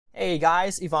Hey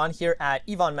guys, Ivan here at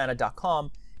ivanmana.com.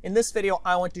 In this video,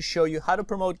 I want to show you how to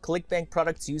promote ClickBank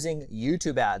products using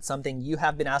YouTube ads, something you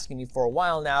have been asking me for a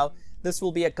while now. This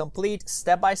will be a complete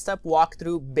step-by-step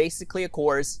walkthrough, basically a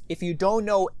course. If you don't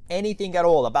know anything at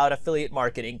all about affiliate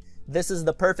marketing, this is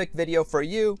the perfect video for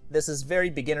you. This is very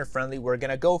beginner friendly. We're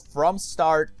gonna go from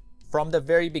the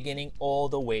very beginning all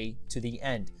the way to the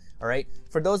end. All right.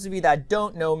 For those of you that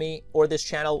don't know me or this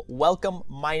channel, welcome.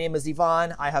 My name is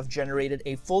Ivan. I have generated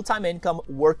a full-time income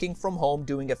working from home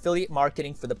doing affiliate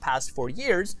marketing for the past 4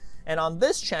 years. And on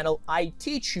this channel, I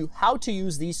teach you how to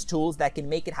use these tools that can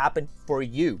make it happen for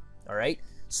you. All right.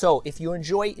 So if you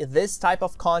enjoy this type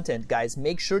of content, guys,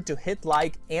 make sure to hit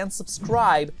like and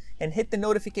subscribe and hit the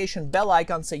notification bell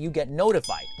icon so you get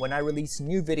notified when I release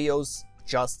new videos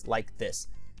just like this.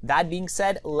 That being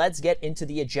said, let's get into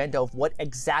the agenda of what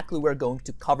exactly we're going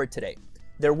to cover today.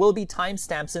 There will be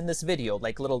timestamps in this video,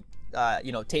 like little,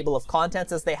 table of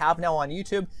contents as they have now on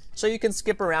YouTube. So you can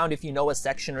skip around if you know a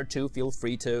section or two. Feel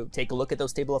free to take a look at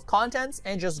those table of contents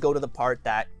and just go to the part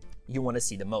that you want to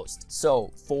see the most.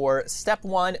 So for step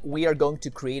one, we are going to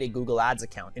create a Google Ads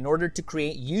account. In order to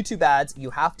create YouTube ads,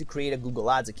 you have to create a Google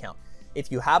Ads account. If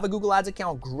you have a Google Ads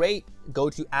account, great. Go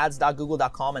to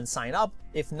ads.google.com and sign up.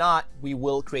 If not, we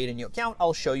will create a new account.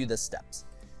 I'll show you the steps.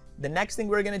 The next thing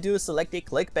we're going to do is select a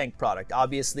ClickBank product.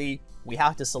 Obviously, we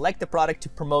have to select the product to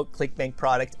promote ClickBank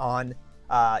product on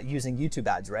using YouTube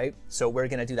ads, right? So we're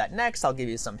going to do that next. I'll give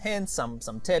you some hints, some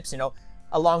tips.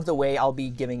 Along the way, I'll be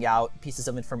giving out pieces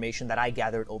of information that I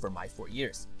gathered over my 4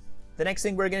 years. The next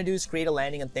thing we're going to do is create a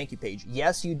landing and thank you page.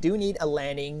 Yes, you do need a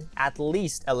landing, at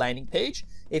least a landing page.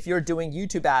 If you're doing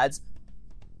YouTube ads,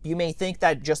 you may think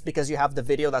that just because you have the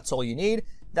video, that's all you need.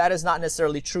 That is not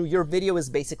necessarily true. Your video is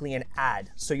basically an ad.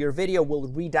 So your video will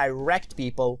redirect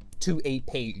people to a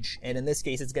page. And in this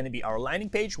case, it's going to be our landing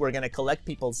page. We're going to collect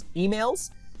people's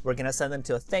emails. We're going to send them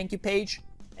to a thank you page.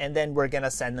 And then we're going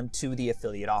to send them to the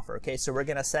affiliate offer. Okay, so we're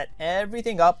going to set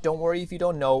everything up. Don't worry if you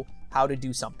don't know how to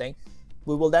do something.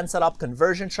 We will then set up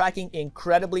conversion tracking.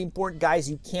 Incredibly important, guys.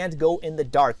 You can't go in the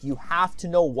dark. You have to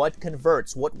know what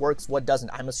converts, what works, what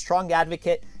doesn't. I'm a strong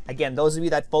advocate. Again, those of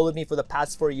you that followed me for the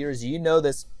past 4 years, you know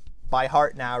this by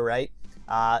heart now, right?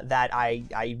 That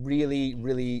I really,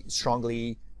 really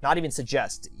strongly not even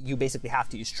suggest. You basically have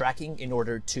to use tracking in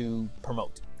order to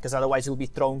promote, because otherwise you'll be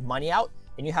throwing money out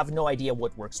and you have no idea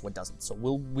what works, what doesn't. So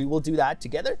we will do that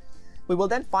together. We will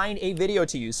then find a video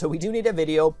to use. So we do need a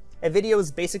video. A video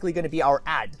is basically going to be our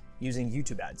ad using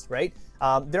YouTube ads, right?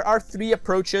 There are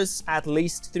at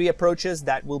least three approaches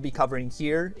that we'll be covering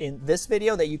here in this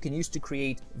video that you can use to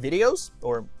create videos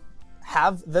or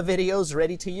have the videos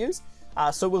ready to use.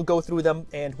 So we'll go through them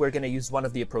and we're going to use one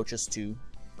of the approaches to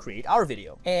create our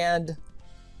video. And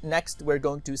next, we're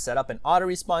going to set up an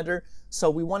autoresponder.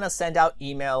 So we want to send out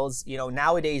emails.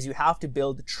 Nowadays you have to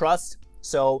build trust.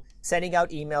 So sending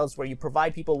out emails where you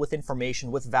provide people with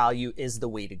information, with value is the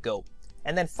way to go.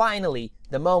 And then finally,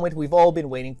 the moment we've all been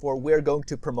waiting for, we're going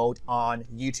to promote on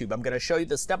YouTube. I'm going to show you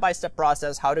the step-by-step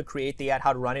process, how to create the ad,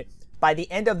 how to run it. By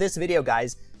the end of this video,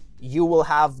 guys, you will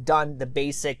have done the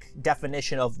basic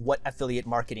definition of what affiliate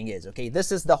marketing is, okay?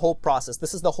 This is the whole process.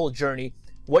 This is the whole journey.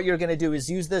 What you're going to do is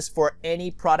use this for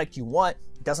any product you want.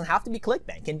 It doesn't have to be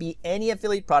ClickBank. It can be any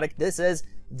affiliate product. This is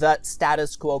the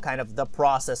status quo, kind of the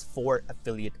process for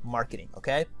affiliate marketing,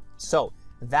 okay? So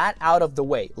that out of the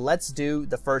way, let's do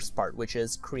the first part, which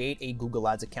is create a Google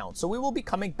Ads account. So we will be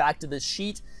coming back to this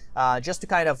sheet just to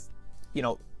kind of,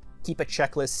 keep a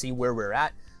checklist, see where we're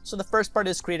at. So the first part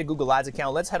is create a Google Ads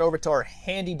account. Let's head over to our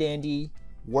handy dandy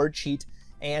word sheet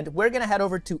and we're gonna head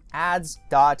over to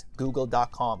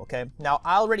ads.google.com, okay? Now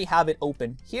I already have it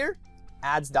open here,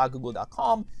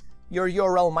 ads.google.com. Your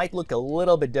URL might look a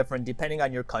little bit different depending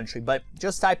on your country, but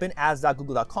just type in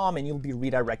ads.google.com and you'll be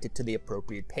redirected to the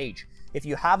appropriate page. If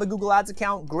you have a Google Ads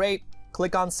account, great.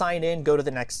 Click on sign in, go to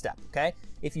the next step, okay?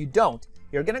 If you don't,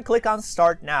 you're gonna click on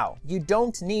start now. You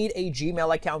don't need a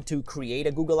Gmail account to create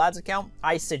a Google Ads account.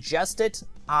 I suggest it.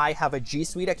 I have a G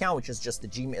Suite account, which is just the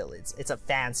Gmail. It's a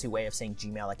fancy way of saying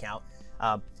Gmail account.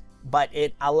 But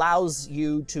it allows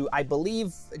you to, I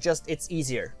believe, it's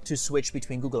easier to switch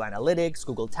between Google Analytics,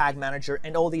 Google Tag Manager,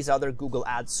 and all these other Google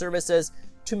Ads services.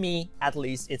 To me, at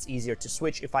least, it's easier to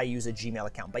switch if I use a Gmail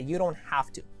account, but you don't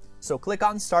have to. So click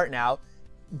on Start Now,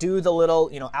 do the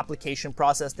little, application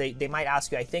process. They might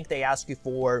ask you, I think they ask you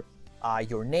for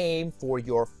your name, for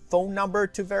your phone number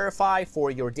to verify, for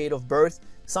your date of birth,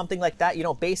 something like that,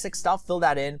 basic stuff, fill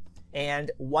that in.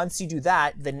 And once you do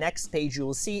that, the next page you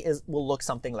will see will look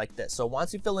something like this. So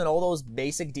once you fill in all those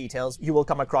basic details, you will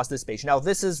come across this page. Now,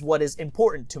 this is what is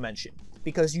important to mention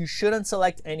because you shouldn't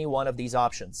select any one of these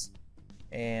options.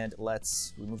 and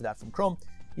let's remove that from Chrome.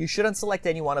 You shouldn't select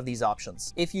any one of these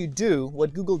options. If you do,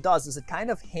 what Google does is it kind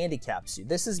of handicaps you.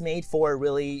 This is made for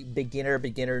really beginner,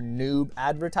 noob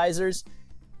advertisers.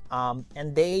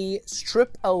 And they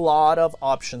strip a lot of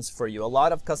options for you, a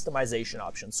lot of customization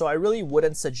options. So I really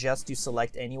wouldn't suggest you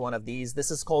select any one of these.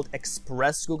 This is called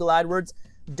Express Google AdWords.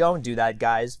 Don't do that,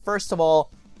 guys. First of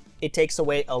all, it takes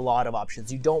away a lot of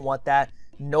options. You don't want that.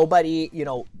 Nobody, you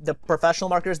know, the professional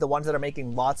marketers, the ones that are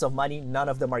making lots of money, none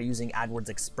of them are using AdWords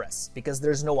Express because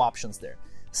there's no options there.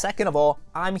 Second of all,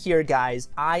 I'm here, guys.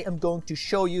 I am going to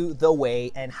show you the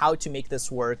way and how to make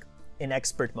this work in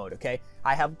expert mode, okay?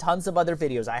 I have tons of other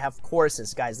videos. I have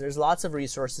courses, guys. There's lots of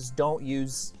resources.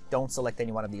 Don't select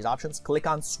any one of these options. Click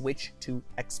on switch to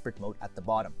expert mode at the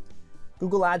bottom.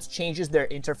 Google Ads changes their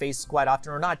interface quite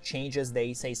often, or not changes,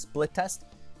 they say split test,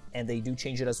 and they do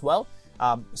change it as well.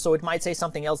 So it might say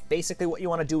something else. Basically, what you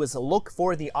want to do is look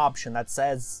for the option that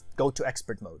says go to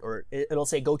expert mode, or it'll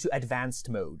say go to advanced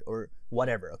mode, or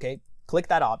whatever, okay? Click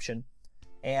that option.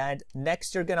 And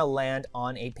next you're gonna land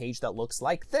on a page that looks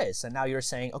like this. And now you're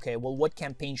saying, okay, well, what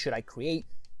campaign should I create?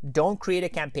 Don't create a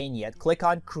campaign yet. Click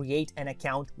on create an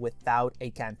account without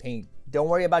a campaign. Don't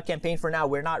worry about campaign for now.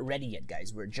 We're not ready yet,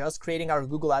 guys. We're just creating our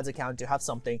Google Ads account to have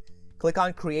something. Click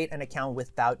on create an account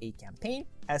without a campaign.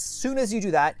 As soon as you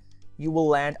do that, you will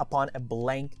land upon a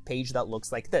blank page that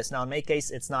looks like this. Now, in my case,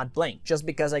 it's not blank just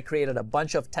because I created a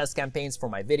bunch of test campaigns for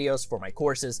my videos, for my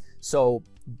courses. So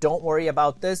don't worry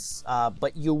about this,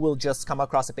 but you will just come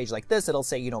across a page like this. It'll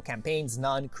say, you know, campaigns,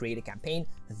 none, create a campaign.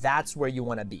 That's where you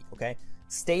want to be, okay?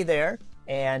 Stay there,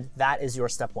 and that is your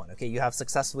step one, okay? You have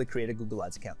successfully created a Google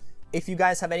Ads account. If you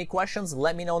guys have any questions,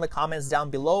 let me know in the comments down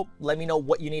below. Let me know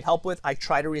what you need help with. I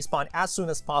try to respond as soon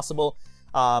as possible.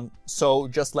 So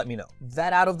just let me know.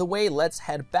 That out of the way, let's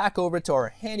head back over to our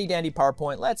handy dandy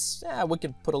PowerPoint. We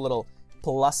can put a little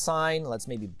plus sign. Let's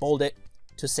maybe bold it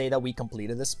to say that we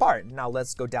completed this part. Now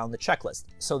let's go down the checklist.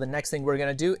 So the next thing we're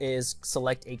gonna do is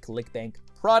select a ClickBank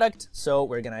product. So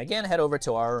we're gonna again head over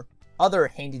to our other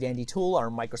handy dandy tool, our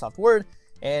Microsoft Word,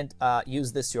 and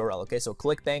use this URL, okay? So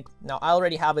ClickBank. Now I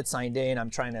already have it signed in. I'm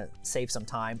trying to save some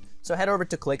time. So head over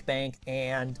to ClickBank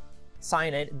and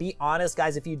sign in. Be honest,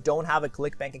 guys. If you don't have a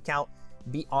ClickBank account,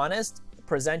 be honest.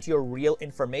 Present your real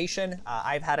information.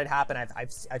 I've had it happen.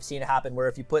 I've seen it happen where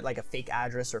if you put like a fake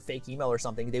address or fake email or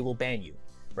something, they will ban you,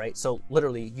 right? So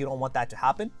literally, you don't want that to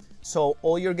happen. So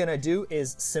all you're gonna do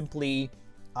is simply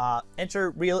enter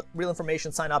real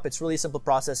information, sign up. It's really simple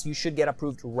process. You should get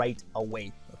approved right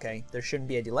away. Okay, there shouldn't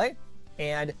be a delay.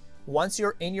 And once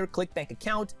you're in your ClickBank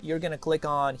account, you're gonna click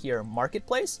on here,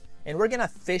 Marketplace. And we're gonna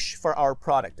fish for our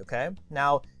product, okay?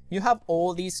 Now, you have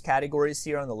all these categories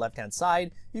here on the left-hand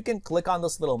side. You can click on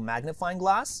this little magnifying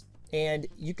glass and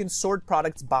you can sort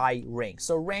products by rank.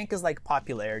 So rank is like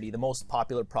popularity, the most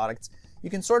popular products. You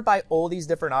can sort by all these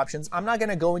different options. I'm not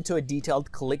gonna go into a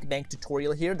detailed ClickBank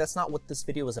tutorial here. That's not what this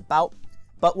video is about.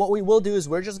 But what we will do is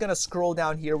we're just gonna scroll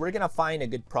down here. We're gonna find a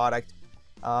good product.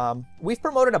 We've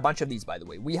promoted a bunch of these, by the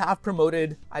way. We have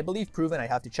promoted, I believe Proven, I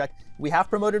have to check. We have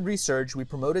promoted Research, we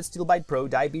promoted Steel Bite Pro,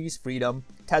 Diabetes Freedom,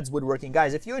 Ted's Woodworking.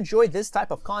 Guys, if you enjoy this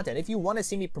type of content, if you want to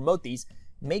see me promote these,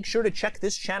 make sure to check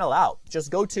this channel out.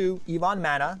 Just go to Ivan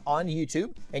Mana on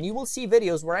YouTube and you will see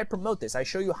videos where I promote this. I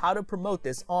show you how to promote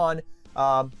this on,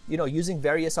 you know, using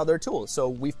various other tools. So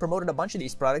we've promoted a bunch of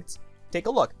these products. Take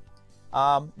a look.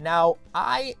 Now,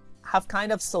 I have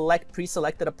kind of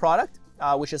pre-selected a product.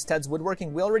 Which is Ted's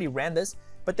Woodworking. We already ran this,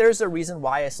 but there's a reason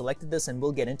why I selected this and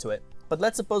we'll get into it. But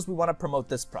let's suppose we want to promote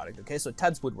this product, okay? So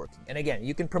Ted's Woodworking. And again,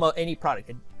 you can promote any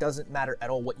product. It doesn't matter at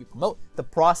all what you promote. The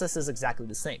process is exactly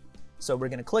the same. So we're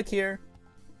gonna click here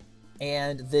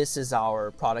and this is our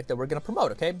product that we're gonna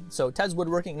promote, okay? So Ted's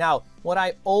Woodworking. Now, what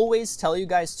I always tell you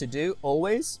guys to do,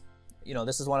 always, you know,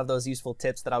 this is one of those useful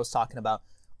tips that I was talking about.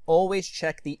 Always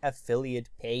check the affiliate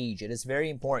page. It is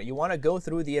very important. You want to go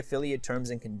through the affiliate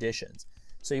terms and conditions.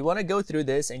 So you want to go through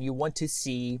this and you want to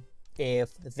see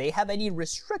if they have any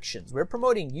restrictions. We're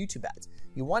promoting YouTube ads.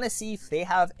 You want to see if they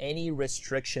have any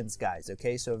restrictions, guys.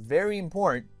 Okay, so very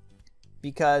important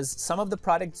because some of the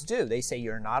products do. They say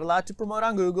you're not allowed to promote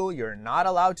on Google. You're not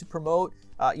allowed to promote,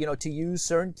 you know, to use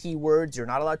certain keywords. You're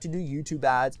not allowed to do YouTube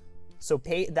ads. So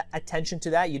pay attention to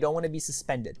that. You don't want to be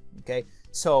suspended, okay?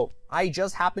 So I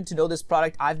just happen to know this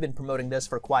product. I've been promoting this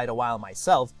for quite a while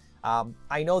myself.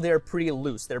 I know they're pretty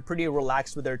loose. They're pretty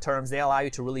relaxed with their terms. They allow you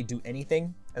to really do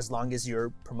anything as long as you're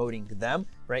promoting them,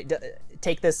 right?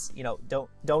 Take this, you know,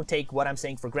 don't take what I'm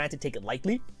saying for granted. Take it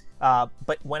lightly.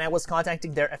 But when I was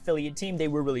contacting their affiliate team, they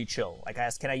were really chill. Like I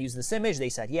asked, can I use this image? They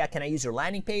said, yeah. Can I use your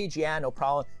landing page? Yeah, no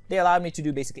problem. They allowed me to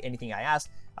do basically anything I asked.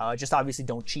 Just obviously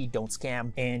don't cheat, don't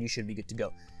scam, and you should be good to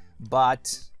go.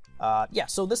 But yeah,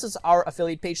 so this is our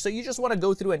affiliate page. So you just want to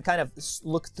go through and kind of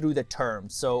look through the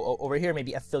terms. So over here,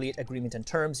 maybe affiliate agreement and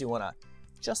terms. You want to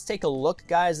just take a look,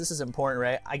 guys. This is important,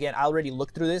 right? Again, I already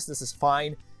looked through this. This is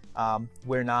fine.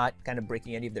 We're not kind of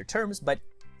breaking any of their terms, but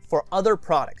for other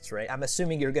products, right? I'm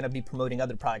assuming you're going to be promoting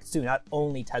other products too, not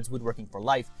only Ted's Woodworking for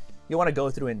Life. You want to go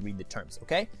through and read the terms,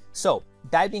 okay? So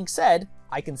that being said,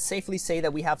 I can safely say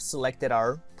that we have selected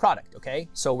our product, okay?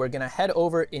 So we're going to head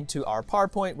over into our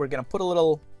PowerPoint. We're going to put a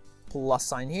little plus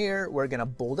sign here. We're going to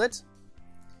bold it.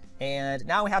 And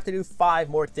now we have to do 5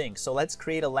 more things. So let's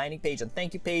create a landing page and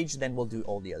thank you page. Then we'll do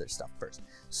all the other stuff first.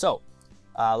 So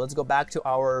let's go back to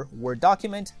our Word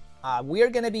document. We are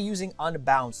going to be using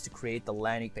Unbounce to create the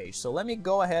landing page. So let me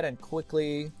go ahead and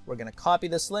quickly, we're going to copy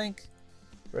this link.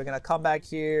 We're going to come back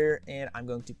here and I'm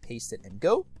going to paste it and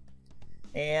go.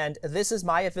 And this is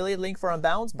my affiliate link for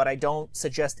Unbounce, but I don't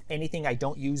suggest anything I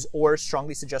don't use or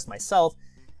strongly suggest myself.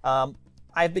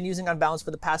 I've been using Unbounce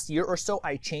for the past year or so.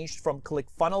 I changed from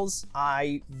ClickFunnels.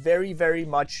 I very, very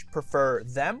much prefer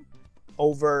them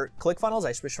over ClickFunnels.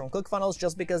 I switched from ClickFunnels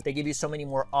just because they give you so many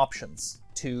more options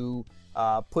to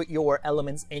put your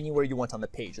elements anywhere you want on the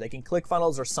page. Like in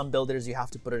ClickFunnels or some builders, you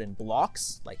have to put it in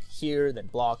blocks, like here, then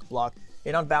block, block.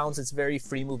 In Unbounce, it's very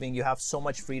free moving. You have so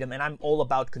much freedom, and I'm all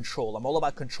about control. I'm all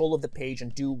about control of the page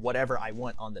and do whatever I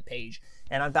want on the page.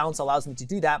 And Unbounce allows me to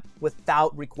do that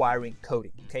without requiring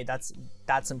coding. Okay, that's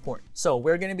important. So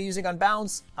we're going to be using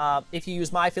Unbounce. If you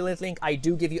use my affiliate link, I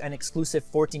do give you an exclusive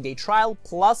 14-day trial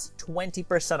plus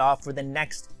 20% off for the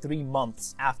next 3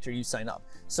 months after you sign up.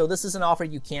 So this is an offer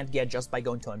you can't get just by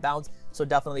going to Unbounce. So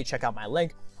definitely check out my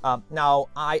link. Now,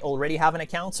 I already have an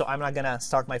account, so I'm not going to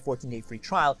start my 14-day free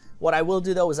trial. What I will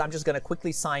do, though, is I'm just going to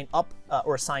quickly sign up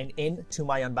or sign in to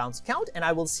my Unbounce account, and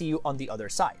I will see you on the other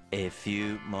side. A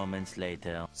few moments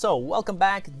later. So, welcome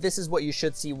back. This is what you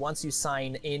should see once you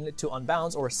sign in to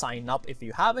Unbounce or sign up if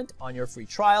you haven't on your free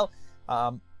trial.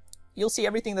 You'll see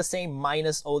everything the same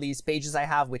minus all these pages I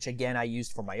have, which again, I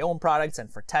used for my own products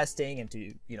and for testing and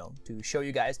to show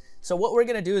you guys. So what we're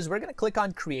going to do is we're going to click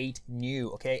on create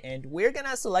new, okay? And we're going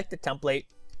to select a template.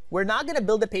 We're not going to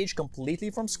build a page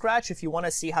completely from scratch. If you want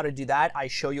to see how to do that, I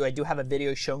do have a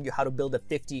video showing you how to build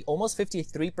a almost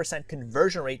 53%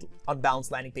 conversion rate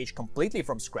Unbounce landing page completely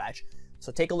from scratch.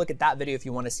 So take a look at that video if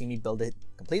you want to see me build it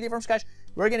completely from scratch.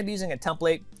 We're going to be using a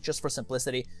template just for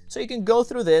simplicity. So you can go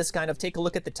through this, kind of take a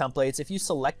look at the templates. If you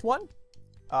select one,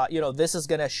 this is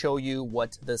going to show you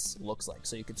what this looks like.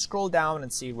 So you can scroll down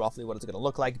and see roughly what it's going to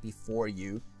look like before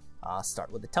you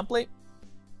start with the template.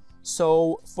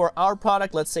 So for our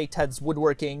product, let's say Ted's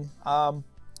Woodworking,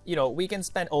 we can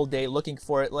spend all day looking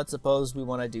for it. Let's suppose we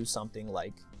want to do something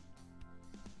like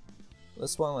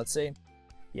this one, let's say.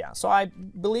 Yeah, so I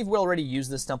believe we already used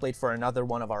this template for another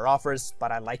one of our offers,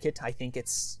 but I like it. I think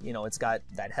it's, it's got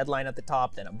that headline at the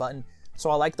top, then a button. So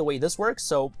I like the way this works.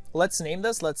 So let's name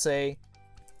this, let's say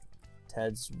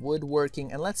Ted's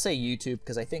Woodworking, and let's say YouTube,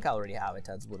 because I think I already have a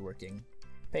Ted's Woodworking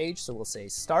page. So we'll say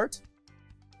start,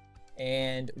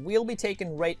 and we'll be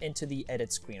taken right into the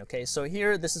edit screen. Okay, so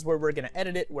here, this is where we're gonna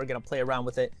edit it. We're gonna play around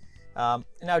with it.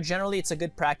 Now, generally, it's a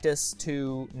good practice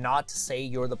to not say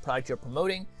you're the product you're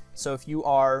promoting. So if you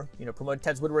are, promoting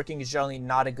Ted's Woodworking, it's generally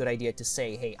not a good idea to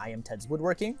say, hey, I am Ted's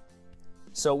Woodworking.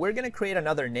 So we're going to create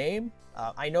another name.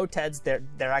 I know Ted's, they're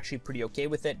actually pretty okay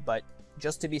with it, but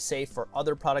just to be safe for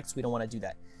other products, we don't want to do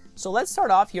that. So let's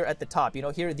start off here at the top.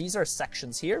 Here, these are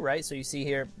sections here, right? So you see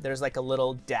here, there's like a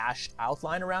little dashed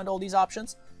outline around all these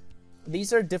options.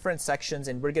 These are different sections,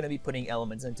 and we're going to be putting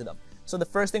elements into them. So the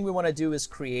first thing we want to do is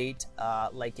create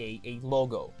like a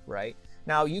logo, right?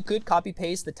 Now, you could copy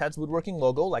paste the Ted's Woodworking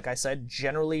logo. Like I said,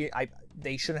 generally,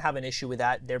 they shouldn't have an issue with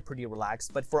that. They're pretty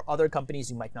relaxed. But for other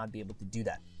companies, you might not be able to do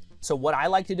that. So what I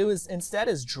like to do is instead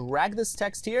is drag this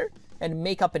text here and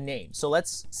make up a name. So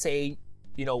let's say,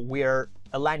 we're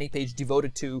a landing page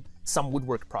devoted to some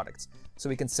woodwork products. So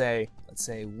we can say, let's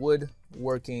say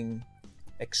Woodworking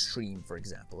Extreme, for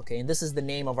example. Okay, and this is the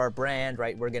name of our brand,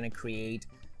 right? We're going to create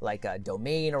like a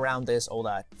domain around this, all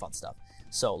that fun stuff.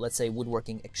 So let's say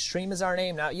Woodworking Extreme is our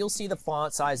name. Now you'll see the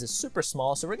font size is super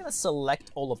small. So we're going to select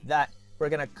all of that. We're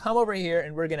going to come over here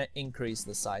and we're going to increase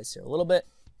the size here a little bit.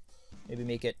 Maybe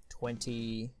make it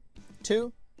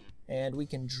 22. And we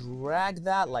can drag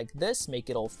that like this, make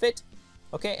it all fit.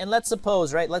 Okay, and let's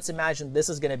suppose, right, let's imagine this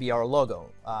is going to be our logo.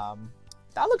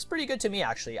 That looks pretty good to me,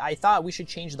 actually. I thought we should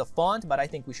change the font, but I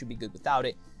think we should be good without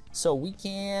it. So we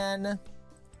can,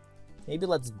 maybe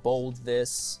let's bold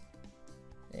this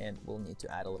and we'll need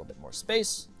to add a little bit more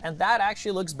space. And that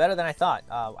actually looks better than I thought.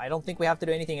 I don't think we have to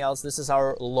do anything else. This is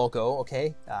our logo,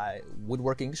 okay?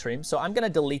 Woodworking Extreme. So I'm gonna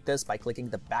delete this by clicking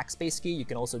the backspace key. You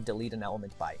can also delete an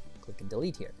element by clicking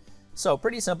delete here. So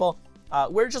pretty simple.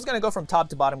 We're just gonna go from top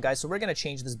to bottom, guys. So we're gonna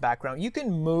change this background. You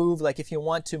can move, like if you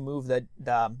want to move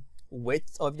the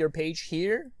width of your page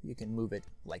here, you can move it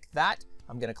like that.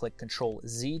 I'm gonna click Control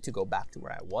Z to go back to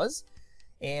where I was.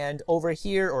 And over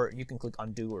here, or you can click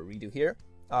undo or redo here,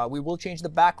 we will change the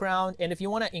background. And if you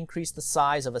want to increase the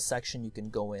size of a section, you can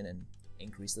go in and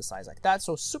increase the size like that.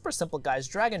 So super simple, guys,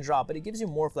 drag and drop, but it gives you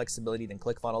more flexibility than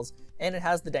ClickFunnels. And it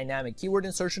has the dynamic keyword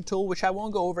insertion tool, which I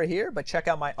won't go over here, but check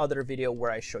out my other video where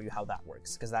I show you how that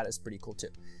works, because that is pretty cool too.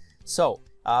 So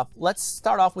let's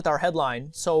start off with our headline.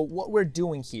 So what we're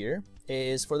doing here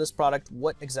is for this product,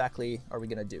 what exactly are we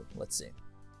going to do? Let's see.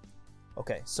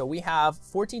 Okay, so we have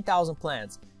 14,000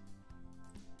 plans.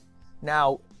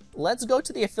 Now, let's go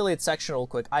to the affiliate section real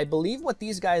quick. I believe what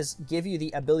these guys give you the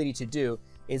ability to do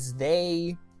is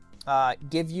they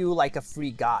give you like a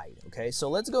free guide, okay? So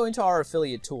let's go into our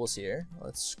affiliate tools here.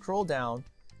 Let's scroll down.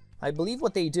 I believe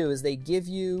what they do is they give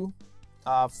you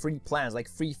free plans, like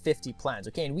free 50 plans,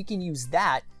 okay? And we can use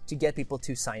that to get people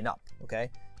to sign up, okay?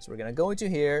 So we're gonna go into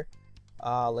here.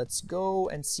 Let's go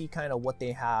and see kind of what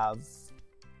they have.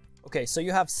 Okay, so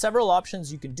you have several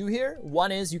options you can do here.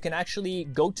 One is you can actually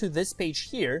go to this page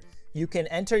here. You can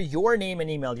enter your name and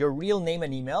email, your real name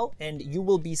and email, and you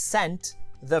will be sent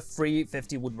the free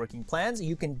 50 woodworking plans.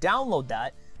 You can download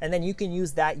that, and then you can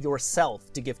use that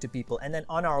yourself to give to people. And then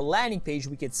on our landing page,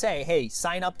 we could say, hey,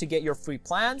 sign up to get your free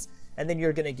plans, and then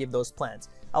you're gonna give those plans.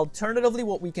 Alternatively,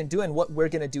 what we can do and what we're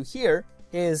gonna do here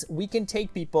is we can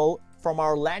take people from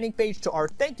our landing page to our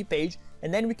thank you page,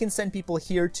 and then we can send people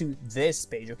here to this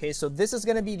page, okay? So this is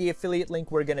gonna be the affiliate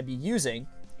link we're gonna be using,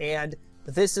 and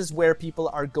this is where people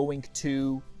are going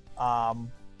to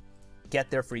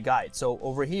get their free guide. So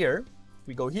over here, if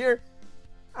we go here,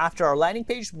 after our landing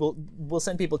page, we'll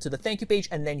send people to the thank you page,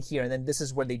 and then here, and then this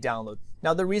is where they download.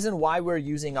 Now, the reason why we're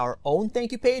using our own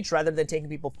thank you page rather than taking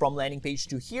people from landing page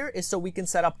to here is so we can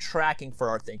set up tracking for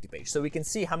our thank you page. So we can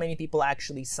see how many people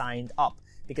actually signed up,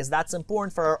 because that's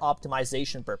important for our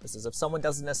optimization purposes. If someone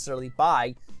doesn't necessarily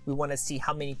buy, we want to see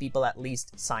how many people at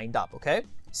least signed up, okay?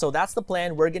 So that's the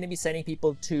plan. We're going to be sending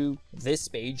people to this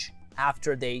page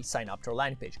after they sign up to our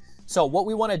landing page. So what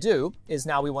we want to do is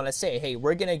now we want to say, hey,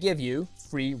 we're going to give you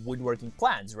free woodworking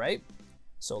plans, right?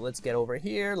 So let's get over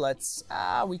here. Let's,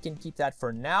 we can keep that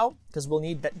for now because we'll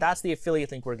need that. That's the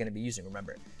affiliate link we're going to be using,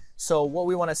 remember. So what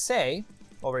we want to say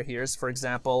over here is, for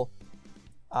example,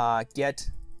 get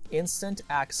instant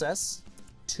access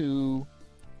to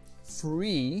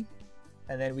free,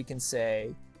 and then we can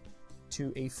say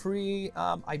to a free,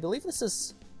 I believe this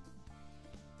is,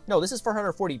 no, this is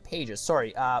 440 pages,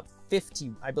 sorry,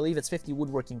 50, I believe it's 50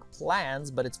 woodworking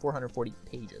plans, but it's 440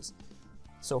 pages.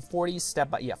 So 40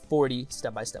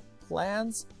 step-by-step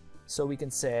plans. So we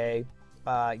can say,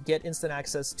 get instant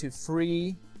access to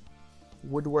free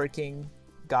woodworking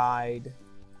guide,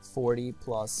 40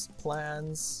 plus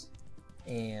plans,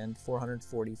 and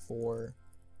 444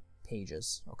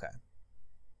 pages. Okay.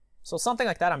 So something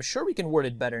like that. I'm sure we can word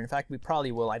it better. In fact, we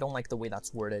probably will. I don't like the way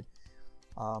that's worded.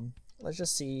 Let's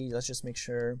just see. Let's just make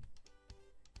sure.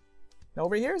 Now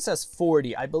over here it says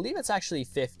 40. I believe it's actually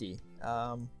 50.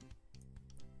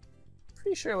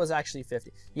 Pretty sure it was actually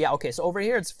 50. Yeah, okay. So over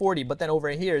here it's 40, but then over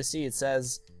here, see, it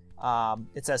says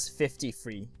 50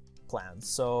 free plans.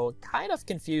 So kind of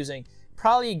confusing.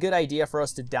 Probably a good idea for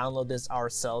us to download this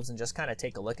ourselves and just kind of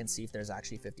take a look and see if there's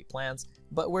actually 50 plans.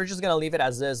 But we're just gonna leave it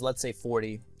as is. Let's say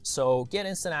 40. So get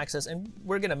instant access, and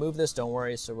we're gonna move this. Don't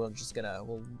worry. So we're just gonna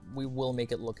we will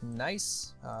make it look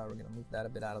nice. We're gonna move that a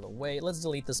bit out of the way. Let's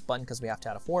delete this button because we have to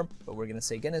add a form. But we're gonna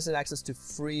say get instant access to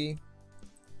free.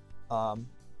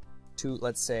 To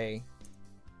let's say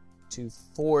to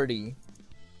 40.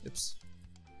 Oops.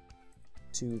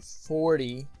 To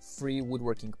 40 free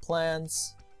woodworking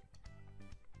plans.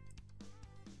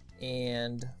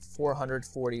 And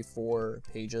 444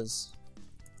 pages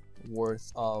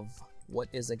worth of, what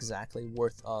is exactly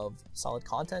worth of solid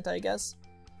content, I guess?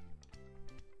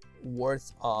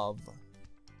 Worth of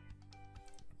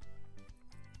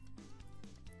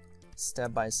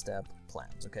step-by-step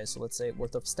plans. Okay, so let's say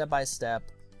worth of step-by-step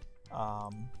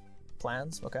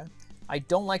plans. Okay, I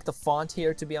don't like the font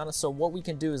here, to be honest. So what we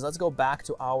can do is let's go back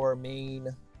to our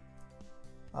main,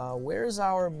 where's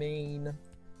our main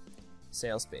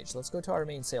sales page? Let's go to our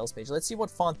main sales page. Let's see what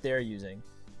font they're using.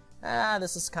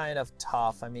 This is kind of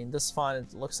tough. I mean, this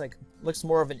font looks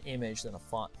more of an image than a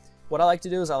font. What I like to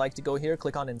do is I like to go here,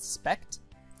 click on inspect,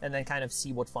 and then kind of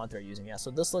see what font they're using. Yeah,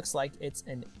 so this looks like it's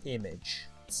an image.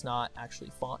 It's not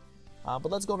actually font.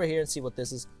 But let's go over here and see what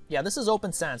this is. Yeah, this is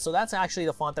Open Sans. So that's actually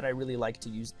the font that I really like to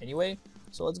use anyway.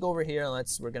 So let's go over here and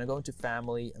we're going to go into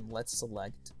Family and let's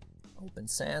select Open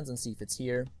Sans and see if it's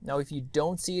here. Now, if you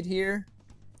don't see it here,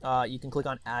 you can click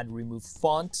on Add Remove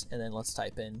Font, and then let's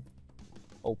type in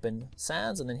Open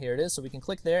Sans, and then here it is. So we can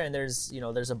click there, and there's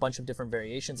a bunch of different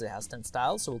variations. It has 10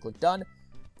 styles, so we'll click Done.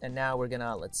 And now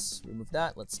let's remove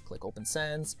that. Let's click Open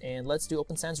Sans, and let's do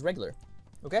Open Sans Regular.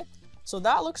 Okay, so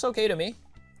that looks okay to me.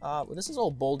 Well, this is all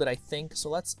bolded, I think, so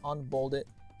let's unbold it.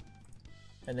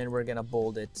 And then we're gonna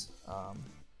bold it.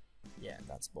 Yeah,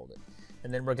 that's bolded.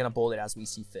 And then we're gonna bold it as we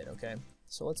see fit, okay?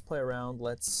 So let's play around.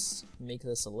 Let's make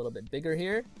this a little bit bigger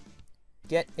here.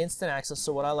 Get instant access.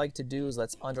 So what I like to do is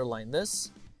let's underline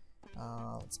this.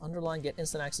 Let's underline get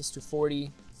instant access to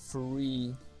 40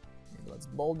 free. Maybe let's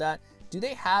bold that. Do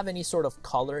they have any sort of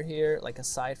color here, like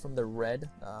aside from the red?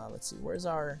 Let's see, where's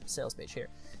our sales page here?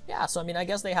 Yeah, so I mean, I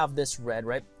guess they have this red,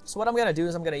 right? So what I'm gonna do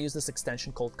is I'm gonna use this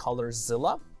extension called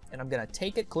ColorZilla, and I'm gonna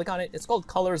take it, click on it. It's called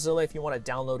ColorZilla if you wanna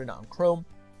download it on Chrome.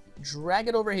 Drag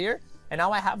it over here, and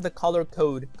now I have the color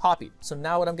code copied. So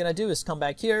now what I'm gonna do is come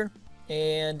back here,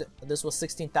 and this was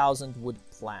 16,000 wood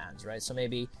plans, right? So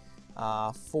maybe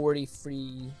 40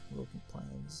 free looking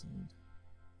plans. And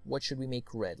what should we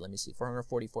make red? Let me see,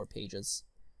 444 pages.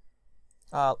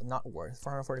 Not worth,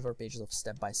 444 pages of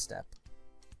step-by-step.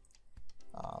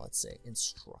 Let's say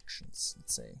instructions.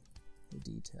 Let's say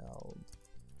detailed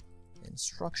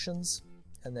instructions,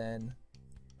 and then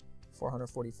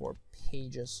 444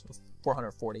 pages, or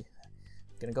 440.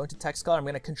 I'm gonna go into text color. I'm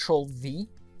gonna Control V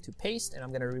to paste, and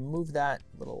I'm gonna remove that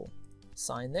little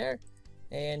sign there.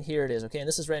 And here it is. Okay, and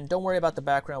this is red. And don't worry about the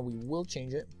background. We will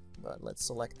change it, but let's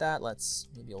select that. Let's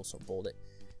maybe also bold it.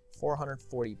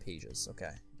 440 pages.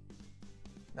 Okay.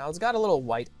 Now it's got a little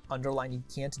white underline. You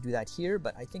can't do that here,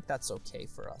 but I think that's okay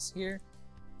for us here.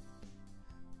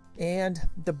 And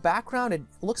the background, it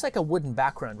looks like a wooden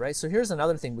background, right? So here's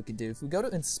another thing we could do. If we go to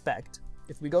Inspect,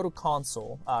 if we go to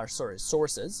Console,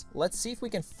 Sources, let's see if we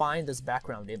can find this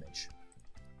background image.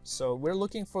 So we're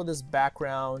looking for this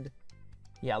background.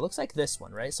 Yeah, it looks like this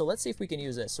one, right? So let's see if we can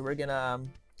use this. So we're gonna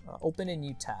open a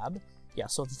new tab. Yeah,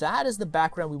 so that is the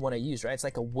background we want to use, right? It's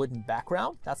like a wooden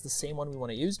background. That's the same one we want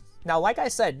to use. Now, like I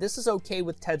said, this is okay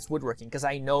with Ted's Woodworking because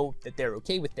I know that they're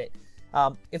okay with it.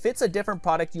 If it's a different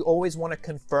product, you always want to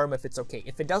confirm if it's okay.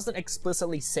 If it doesn't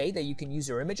explicitly say that you can use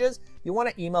your images, you want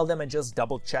to email them and just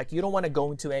double check. You don't want to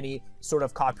go into any sort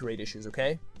of copyright issues,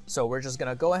 okay? So we're just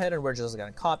gonna go ahead and we're just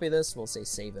gonna copy this. We'll say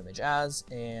save image as,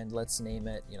 and let's name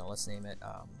it,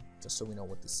 just so we know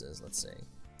what this is. Let's say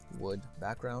wood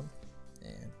background,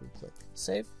 and we click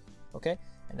save. Okay,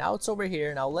 and now it's over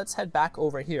here. Now let's head back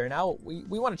over here. Now we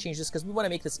want to change this because we want to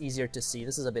make this easier to see.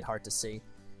 This is a bit hard to see,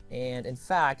 and in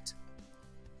fact,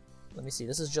 let me see,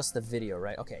 this is just the video,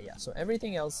 right? Okay, yeah, so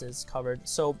everything else is covered.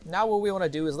 So now what we want to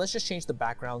do is let's just change the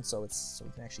background so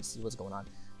we can actually see what's going on.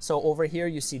 So over here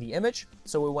you see the image.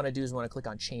 So what we want to do is we want to click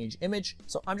on change image.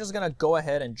 So I'm just gonna go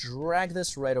ahead and drag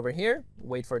this right over here,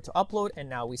 wait for it to upload, and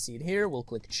now we see it here. We'll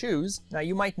click choose. Now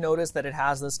you might notice that it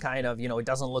has this kind of, it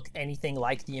doesn't look anything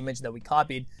like the image that we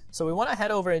copied. So we want to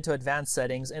head over into advanced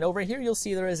settings, and over here you'll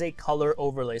see there is a color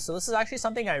overlay. So this is actually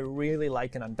something I really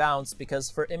like in Unbounce,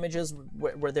 because for images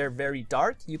where they're very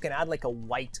dark, you can add like a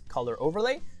white color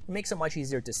overlay. It makes it much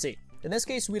easier to see. In this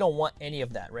case, we don't want any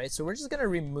of that, right? So we're just gonna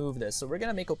remove this. So we're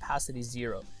gonna make opacity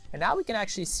 0. And now we can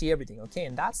actually see everything, okay?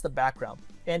 And that's the background.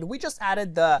 And we just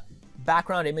added the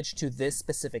background image to this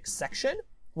specific section.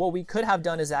 What we could have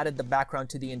done is added the background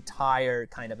to the entire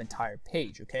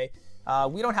page, okay?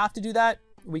 We don't have to do that.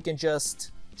 We can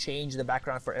just change the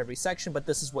background for every section, but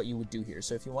this is what you would do here.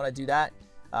 So if you wanna do that,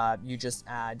 you just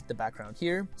add the background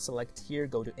here, select here,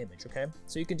 go to image, okay?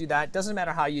 So you can do that. Doesn't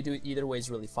matter how you do it, either way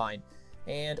is really fine.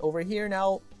 And over here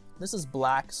now, this is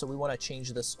black, so we want to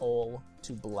change this all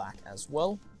to black as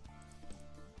well.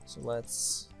 So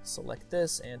let's select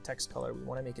this, and text color, we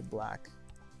want to make it black,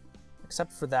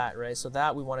 except for that, right? So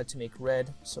that we wanted to make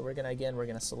red. So we're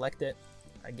gonna select it.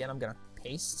 Again, I'm gonna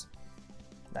paste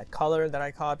that color that I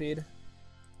copied,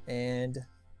 and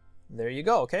there you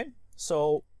go, okay?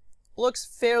 So looks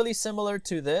fairly similar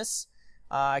to this.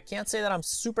 I can't say that I'm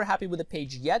super happy with the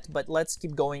page yet, but let's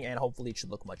keep going and hopefully it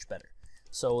should look much better.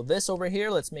 So this over here,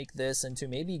 let's make this into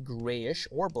maybe grayish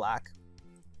or black.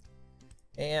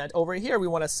 And over here, we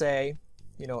want to say,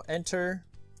 enter,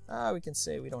 we can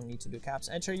say, we don't need to do caps,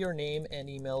 enter your name and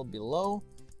email below,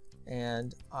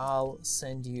 and I'll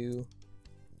send you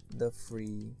the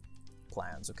free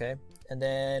plans, okay? And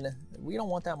then we don't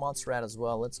want that Montserrat as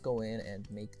well. Let's go in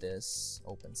and make this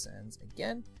Open Sans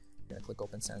again. I'm gonna click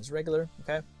Open Sans regular,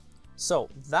 okay? So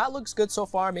that looks good so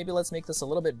far. Maybe let's make this a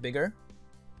little bit bigger.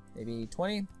 Maybe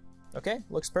 20. Okay,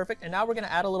 looks perfect. And now we're gonna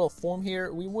add a little form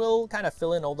here. We will kind of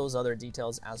fill in all those other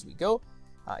details as we go.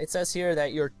 It says here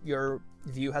that your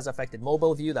view has affected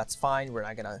mobile view. That's fine. We're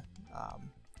not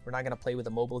gonna play with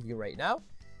the mobile view right now.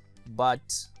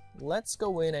 But let's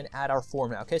go in and add our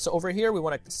form now. Okay, so over here we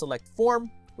want to select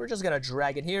form. We're just gonna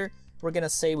drag it here. We're gonna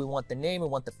say we want the name, we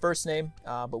want the first name,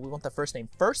 but we want the first name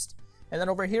first. And then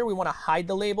over here we want to hide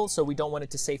the label, so we don't want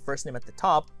it to say first name at the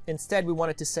top. Instead, we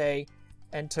want it to say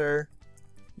enter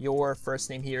your first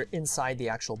name here inside the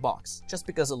actual box, just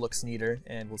because it looks neater.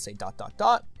 And we'll say ...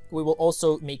 We will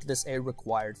also make this a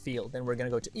required field. Then we're gonna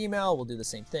go to email. We'll do the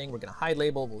same thing. We're gonna hide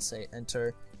label. We'll say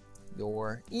enter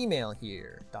your email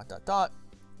here ...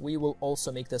 We will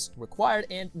also make this required,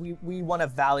 and we want to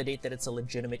validate that it's a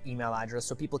legitimate email address,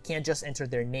 so people can't just enter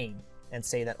their name and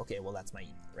say that, okay, well, that's my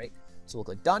email, right? So we'll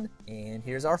click done, and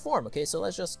here's our form. Okay, so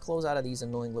let's just close out of these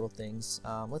annoying little things.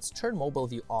 Let's turn mobile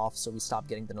view off so we stop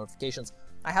getting the notifications.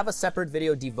 I have a separate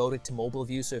video devoted to mobile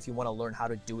view, so if you want to learn how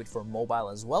to do it for mobile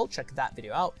as well, check that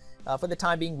video out. For the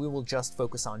time being, we will just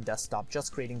focus on desktop,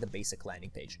 just creating the basic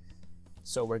landing page.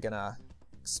 So we're gonna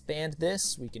expand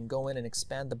this. We can go in and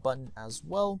expand the button as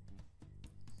well.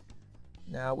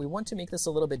 Now we want to make this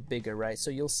a little bit bigger, right? So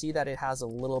you'll see that it has a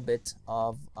little bit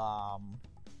of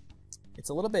it's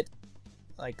a little bit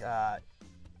like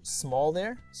small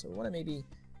there, so we want to maybe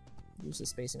use the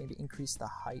space and maybe increase the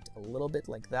height a little bit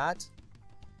like that,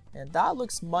 and that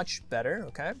looks much better.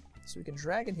 Okay, so we can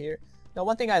drag it here. Now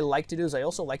one thing I like to do is I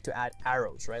also like to add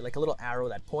arrows, right? Like a little arrow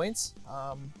that points.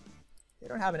 They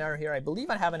don't have an arrow here. I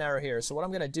believe I have an arrow here. So what I'm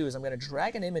going to do is I'm going to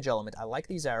drag an image element. I like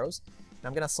these arrows. And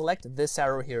I'm going to select this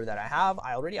arrow here that I have.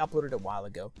 I already uploaded it a while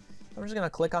ago. I'm just going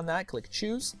to click on that, click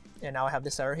choose, and now I have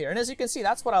this arrow here. And as you can see,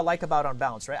 that's what I like about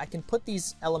Unbounce, right? I can put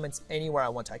these elements anywhere I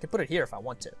want to. I can put it here if I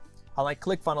want to. Unlike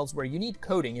ClickFunnels, where you need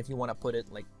coding if you want to put it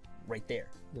like right there.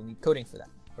 You'll need coding for that.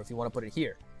 Or if you want to put it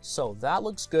here. So that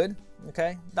looks good.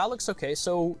 Okay, that looks okay.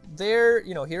 So there,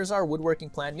 you know, here's our woodworking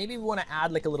plan. Maybe we want to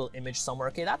add like a little image somewhere.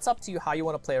 Okay, that's up to you how you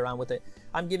want to play around with it.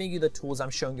 I'm giving you the tools.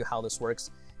 I'm showing you how this works.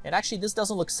 And actually, this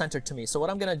doesn't look centered to me. So what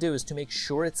I'm going to do is to make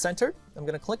sure it's centered, I'm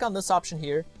going to click on this option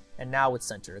here, and now it's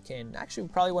centered. Okay, and actually, we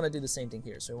probably want to do the same thing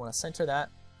here. So we want to center that.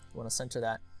 We want to center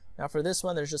that. Now for this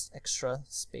one, there's just extra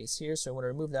space here. So we want to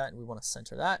remove that, and we want to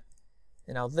center that.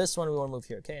 And now this one, we want to move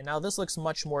here. Okay, and now this looks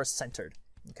much more centered.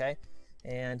 Okay.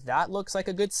 And that looks like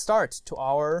a good start to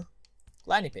our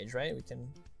landing page, right? We can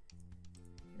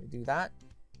do that.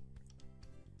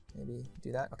 Maybe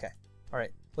do that. Okay. All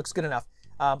right. Looks good enough.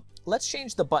 Let's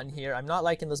change the button here. I'm not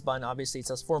liking this button. Obviously, it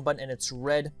says form button and it's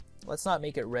red. Let's not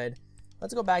make it red.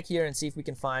 Let's go back here and see if we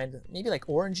can find maybe like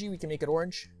orangey. We can make it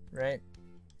orange, right?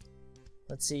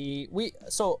 Let's see.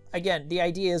 So again, the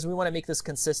idea is we want to make this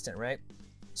consistent, right?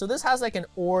 So this has like an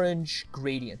orange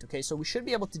gradient. Okay. So we should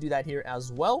be able to do that here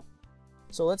as well.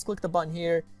 So let's click the button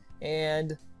here,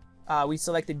 and we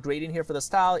selected gradient here for the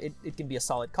style. It can be a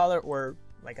solid color, or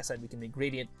like I said, we can make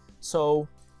gradient. So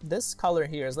this color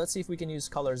here is, let's see if we can use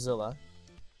ColorZilla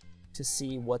to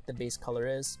see what the base color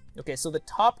is. Okay, so the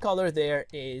top color there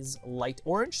is light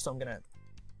orange. So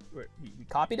we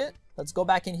copied it. Let's go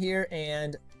back in here,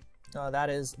 and that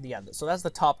is the end. So that's the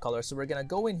top color. So we're gonna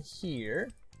go in here,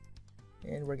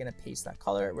 and we're gonna paste that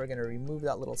color. We're gonna remove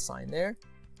that little sign there.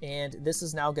 And this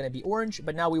is now going to be orange,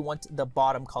 but now we want the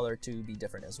bottom color to be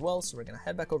different as well. So we're going to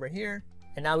head back over here,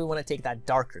 and now we want to take that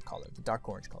darker color, the dark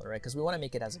orange color, right? Because we want to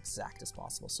make it as exact as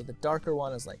possible. So the darker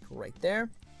one is like right there.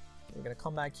 We're going to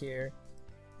come back here,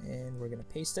 and we're going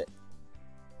to paste it.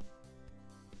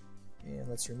 And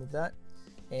let's remove that.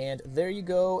 And there you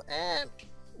go. And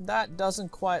that doesn't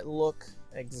quite look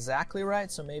exactly right.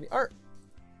 So maybe, or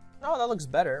no, that looks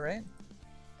better, right?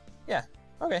 Yeah.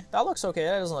 Okay, that looks okay.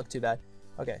 That doesn't look too bad.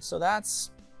 Okay, so that's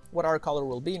what our color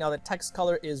will be. Now the text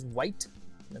color is white.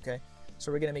 Okay,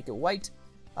 so we're gonna make it white,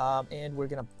 and we're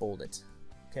gonna bold it.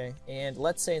 Okay, and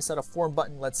let's say instead of form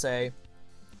button, let's say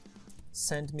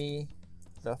send me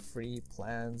the free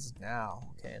plans now.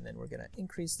 Okay, and then we're gonna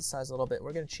increase the size a little bit.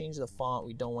 We're gonna change the font.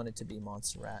 We don't want it to be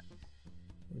Montserrat.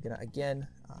 We're gonna again,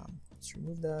 let's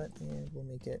remove that, and we'll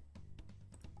make it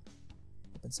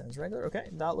Open Sans regular. Okay,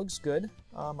 that looks good.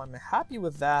 I'm happy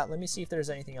with that. Let me see if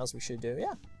there's anything else we should do.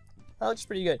 Yeah, that looks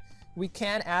pretty good. We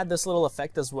can add this little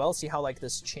effect as well. See how like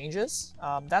this changes.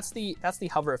 That's the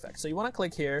hover effect. So you want to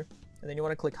click here, and then you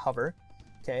want to click hover.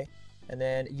 Okay, And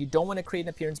then you don't want to create an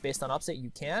appearance based on upstate, you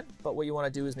can, but what you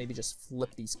want to do is maybe just flip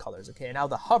these colors, okay? And now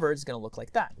the hover is going to look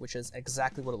like that, which is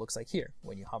exactly what it looks like here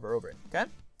when you hover over it,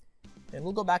 okay? And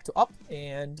we'll go back to up,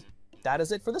 and that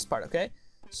is it for this part, okay?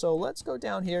 So let's go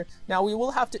down here. Now we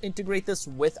will have to integrate this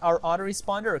with our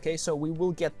autoresponder, okay? So we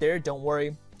will get there, don't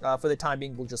worry. For the time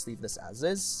being, we'll just leave this as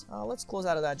is. Let's close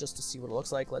out of that just to see what it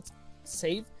looks like. Let's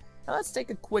save. Now let's take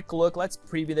a quick look. Let's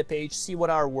preview the page, see what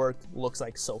our work looks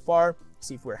like so far,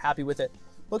 see if we're happy with it.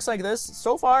 Looks like this.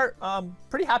 So far,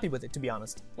 pretty happy with it, to be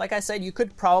honest. Like I said, you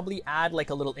could probably add like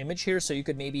a little image here. So you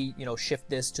could maybe, you know, shift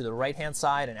this to the right-hand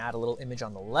side and add a little image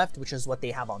on the left, which is what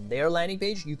they have on their landing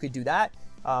page. You could do that.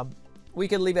 We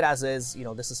could leave it as is. You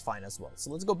know, this is fine as well. So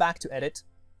let's go back to edit.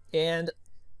 And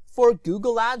for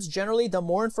Google Ads, generally, the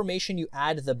more information you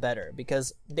add, the better,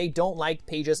 because they don't like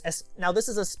pages. Now, this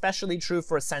is especially true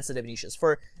for sensitive niches.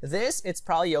 For this, it's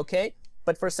probably okay.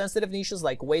 But for sensitive niches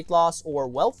like weight loss or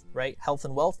wealth, right? Health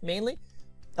and wealth mainly,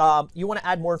 you want to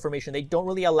add more information. They don't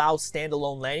really allow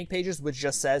standalone landing pages, which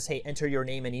just says, hey, enter your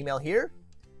name and email here.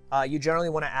 You generally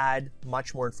want to add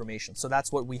much more information. So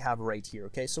that's what we have right here,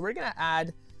 okay? So we're going to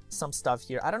add some stuff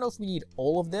here. I don't know if we need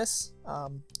all of this.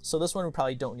 So this one we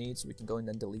probably don't need, so we can go in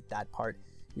and delete that part.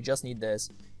 We just need this.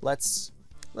 Let's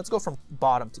go from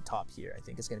bottom to top here. I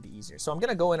think it's going to be easier. So I'm going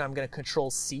to go in, I'm going to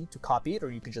Control-C to copy it, or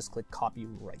you can just click copy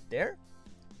right there.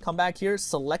 Come back here,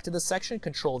 select the section,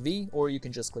 Control-V, or you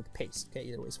can just click paste. Okay,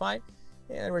 either way is fine.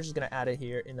 And we're just going to add it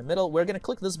here in the middle. We're going to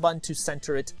click this button to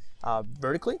center it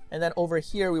vertically. And then over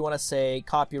here, we want to say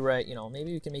copyright. You know,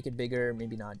 maybe we can make it bigger,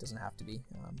 maybe not. It doesn't have to be,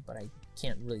 but I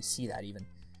can't really see that even.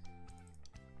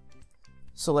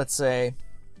 So let's say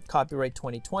copyright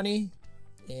 2020,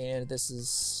 and this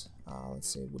is, let's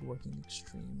say woodworking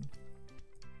extreme.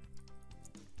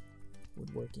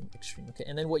 Woodworking extreme. Okay,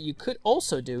 and then what you could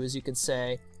also do is you could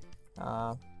say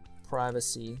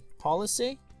privacy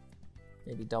policy,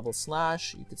 maybe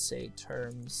 /, you could say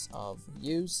terms of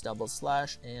use,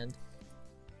 /, and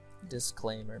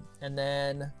disclaimer. And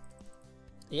then,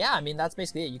 yeah, I mean, that's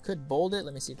basically it. You could bold it.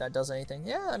 Let me see if that does anything.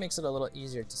 Yeah, that makes it a little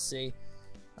easier to see.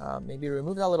 Maybe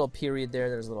remove that little period there.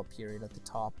 There's a little period at the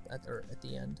top, or at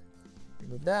the end.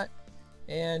 Remove that.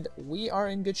 And we are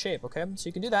in good shape, okay? So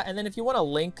you can do that. And then if you want to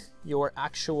link your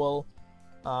actual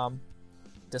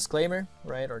disclaimer,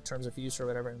 right, or terms of use or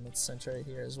whatever, and let's center it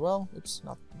here as well. Oops,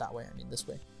 not that way, I mean this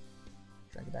way.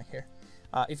 Drag it back here.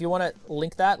 If you want to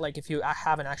link that, like if you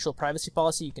have an actual privacy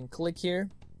policy, you can click here.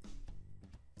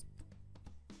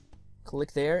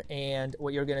 Click there, and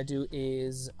what you're going to do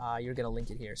is you're going to link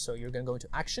it here. So you're going to go into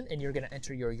action, and you're going to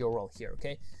enter your URL here,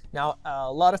 okay? Now,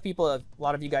 a lot of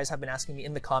you guys have been asking me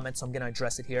in the comments, so I'm going to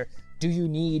address it here. Do you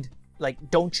need, like,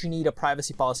 don't you need a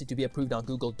privacy policy to be approved on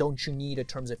Google? Don't you need a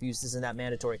terms of use? Isn't that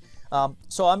mandatory?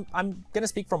 So I'm going to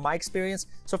speak from my experience.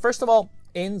 So first of all,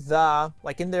 in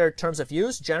their terms of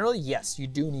use, generally, yes, you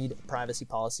do need a privacy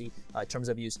policy, terms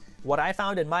of use. What I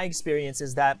found in my experience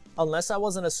is that unless I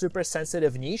was in a super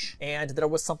sensitive niche and there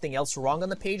was something else wrong on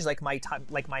the page, like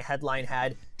my headline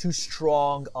had too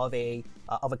strong of a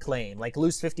claim, like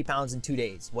lose 50 pounds in 2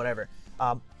 days, whatever.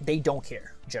 They don't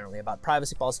care generally about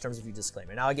privacy policy, terms of use,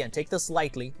 disclaimer. Now again, take this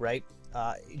lightly, right?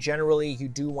 Generally, you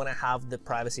do want to have the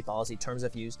privacy policy, terms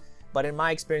of use. But in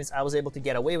my experience, I was able to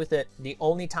get away with it. The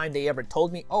only time they ever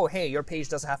told me, oh, hey, your page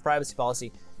doesn't have privacy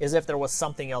policy, is if there was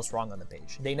something else wrong on the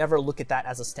page. They never look at that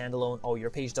as a standalone, oh, your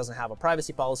page doesn't have a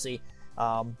privacy policy,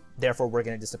 therefore we're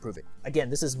going to disapprove it. Again,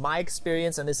 this is my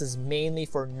experience, and this is mainly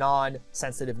for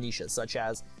non-sensitive niches, such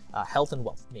as health and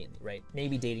wealth mainly, right?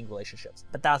 Maybe dating, relationships.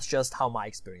 But that's just how my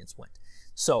experience went.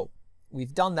 So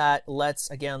we've done that.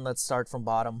 Let's start from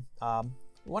bottom.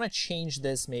 We want to change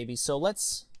this maybe. So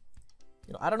let's...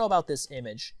 I don't know about this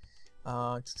image.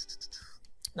 Now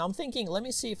I'm thinking, let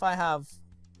me see if I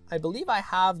believe I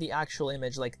have the actual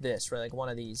image like this, right? Like one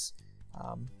of these,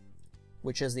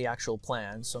 which is the actual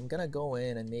plan. So I'm gonna go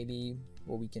in and maybe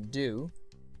what we can do,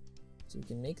 so we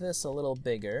can make this a little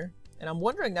bigger. And I'm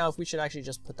wondering now if we should actually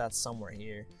just put that somewhere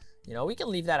here. We can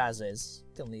leave that as is.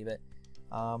 We can leave it.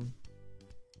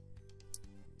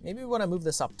 Maybe we want to move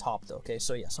this up top though. Okay,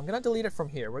 so yeah, so I'm gonna delete it from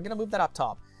here. We're gonna move that up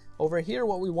top. Over here,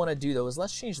 what we want to do though is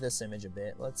let's change this image a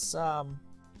bit. Let's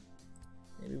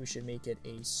maybe we should make it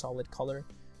a solid color.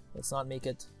 Let's not make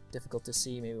it difficult to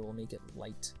see. Maybe we'll make it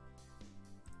light.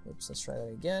 Oops, let's try that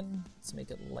again. Let's make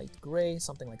it light gray,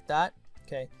 something like that.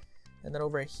 Okay, and then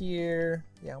over here,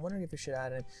 yeah, I'm wondering if we should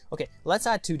add an. Okay, let's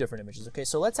add two different images. Okay,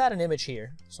 so let's add an image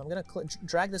here. So I'm gonna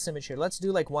drag this image here. Let's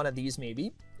do like one of these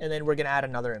maybe, and then we're gonna add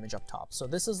another image up top. So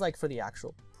this is like for the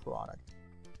actual product,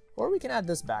 or we can add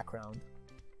this background.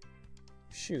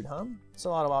 Shoot, huh? It's a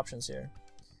lot of options here.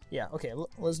 Yeah, okay,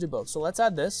 let's do both. So let's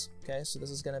add this. Okay, so this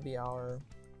is gonna be our...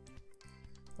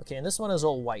 Okay, and this one is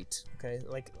all white, okay,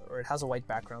 like, or it has a white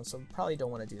background, so we probably don't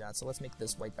want to do that. So let's make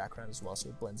this white background as well so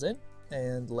it blends in.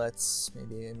 And let's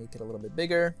maybe make it a little bit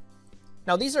bigger.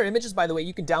 Now these are images, by the way,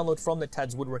 you can download from the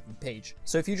Ted's Woodworking page.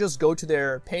 So if you just go to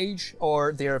their page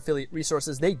or their affiliate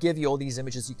resources, they give you all these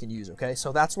images you can use, okay?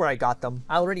 So that's where I got them.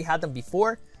 I already had them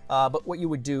before, but what you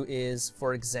would do is,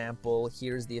 for example,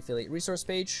 here's the affiliate resource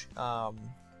page.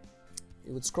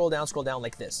 It would scroll down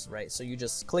like this, right? So you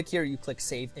just click here, you click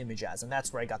Save Image As, and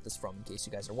that's where I got this from, in case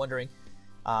you guys are wondering.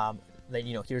 Then,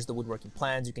 you know, here's the woodworking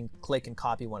plans. You can click and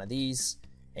copy one of these.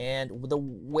 And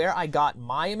where I got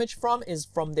my image from is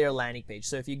from their landing page.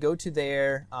 So if you go to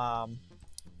their, and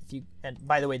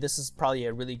by the way, this is probably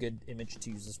a really good image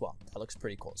to use as well. That looks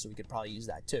pretty cool, so we could probably use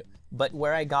that too. But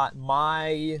where I got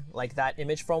my, like that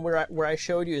image from where I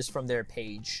showed you is from their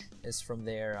page, is from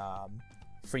their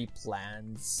free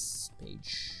plans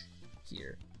page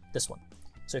here, this one.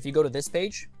 So if you go to this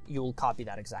page, you will copy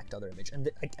that exact other image. And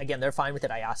again, they're fine with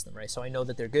it. I asked them, right? So I know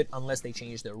that they're good unless they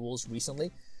changed their rules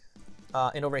recently.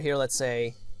 And over here, let's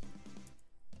say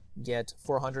get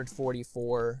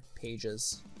 444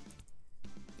 pages,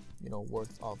 you know,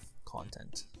 worth of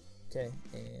content, okay,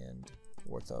 and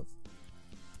worth of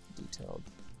detailed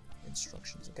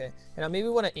instructions, okay. And now maybe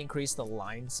we want to increase the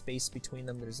line space between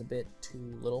them. There's a bit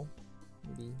too little.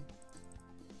 Maybe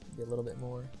a little bit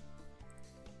more.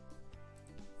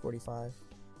 45,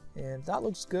 and that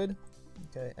looks good.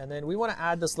 Okay, and then we want to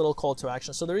add this little call to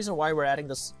action. So the reason why we're adding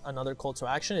this another call to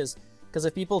action is because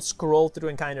if people scroll through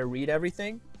and kind of read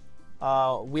everything,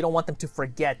 we don't want them to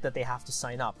forget that they have to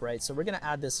sign up, right? So we're going to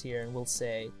add this here, and we'll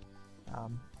say,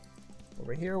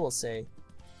 over here, we'll say,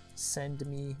 send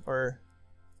me or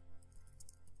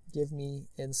give me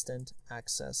instant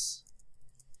access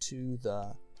to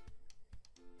the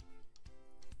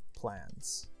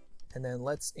plans. And then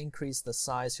let's increase the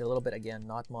size here a little bit. Again,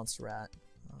 not Montserrat.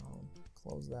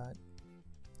 Close that.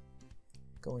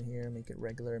 Go in here, make it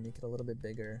regular, make it a little bit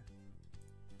bigger.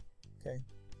 Okay,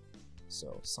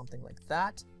 so something like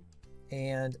that.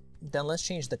 And then let's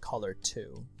change the color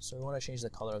too. So we want to change the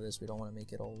color of this. We don't want to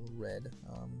make it all red.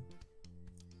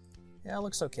 Yeah, it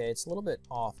looks okay. It's a little bit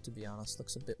off, to be honest.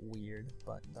 Looks a bit weird,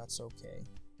 but that's okay.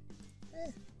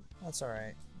 That's all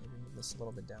right. Maybe move this a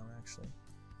little bit down, actually.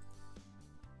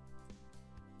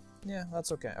 Yeah,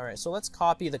 that's okay. All right, so let's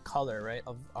copy the color, right,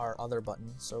 of our other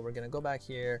button. So we're gonna go back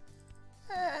here.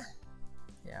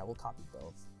 Yeah, we'll copy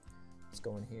both. Let's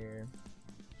go in here.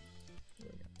 We're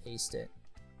gonna paste it.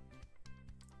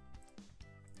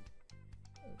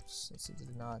 Oops, let's see, did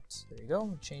it not? There you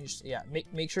go. Change. Yeah,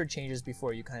 make sure it changes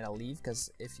before you kind of leave,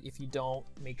 because if you don't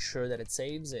make sure that it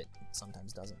saves, it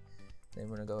sometimes doesn't. Then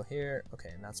we're gonna go here. Okay,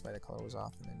 and that's why the color was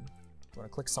off. And then you want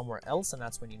to click somewhere else, and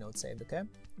that's when you know it's saved. Okay,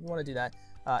 you want to do that.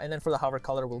 And then for the hover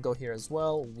color, we'll go here as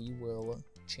well. We will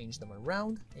change them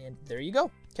around, and there you go.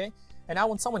 Okay, and now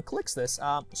when someone clicks this,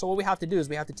 so what we have to do is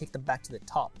we have to take them back to the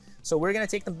top. So we're going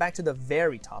to take them back to the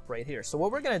very top right here. So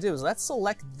what we're going to do is let's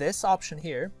select this option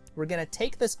here. We're going to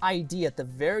take this ID at the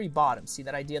very bottom. See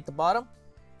that ID at the bottom?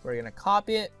 We're going to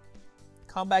copy it,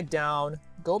 come back down,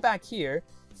 go back here.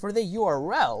 For the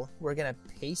URL, we're going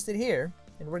to paste it here,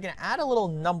 and we're going to add a little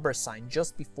number sign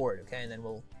just before it. Okay, and then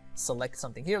we'll select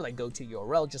something here like go to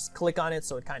URL, just click on it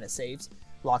so it kind of saves,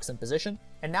 locks in position.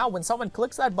 And now when someone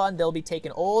clicks that button, they'll be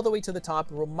taken all the way to the top,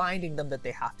 reminding them that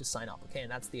they have to sign up. Okay,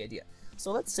 and that's the idea.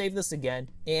 So let's save this again,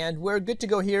 and we're good to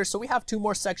go here. So we have 2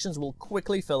 more sections we'll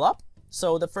quickly fill up.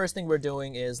 So the first thing we're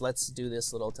doing is let's do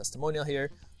this little testimonial here.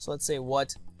 So let's say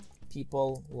what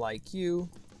people like you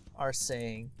are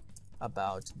saying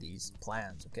about these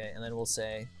plans. Okay, and then we'll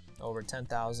say over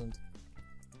 10,000.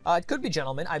 It could be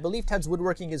gentlemen. I believe Ted's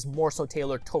Woodworking is more so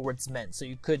tailored towards men, so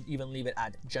you could even leave it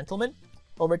at gentlemen.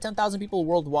 Over 10,000 people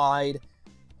worldwide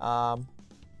have,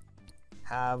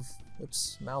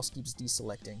 oops, mouse keeps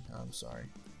deselecting, I'm sorry,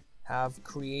 have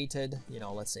created, you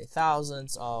know, let's say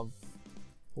thousands of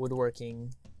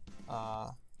woodworking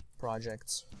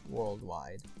projects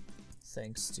worldwide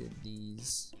thanks to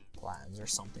these plans or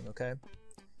something, okay?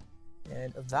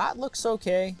 And that looks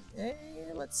okay.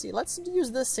 Let's see, let's use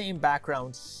the same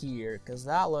background here, because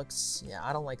that looks, yeah,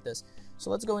 I don't like this. So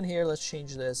let's go in here, let's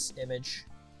change this image,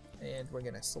 and we're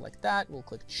gonna select that. We'll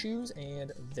click choose,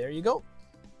 and there you go.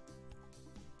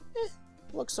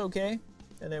 Looks okay.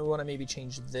 And then we want to maybe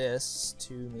change this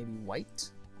to maybe white.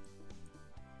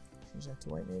 Change that to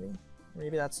white, maybe.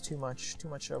 Maybe that's too much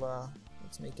of a,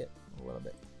 let's make it a little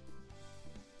bit.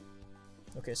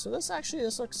 Okay, so this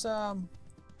looks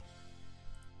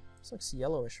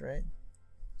yellowish, right?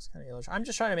 It's kind of yellowish. I'm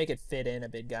just trying to make it fit in a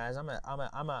bit, guys. I'm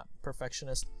a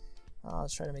perfectionist.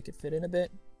 Let's try to make it fit in a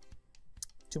bit.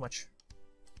 Too much.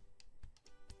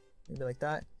 Maybe like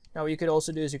that. Now what you could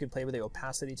also do is you could play with the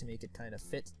opacity to make it kind of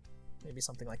fit. Maybe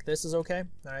something like this is okay.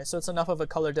 All right, so it's enough of a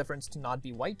color difference to not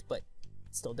be white, but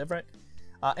it's still different.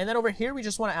 And then over here, we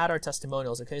just want to add our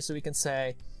testimonials, okay? So we can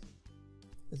say,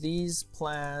 these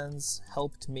plans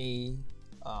helped me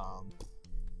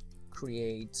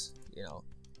create, you know,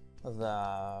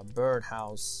 the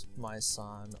birdhouse my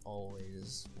son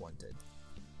always wanted.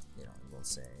 You know, and we'll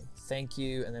say thank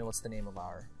you, and then what's the name of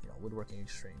our, you know, Woodworking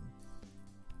Extreme?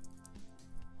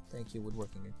 Thank you,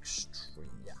 Woodworking Extreme.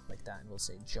 Yeah, like that, and we'll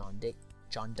say John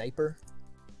Diaper.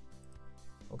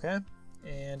 Okay,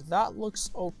 and that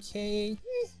looks okay.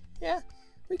 Yeah,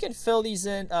 we can fill these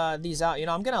in, these out. You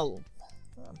know, I'm gonna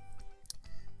let's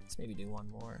maybe do one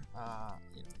more.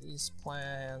 You know, these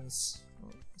plans. Oh,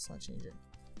 let's not change it.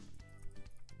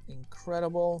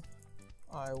 Incredible.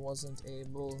 I wasn't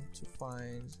able to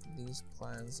find these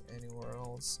plans anywhere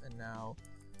else, and now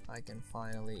I can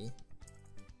finally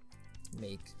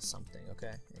make something.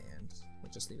 Okay, and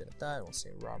we'll just leave it at that. We'll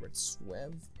say Robert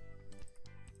Swev.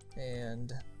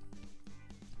 And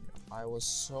you know, I was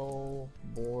so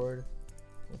bored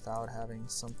without having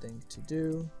something to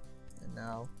do, and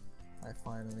now I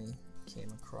finally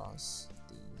came across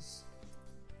these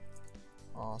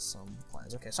awesome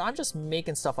plans. Okay, so I'm just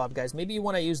making stuff up, guys. Maybe you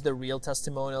want to use the real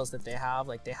testimonials that they have.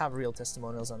 Like, they have real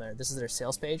testimonials on there. This is their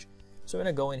sales page. So we're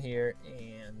gonna go in here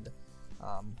and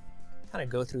kind of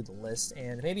go through the list,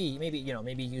 and maybe you know,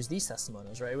 maybe use these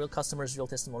testimonials, right? Real customers, real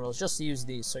testimonials. Just use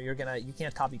these. So you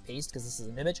can't copy paste because this is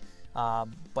an image,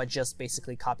 but just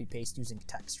basically copy paste using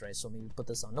text, right? So maybe put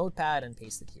this on Notepad and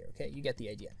paste it here. Okay, you get the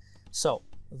idea. So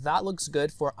that looks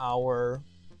good for our,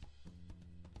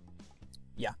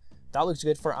 yeah, that looks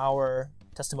good for our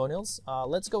testimonials.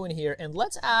 Let's go in here and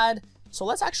let's add, so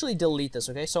let's actually delete this,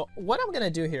 okay? So what I'm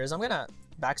gonna do here is I'm gonna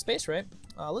backspace, right?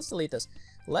 Let's delete this.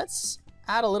 Let's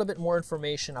add a little bit more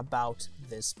information about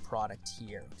this product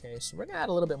here, okay? So we're gonna add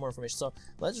a little bit more information. So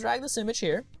let's drag this image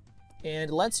here,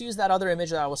 and let's use that other image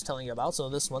that I was telling you about. So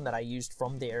this one that I used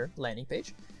from their landing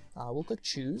page. We'll click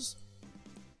choose.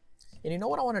 And you know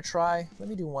what I want to try? Let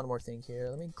me do one more thing here.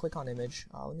 Let me click on image.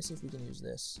 Let me see if we can use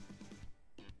this.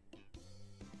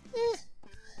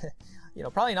 You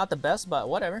know, probably not the best, but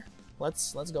whatever.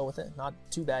 Let's go with it. Not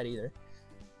too bad either.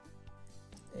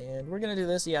 And we're gonna do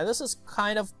this. Yeah, this is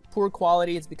kind of poor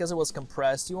quality. It's because it was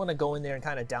compressed. You want to go in there and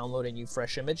kind of download a new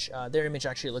fresh image. Their image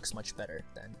actually looks much better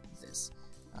than this.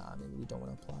 Maybe we don't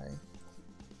want to apply.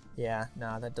 Yeah,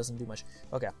 nah, that doesn't do much.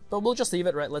 Okay, but we'll just leave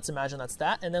it, right? Let's imagine that's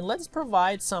that. And then let's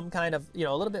provide some kind of, you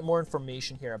know, a little bit more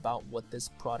information here about what this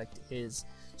product is.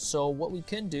 So what we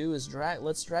can do is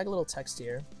let's drag a little text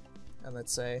here, and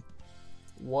let's say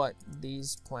what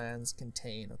these plans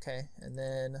contain, okay? And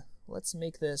then let's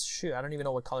make this, shoot, I don't even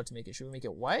know what color to make it. Should we make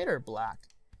it white or black?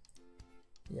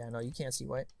 Yeah, no, you can't see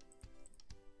white.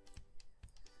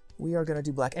 We are gonna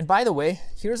do black. And by the way,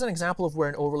 here's an example of where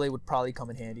an overlay would probably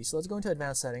come in handy. So let's go into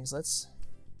advanced settings. Let's,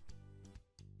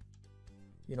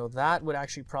 you know, that would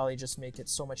actually probably just make it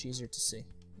so much easier to see,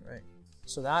 right?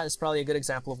 So that is probably a good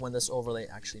example of when this overlay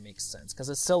actually makes sense, because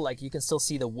it's still like, you can still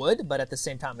see the wood, but at the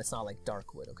same time, it's not like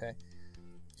dark wood, okay?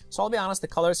 So I'll be honest, the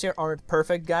colors here aren't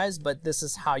perfect, guys, but this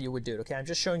is how you would do it, okay? I'm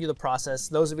just showing you the process.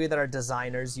 Those of you that are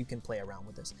designers, you can play around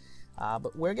with this.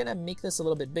 But we're gonna make this a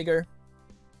little bit bigger.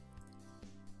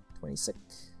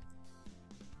 26.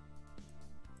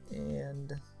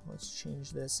 And let's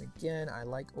change this again. I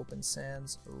like Open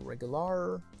Sans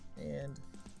regular, and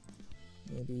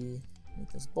maybe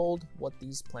make this bold. What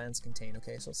these plans contain,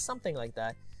 okay? So something like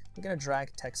that. We're gonna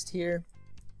drag text here,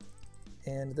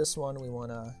 and this one we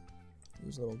wanna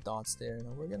use little dots there.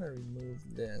 Now we're gonna remove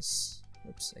this.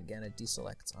 Oops, again it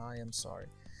deselects. I am sorry.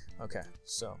 Okay,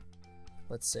 so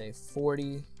let's say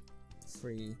 40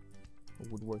 free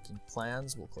woodworking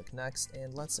plans. We'll click next,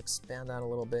 and let's expand that a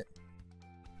little bit.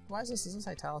 Why is this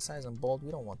italicized and bold? We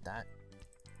don't want that.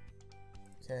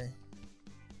 Okay.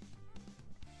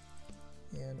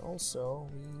 And also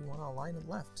we want to align it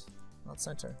left, not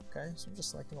center. Okay, so I'm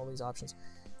just selecting all these options.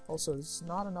 Also, there's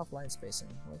not enough line spacing.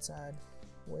 Let's add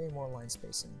way more line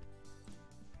spacing.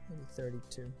 Maybe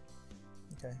 32.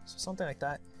 Okay, so something like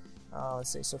that.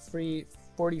 Let's say so 40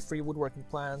 free woodworking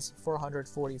plans,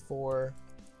 444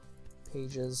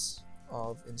 pages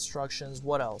of instructions.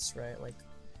 What else, right? Like,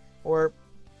 or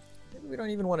maybe we don't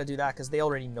even want to do that because they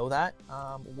already know that.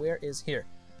 Where is here?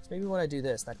 So maybe we want to do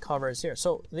this. That covers here.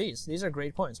 So these are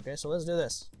great points. Okay, so let's do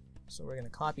this. So we're going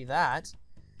to copy that,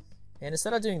 and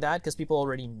instead of doing that, because people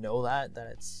already know that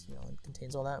it's, you know, it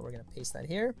contains all that, we're going to paste that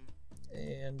here,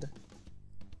 and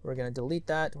we're going to delete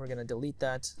that. We're going to delete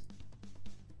that.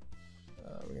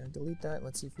 delete that.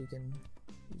 Let's see if we can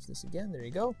use this again. There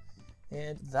you go.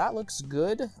 And that looks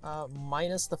good,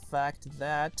 minus the fact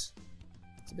that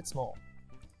it's a bit small.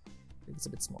 I think it's a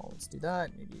bit small. Let's do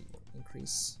that. Maybe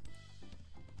increase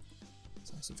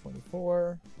size to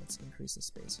 24. Let's increase the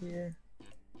space here.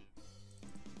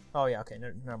 Oh yeah, okay,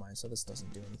 never mind. So this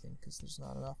doesn't do anything because there's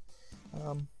not enough.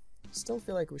 Still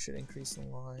feel like we should increase the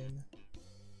line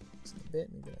a bit,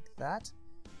 maybe like that.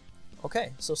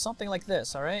 Okay, so something like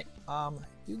this. All right,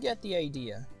 you get the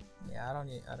idea. Yeah, I don't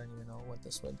even know what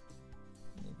this would.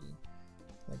 Maybe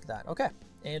like that. Okay,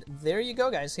 and there you go,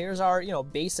 guys. Here's our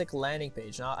basic landing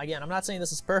page. Now, again, I'm not saying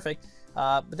this is perfect,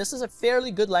 but this is a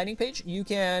fairly good landing page. You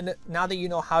can, now that you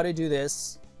know how to do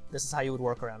this, this is how you would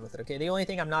work around with it. Okay, the only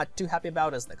thing I'm not too happy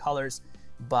about is the colors,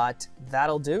 but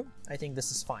that'll do. I think this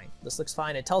is fine. This looks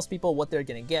fine. It tells people what they're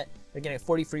gonna get. They're getting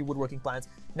 40 free woodworking plans.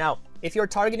 Now, if you're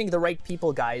targeting the right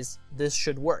people, guys, this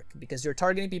should work because you're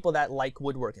targeting people that like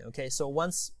woodworking. Okay, so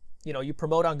once you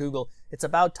promote on Google, it's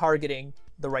about targeting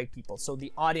the right people. So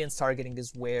the audience targeting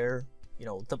is where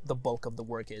the bulk of the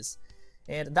work is,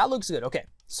 and that looks good. Okay,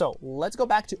 so let's go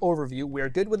back to overview. We're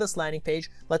good with this landing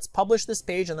page. Let's publish this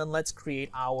page and then let's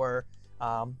create our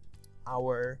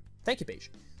thank you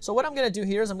page. So what I'm going to do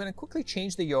here is I'm going to quickly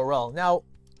change the URL. Now,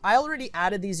 I already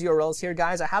added these URLs here,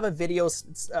 guys. I have a video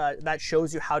that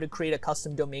shows you how to create a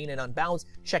custom domain in Unbounce.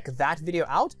 Check that video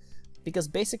out, because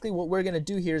basically what we're going to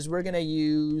do here is we're going to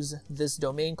use this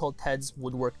domain called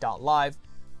tedswoodwork.live.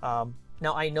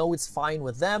 Now, I know it's fine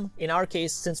with them. In our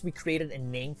case, since we created a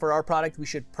name for our product, we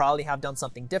should probably have done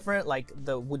something different, like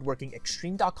the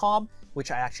woodworkingextreme.com,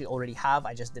 which I actually already have.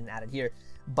 I just didn't add it here.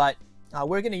 But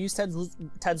we're going to use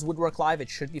Ted's Woodwork Live. It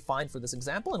should be fine for this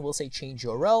example, and we'll say change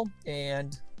URL,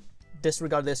 and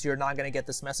disregard this. You're not going to get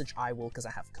this message. I will, because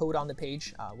I have code on the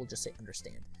page. We'll just say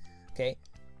understand. Okay.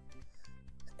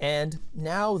 And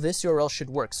now this URL should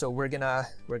work. So we're gonna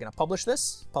publish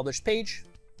this, publish page,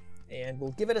 and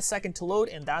we'll give it a second to load,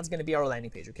 and that's gonna be our landing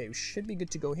page. Okay, we should be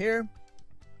good to go here.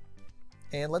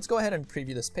 And let's go ahead and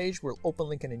preview this page. We'll open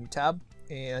link in a new tab,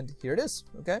 and here it is.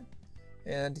 Okay.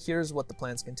 And here's what the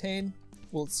plans contain.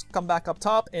 We'll come back up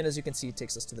top, and as you can see, it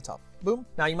takes us to the top. Boom.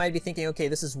 Now you might be thinking, okay,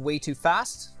 this is way too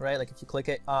fast, right? Like if you click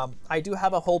it, I do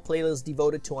have a whole playlist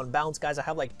devoted to Unbounce, guys. I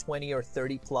have like 20 or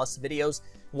 30 plus videos.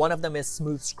 One of them is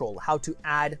smooth scroll, how to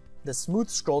add the smooth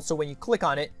scroll. So when you click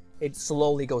on it, it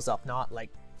slowly goes up, not like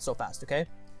so fast, okay?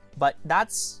 But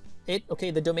that's it.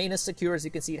 Okay, the domain is secure. As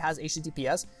you can see, it has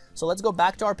HTTPS. So let's go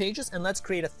back to our pages and let's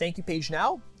create a thank you page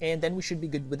now, and then we should be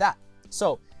good with that.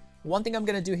 So one thing I'm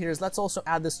going to do here is let's also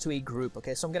add this to a group.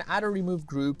 Okay, so I'm going to add a remove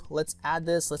group. Let's add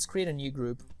this. Let's create a new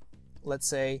group. Let's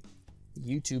say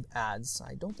YouTube ads.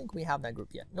 I don't think we have that group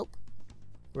yet. Nope.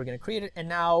 We're going to create it. And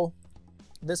now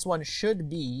this one should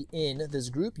be in this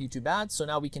group, YouTube ads. So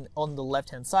now we can, on the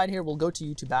left-hand side here, we'll go to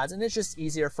YouTube ads, and it's just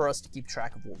easier for us to keep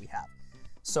track of what we have.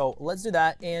 So let's do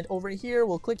that. And over here,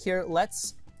 we'll click here.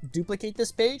 Let's duplicate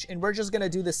this page, and we're just going to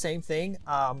do the same thing.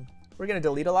 We're going to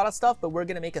delete a lot of stuff, but we're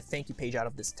going to make a thank you page out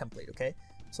of this template, okay?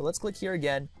 So let's click here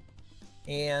again,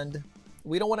 and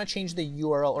we don't want to change the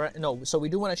URL, or no, so we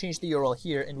do want to change the URL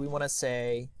here, and we want to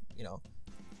say,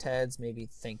 Ted's maybe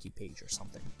thank you page or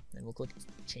something. And we'll click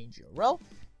change URL.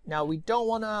 Now we don't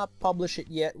want to publish it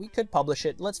yet. We could publish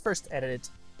it. Let's first edit it.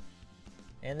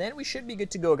 And then we should be good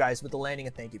to go, guys, with the landing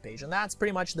and thank you page. And that's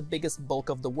pretty much the biggest bulk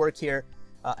of the work here,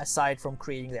 aside from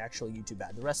creating the actual YouTube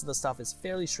ad. The rest of the stuff is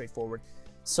fairly straightforward.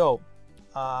 So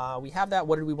we have that.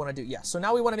 What did we want to do? Yeah, so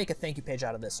now we want to make a thank you page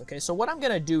out of this. Okay, so what I'm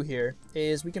going to do here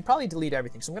is we can probably delete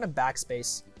everything. So I'm going to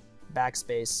backspace,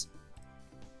 backspace,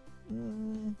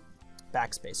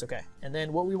 backspace. Okay, and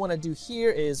then what we want to do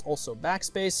here is also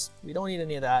backspace. We don't need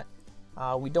any of that.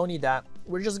 We don't need that.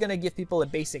 We're just going to give people a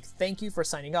basic thank you for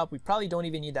signing up. We probably don't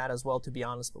even need that as well, to be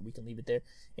honest, but we can leave it there.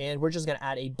 And we're just going to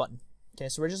add a button. Okay,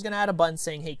 so we're just going to add a button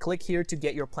saying, hey, click here to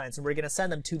get your plans. And we're going to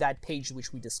send them to that page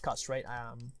which we discussed, right?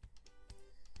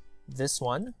 This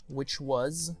one, which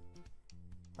was,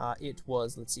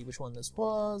 let's see which one this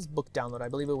was, book download. I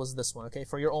believe it was this one, okay,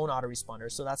 for your own autoresponder.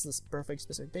 So that's this perfect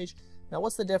specific page. Now,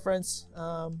 what's the difference?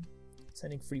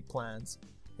 Sending free plans.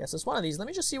 Yes, it's one of these. Let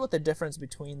me just see what the difference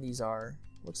between these are.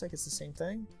 Looks like it's the same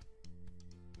thing.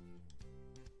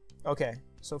 Okay,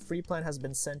 so free plan has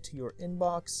been sent to your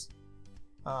inbox.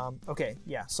 Okay,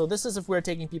 yeah, so this is if we're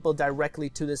taking people directly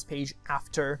to this page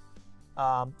after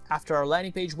our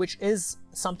landing page, which is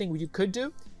something you could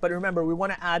do. But remember, we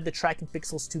want to add the tracking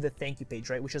pixels to the thank you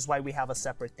page, right? Which is why we have a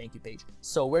separate thank you page.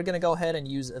 So we're going to go ahead and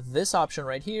use this option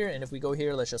right here. And if we go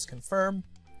here, let's just confirm.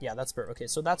 Yeah, that's perfect. Okay,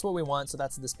 so that's what we want. So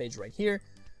that's this page right here.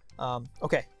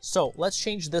 Okay, so let's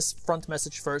change this front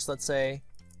message first. Let's say,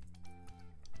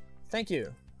 thank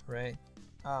you, right?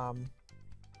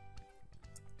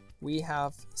 We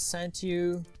have sent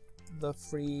you the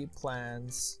free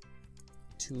plans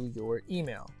to your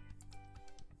email.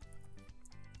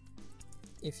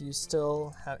 If you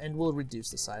still have, and we'll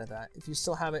reduce the size of that. If you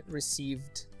still haven't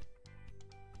received,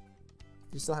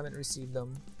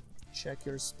 them, check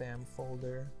your spam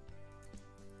folder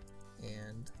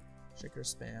and check your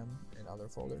spam and other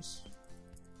folders.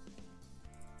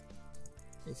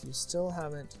 If you still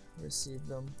haven't received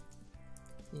them,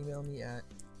 email me at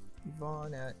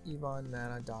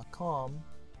ivan@ivanmana.com,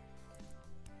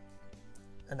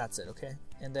 and that's it, okay?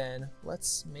 And then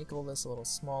let's make all this a little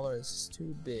smaller. This is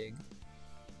too big.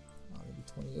 Maybe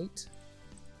 28.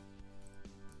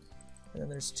 And then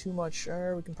there's too much.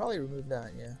 We can probably remove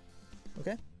that, yeah.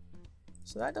 Okay.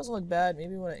 So that doesn't look bad.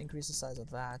 Maybe we want to increase the size of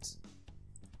that.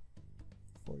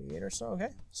 48 or so, okay.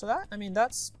 So that, I mean,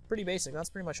 that's pretty basic. That's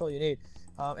pretty much all you need.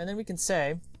 And then we can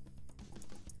say,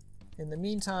 in the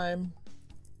meantime,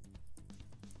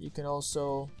 you can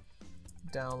also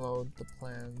download the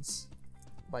plans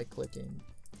by clicking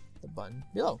the button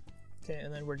below. Okay,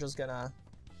 and then we're just gonna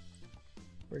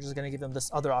give them this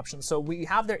other option. So we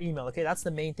have their email, okay? That's the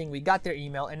main thing. We got their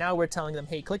email, and now we're telling them,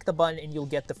 hey, click the button and you'll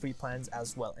get the free plans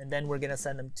as well. And then we're gonna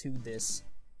send them to this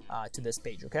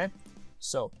page, okay?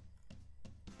 So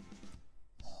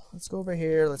let's go over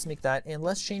here, let's make that, and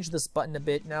let's change this button a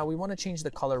bit. Now we wanna change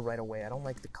the color right away. I don't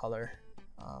like the color.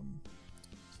 So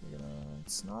we're gonna,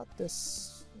 it's not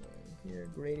this right here,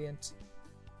 gradient.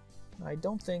 I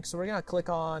don't think, so we're gonna click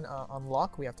on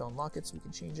unlock. We have to unlock it so we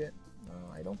can change it.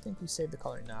 I don't think we saved the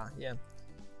color. Nah, yeah.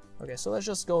 Okay, so let's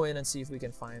just go in and see if we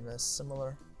can find a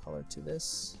similar color to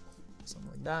this. Something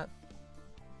like that.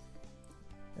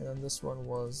 And then this one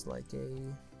was like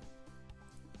a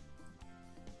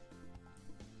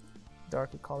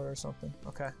darker color or something.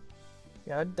 Okay.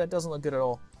 Yeah, that doesn't look good at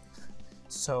all.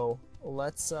 So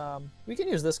let's, we can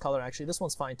use this color actually. This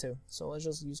one's fine too. So let's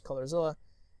just use Colorzilla.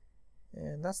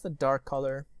 And that's the dark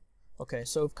color. Okay,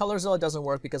 so if Colorzilla doesn't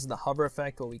work because of the hover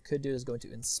effect, what we could do is go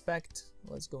into inspect.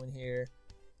 Let's go in here.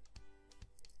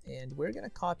 And we're gonna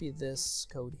copy this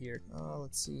code here.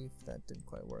 Let's see if that didn't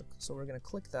quite work. So we're gonna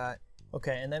click that.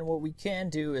 Okay, and then what we can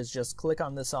do is just click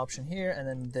on this option here, and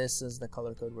then this is the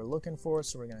color code we're looking for.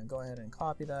 So we're gonna go ahead and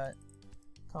copy that,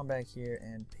 come back here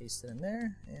and paste it in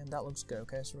there, and that looks good.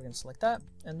 Okay, so we're gonna select that,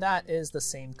 and that is the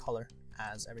same color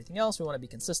as everything else. We wanna be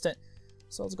consistent.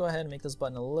 So let's go ahead and make this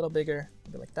button a little bigger,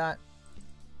 maybe like that.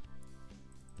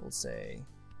 We'll say,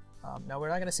 now we're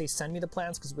not gonna say send me the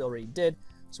plans because we already did.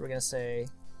 So we're gonna say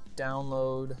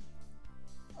download,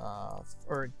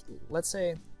 or let's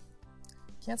say,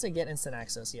 can't say get instant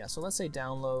access. Yeah, so let's say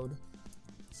download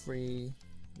free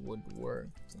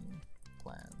woodworking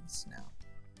plans now.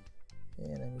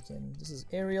 And then we can, this is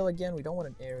Arial again. We don't want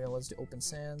an Arial. Let's do Open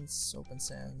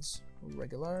Sans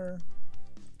regular.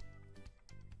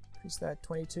 Increase that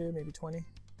 22, maybe 20.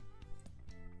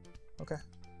 Okay.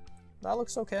 That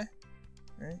looks okay,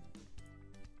 right?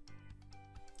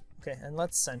 Okay, and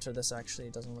let's center this actually.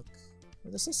 It doesn't look,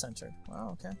 this is centered.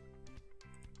 Wow, okay.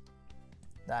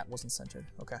 That wasn't centered,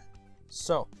 okay.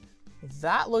 So,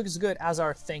 that looks good as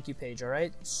our thank you page, all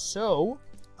right? So,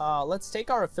 let's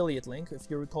take our affiliate link. If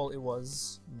you recall, it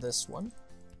was this one.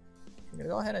 We're gonna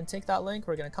go ahead and take that link.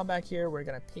 We're gonna come back here. We're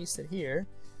gonna paste it here.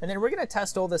 And then we're gonna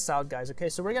test all this out, guys, okay?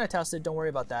 So we're gonna test it, don't worry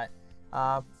about that.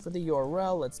 For the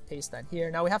URL, let's paste that here.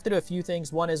 Now we have to do a few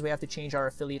things. One is we have to change our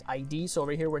affiliate ID. So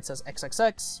over here where it says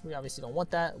XXX, we obviously don't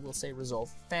want that. We'll say resolve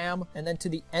fam. And then to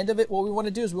the end of it, what we want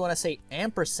to do is we want to say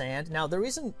ampersand. Now the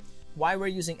reason why we're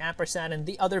using ampersand, in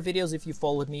the other videos, if you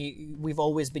followed me, we've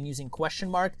always been using question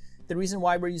mark. The reason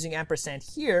why we're using ampersand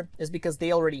here is because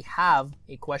they already have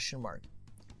a question mark.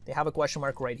 They have a question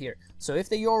mark right here. So if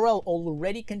the URL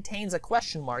already contains a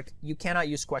question mark, you cannot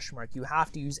use question mark. You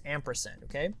have to use ampersand,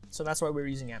 okay? So that's why we're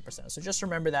using ampersand. So just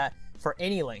remember that for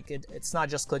any link, it's not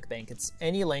just ClickBank, it's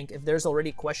any link. If there's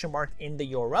already a question mark in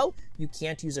the URL, you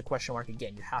can't use a question mark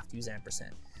again. You have to use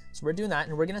ampersand. So we're doing that,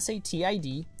 and we're gonna say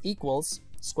TID equals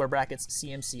square brackets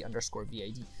CMC underscore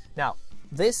VID. Now,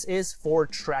 this is for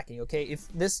tracking, okay? If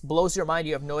this blows your mind,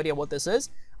 you have no idea what this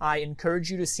is, I encourage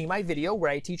you to see my video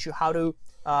where I teach you how to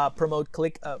promote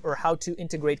or how to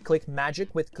integrate ClickMagick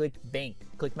with ClickBank.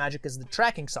 ClickMagick is the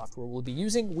tracking software we'll be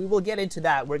using. We will get into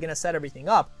that. We're gonna set everything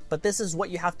up, but this is what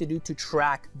you have to do to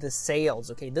track the sales,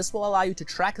 okay? This will allow you to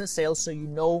track the sales so you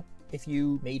know if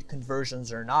you made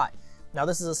conversions or not. Now,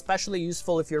 this is especially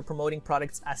useful if you're promoting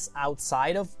products as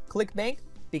outside of ClickBank,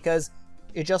 because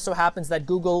it just so happens that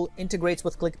Google integrates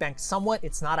with ClickBank somewhat.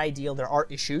 It's not ideal, there are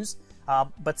issues,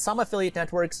 but some affiliate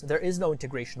networks, there is no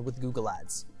integration with Google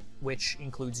Ads. which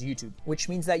includes YouTube, which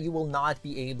means that you will not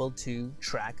be able to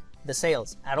track the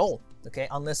sales at all, okay,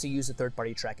 unless you use a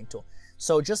third-party tracking tool.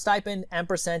 So just type in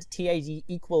 &TID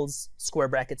equals square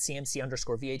bracket CMC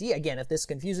underscore VAD. Again, if this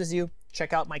confuses you,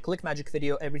 check out my ClickMagick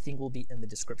video. Everything will be in the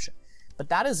description. But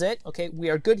that is it. Okay, we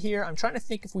are good here. I'm trying to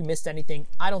think if we missed anything.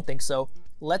 I don't think so.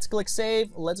 Let's click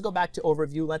save. Let's go back to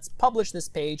overview. Let's publish this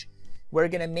page. We're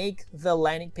going to make the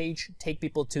landing page take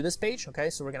people to this page. Okay,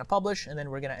 so we're going to publish and then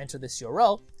we're going to enter this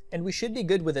URL and we should be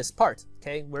good with this part.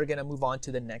 Okay, we're going to move on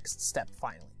to the next step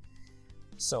finally.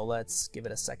 So let's give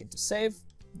it a second to save.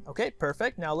 Okay,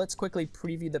 perfect. Now let's quickly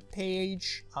preview the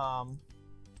page.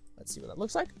 Let's see what that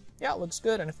looks like. Yeah, it looks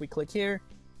good. And if we click here,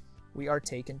 we are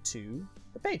taken to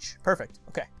the page. Perfect.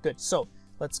 Okay, good. So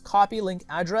let's copy link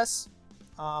address.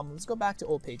 Let's go back to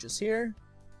old pages here.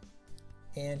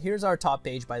 And here's our top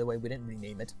page. By the way, we didn't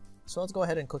rename it. So let's go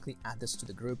ahead and quickly add this to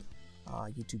the group.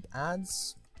 YouTube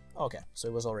ads. Okay, so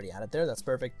it was already added there. That's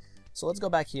perfect. So let's go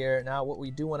back here. Now what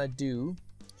we do want to do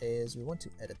is we want to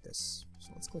edit this.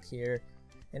 So let's click here.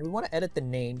 And we want to edit the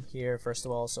name here, first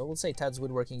of all. So let's say Ted's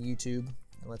Woodworking YouTube.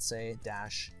 And let's say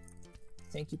dash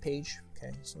thank you page.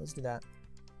 Okay, so let's do that.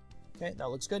 Okay, that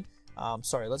looks good.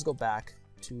 Sorry, let's go back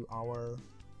to our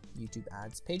YouTube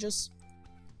ads pages.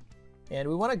 And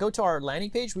we want to go to our landing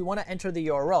page. We want to enter the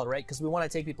URL, right? Because we want to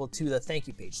take people to the thank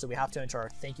you page. So we have to enter our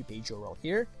thank you page URL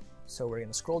here. So we're going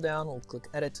to scroll down. We'll click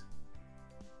edit.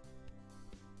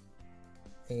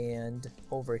 And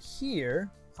over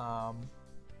here,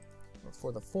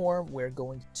 for the form, we're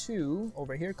going to,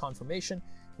 over here, confirmation,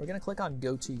 we're going to click on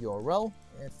go to URL.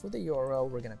 And for the URL,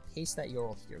 we're going to paste that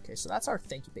URL here. Okay, so that's our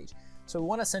thank you page. So we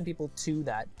want to send people to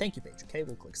that thank you page. Okay,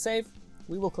 we'll click save.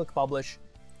 We will click publish.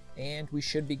 And we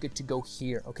should be good to go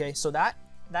here. Okay, so that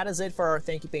is it for our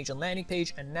thank you page and landing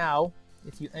page. And now,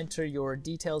 if you enter your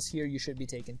details here, you should be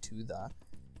taken to the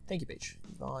thank you page.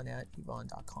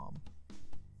 Yvonne@yvonne.com.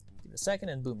 Give it a second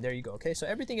and boom, there you go. Okay, so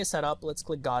everything is set up. Let's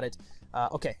click got it.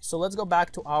 Okay, so let's go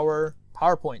back to our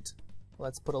PowerPoint.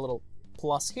 Let's put a little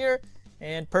plus here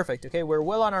and perfect. Okay, we're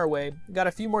well on our way. We've got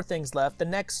a few more things left. The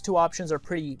next two options are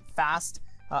pretty fast.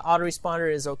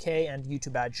 Autoresponder is okay and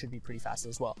YouTube ad should be pretty fast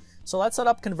as well. So let's set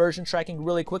up conversion tracking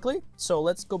really quickly. So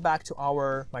let's go back to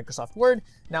our Microsoft Word.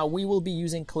 Now we will be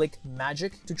using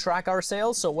ClickMagick to track our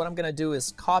sales. So what I'm going to do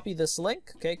is copy this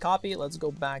link. Okay, copy. Let's go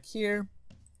back here.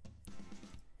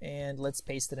 And let's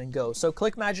paste it and go. So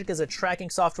ClickMagick is a tracking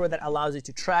software that allows you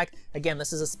to track. Again,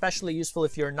 this is especially useful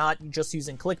if you're not just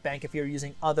using ClickBank, if you're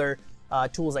using other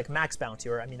tools like Max Bounty,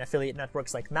 or affiliate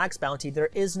networks like Max Bounty. There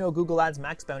is no Google Ads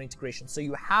Max Bounty integration. So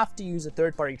you have to use a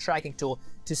third-party tracking tool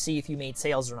to see if you made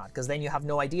sales or not, because then you have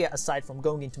no idea aside from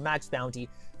going into Max Bounty.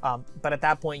 But at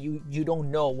that point, you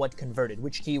don't know what converted,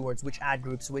 which keywords, which ad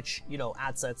groups, which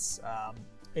ad sets,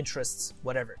 interests,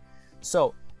 whatever.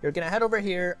 So you're gonna head over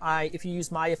here. If you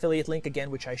use my affiliate link again,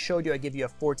 which I showed you, I give you a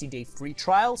 14-day free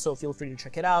trial. So feel free to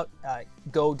check it out.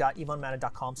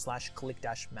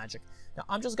 go.yvonnemana.com/click-magic. Now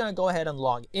I'm just gonna go ahead and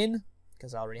log in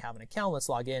because I already have an account. Let's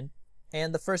log in.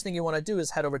 And the first thing you wanna do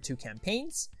is head over to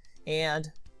campaigns.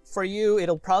 And for you,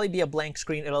 it'll probably be a blank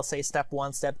screen. It'll say step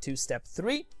 1, step 2, step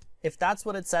 3. If that's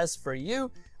what it says for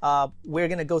you, we're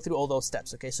gonna go through all those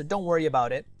steps, okay? So don't worry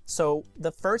about it. So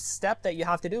the first step that you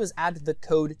have to do is add the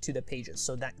code to the pages.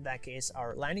 So in that case,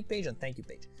 our landing page and thank you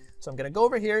page. So I'm gonna go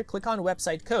over here, click on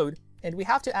website code, and we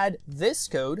have to add this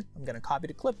code, I'm gonna copy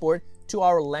to clipboard, to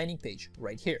our landing page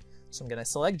right here. So I'm gonna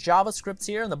select JavaScript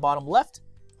here in the bottom left.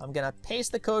 I'm gonna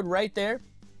paste the code right there,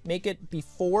 make it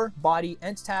before body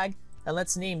and tag, and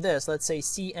let's name this, let's say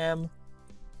CM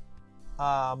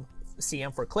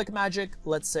for ClickMagick,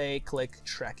 let's say click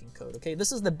tracking code. Okay,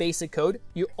 this is the basic code.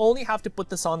 You only have to put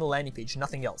this on the landing page,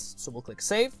 nothing else. So we'll click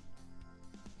save,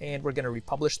 and we're gonna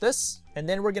republish this, and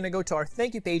then we're gonna go to our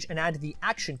thank you page and add the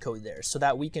action code there so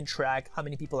that we can track how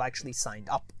many people actually signed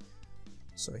up.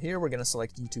 So here we're gonna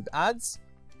select YouTube ads,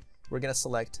 we're gonna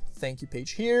select thank you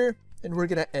page here, and we're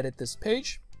gonna edit this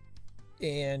page,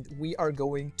 and we are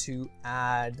going to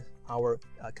add our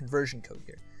conversion code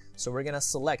here. So we're gonna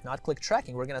select, not click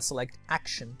tracking, we're gonna select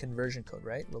action conversion code,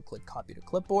 right? We'll click copy to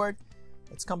clipboard.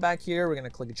 Let's come back here, we're gonna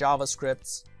click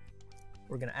JavaScript.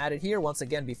 We're gonna add it here. Once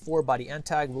again, before body and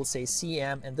tag, we'll say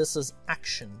CM, and this is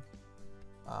action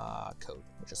code.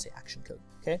 We'll just say action code,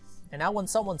 okay? And now when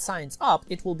someone signs up,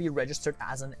 it will be registered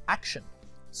as an action.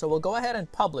 So we'll go ahead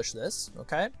and publish this,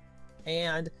 okay?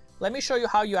 And let me show you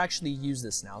how you actually use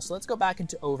this now. So let's go back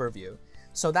into overview.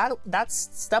 So that's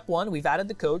step 1, we've added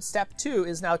the code. Step 2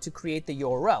 is now to create the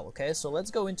URL, okay? So let's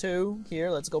go into here,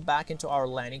 let's go back into our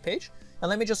landing page, and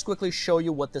let me just quickly show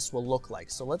you what this will look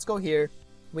like. So let's go here,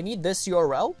 we need this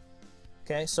URL,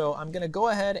 okay? So I'm gonna go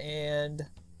ahead and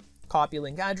copy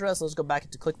link address. Let's go back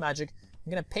into ClickMagic. I'm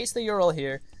gonna paste the URL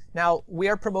here. Now we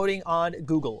are promoting on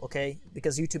Google, okay?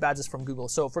 Because YouTube ads is from Google.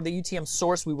 So for the UTM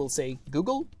source, we will say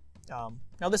Google.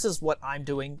 Now this is what I'm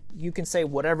doing. You can say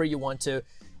whatever you want to,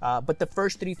 but the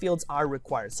first 3 fields are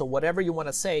required. So whatever you want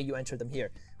to say, you enter them here.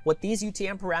 What these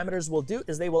UTM parameters will do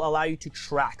is they will allow you to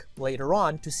track later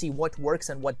on to see what works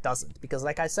and what doesn't. Because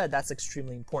like I said, that's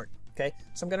extremely important, okay?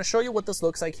 So I'm going to show you what this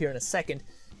looks like here in a second.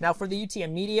 Now for the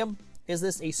UTM medium, is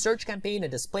this a search campaign, a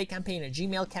display campaign, a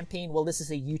Gmail campaign? Well, this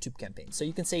is a YouTube campaign. So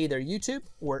you can say either YouTube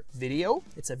or video.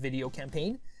 It's a video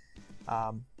campaign.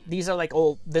 These are like,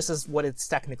 oh, this is what it's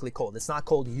technically called. It's not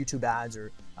called YouTube ads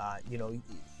or, you know,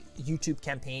 YouTube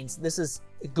campaigns. This is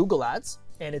Google ads,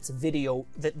 and it's video.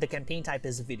 The campaign type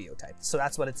is video type. So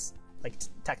that's what it's like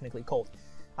technically called.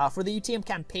 For the UTM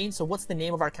campaign, so what's the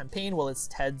name of our campaign? Well, it's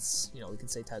Ted's, you know, we can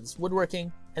say Ted's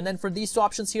Woodworking. And then for these 2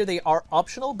 options here, they are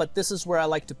optional, but this is where I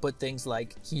like to put things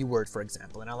like keyword, for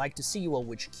example. And I like to see, well,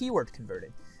 which keyword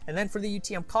converted. And then for the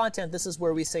UTM content, this is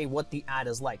where we say what the ad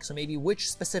is like. So maybe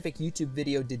which specific YouTube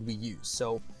video did we use?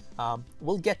 So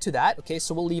we'll get to that, okay?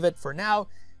 So we'll leave it for now,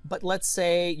 but let's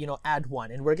say, you know, ad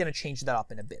 1, and we're gonna change that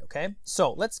up in a bit, okay?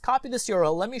 So let's copy this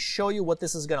URL. Let me show you what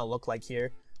this is gonna look like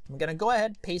here. I'm gonna go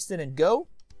ahead, paste it and go.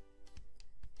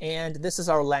 And this is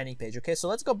our landing page, okay? So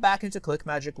let's go back into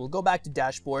ClickMagic. We'll go back to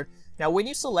dashboard. Now, when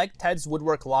you select Ted's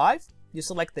Woodwork Live, you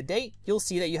select the date, you'll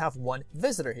see that you have 1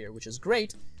 visitor here, which is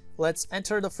great. Let's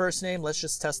enter the first name. Let's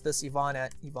just test this, Ivan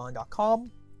at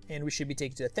ivan.com. And we should be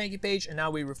taken to a thank you page. And now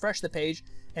we refresh the page.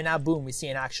 And now, boom, we see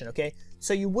an action, okay?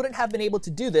 So you wouldn't have been able to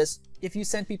do this if you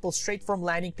sent people straight from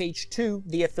landing page to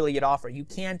the affiliate offer. You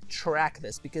can't track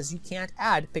this because you can't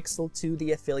add pixel to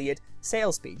the affiliate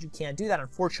sales page. You can't do that,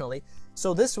 unfortunately.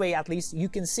 So this way, at least, you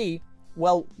can see,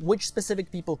 well, which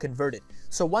specific people converted.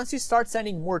 So once you start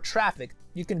sending more traffic,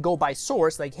 you can go by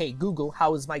source, like, hey, Google,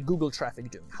 how is my Google traffic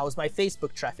doing? How is my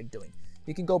Facebook traffic doing?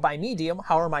 You can go by medium,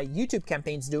 how are my YouTube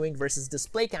campaigns doing versus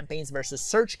display campaigns versus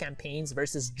search campaigns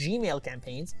versus Gmail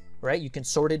campaigns, right? You can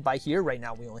sort it by here. Right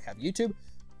now, we only have YouTube.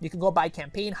 You can go by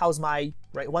campaign, how's my,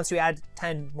 right? Once you add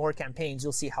 10 more campaigns,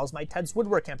 you'll see how's my Ted's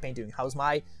Woodwork campaign doing? How's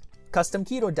my custom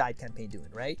keto diet campaign doing,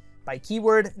 right? By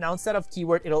keyword, now instead of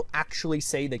keyword, it'll actually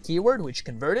say the keyword, which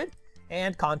converted,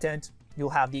 and content,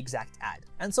 you'll have the exact ad.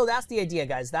 And so that's the idea,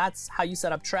 guys. That's how you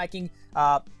set up tracking.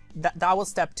 That was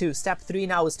step 2. Step 3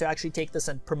 now is to actually take this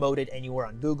and promote it anywhere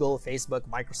on Google, Facebook,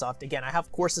 Microsoft. Again, I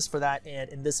have courses for that, and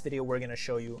in this video, I'll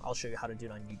show you how to do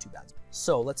it on YouTube ads.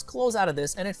 So let's close out of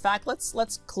this, and in fact, let's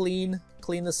clean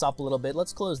this up a little bit.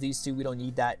 Let's close these 2. We don't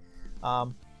need that.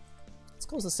 Let's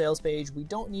close the sales page. We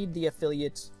don't need the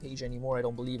affiliate page anymore, I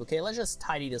don't believe. Okay, let's just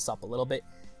tidy this up a little bit.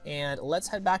 And let's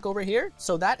head back over here.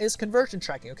 So that is conversion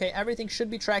tracking, okay? Everything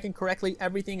should be tracking correctly.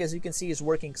 Everything, as you can see, is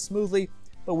working smoothly,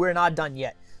 but we're not done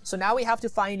yet. So now we have to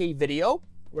find a video.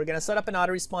 We're gonna set up an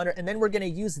autoresponder, and then we're gonna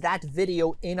use that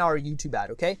video in our YouTube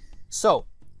ad, okay? So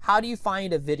how do you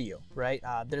find a video, right?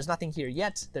 There's nothing here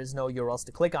yet. There's no URLs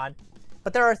to click on.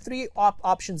 But there are 3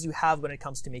 options you have when it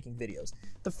comes to making videos.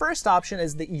 The first option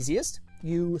is the easiest.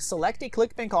 You select a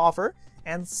ClickBank offer,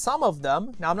 and some of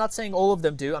them, now I'm not saying all of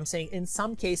them do, I'm saying in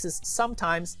some cases,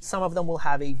 sometimes some of them will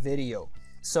have a video.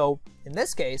 So in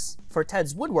this case, for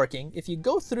Ted's Woodworking, if you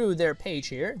go through their page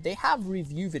here, they have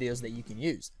review videos that you can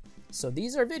use. So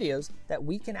these are videos that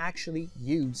we can actually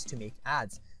use to make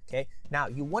ads, okay? Now,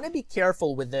 you want to be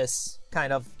careful with this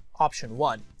kind of option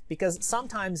 1, because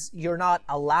sometimes you're not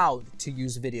allowed to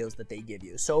use videos that they give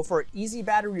you. So for easy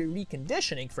battery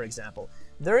reconditioning, for example,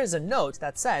 there is a note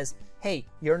that says, hey,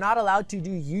 you're not allowed to do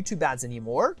YouTube ads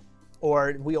anymore,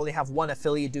 or we only have 1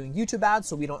 affiliate doing YouTube ads,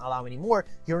 so we don't allow anymore.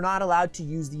 You're not allowed to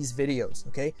use these videos,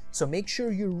 okay? So make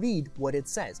sure you read what it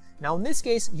says. Now, in this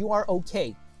case, you are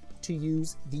okay to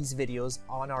use these videos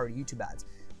on our YouTube ads.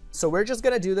 So we're just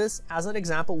gonna do this as an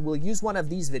example. We'll use one of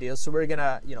these videos. So we're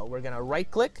gonna, we're gonna right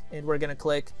click and we're gonna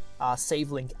click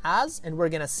save link as, and we're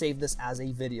gonna save this as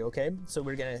a video, okay? So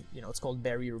we're gonna, it's called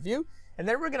Barry Review, and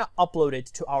then we're gonna upload it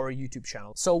to our YouTube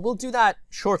channel. So we'll do that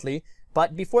shortly,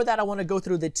 but before that, I wanna go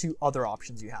through the 2 other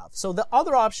options you have. So the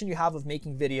other option you have of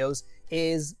making videos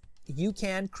is you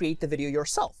can create the video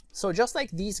yourself. So just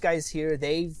like these guys here,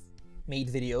 they've made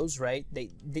videos, right?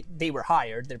 They were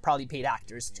hired, they're probably paid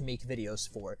actors to make videos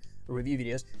for review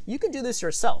videos. You can do this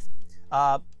yourself.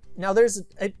 Now there's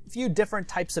a few different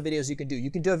types of videos you can do. You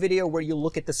can do a video where you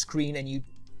look at the screen and you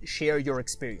share your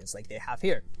experience like they have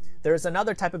here. There's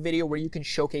another type of video where you can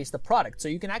showcase the product. So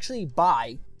you can actually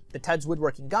buy the Ted's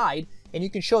Woodworking Guide and you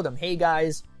can show them, hey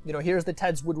guys, here's the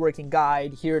Ted's Woodworking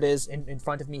Guide. Here it is in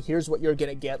front of me. Here's what you're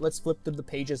gonna get. Let's flip through the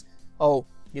pages. Oh,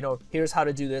 here's how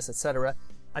to do this, etc.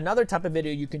 Another type of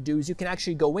video you can do is you can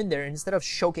actually go in there and instead of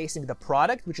showcasing the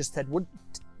product, which is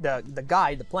the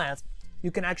guide, the plans,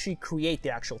 you can actually create the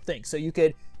actual thing. So you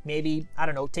could maybe, I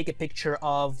don't know, take a picture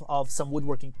of some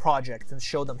woodworking project and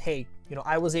show them, hey, you know,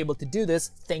 I was able to do this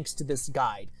thanks to this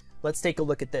guide. Let's take a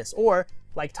look at this. Or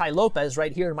like Ty Lopez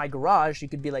right here in my garage, you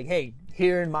could be like, hey,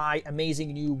 here in my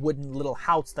amazing new wooden little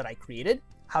house that I created.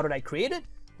 How did I create it?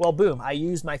 Well, boom, I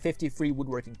used my 50 free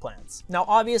woodworking plans. Now,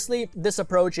 obviously, this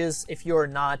approach is if you're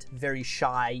not very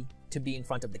shy to be in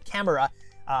front of the camera,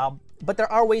 but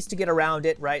there are ways to get around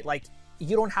it, right? Like,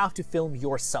 you don't have to film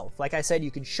yourself. Like I said,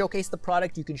 you can showcase the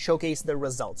product, you can showcase the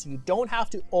results. You don't have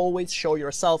to always show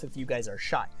yourself if you guys are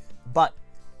shy. But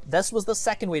this was the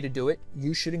second way to do it,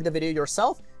 you shooting the video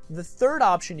yourself. The third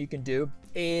option you can do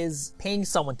is paying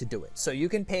someone to do it. So you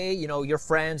can pay, you know, your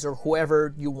friends or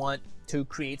whoever you want to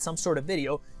create some sort of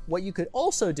video. What you could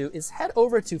also do is head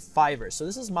over to Fiverr. So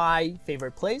this is my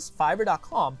favorite place,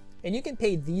 fiverr.com, and you can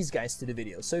pay these guys to do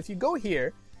videos. So if you go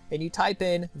here and you type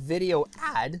in video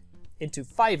ad into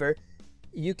Fiverr,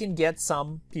 you can get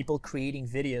some people creating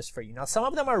videos for you. Now, some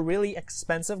of them are really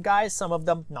expensive, guys. Some of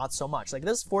them not so much. Like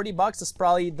this 40 bucks is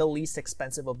probably the least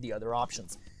expensive of the other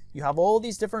options. You have all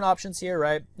these different options here,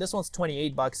 right? This one's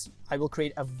 28 bucks. I will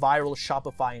create a viral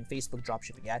Shopify and Facebook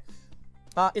dropshipping ad.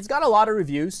 It's got a lot of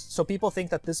reviews, so people think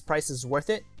that this price is worth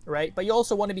it, right? But you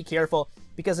also want to be careful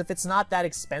because if it's not that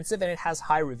expensive and it has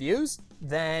high reviews,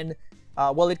 then,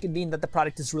 well, it could mean that the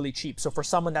product is really cheap. So for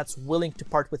someone that's willing to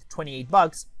part with 28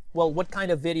 bucks, well, what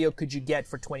kind of video could you get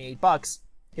for 28 bucks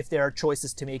if there are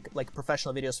choices to make like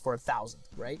professional videos for 1,000,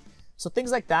 right? So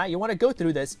things like that, you want to go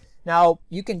through this. Now,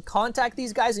 you can contact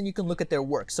these guys and you can look at their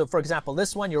work. So for example,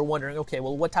 this one, you're wondering, okay,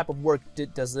 well, what type of work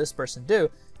does this person do?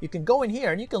 You can go in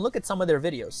here and you can look at some of their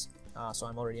videos. So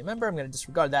I'm already a member, I'm going to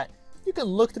disregard that. You can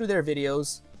look through their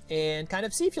videos and kind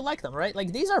of see if you like them, right?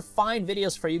 Like these are fine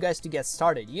videos for you guys to get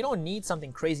started. You don't need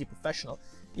something crazy professional.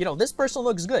 You know, this person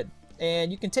looks good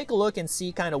and you can take a look and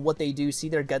see kind of what they do, see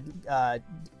their guidelines.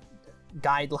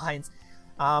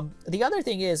 The other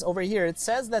thing is over here, it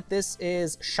says that this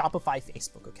is Shopify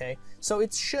Facebook, okay? So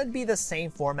it should be the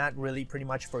same format really pretty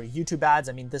much for YouTube ads.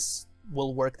 I mean, this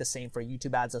will work the same for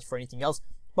YouTube ads as for anything else.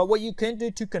 But what you can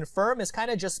do to confirm is kind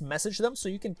of just message them. So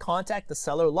you can contact the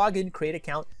seller, log in, create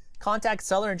account, contact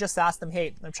seller and just ask them,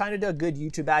 hey, I'm trying to do a good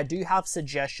YouTube ad. Do you have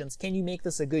suggestions? Can you make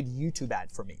this a good YouTube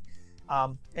ad for me?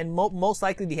 And most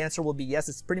likely the answer will be yes.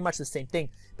 It's pretty much the same thing.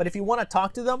 But if you want to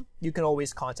talk to them, you can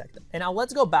always contact them. And now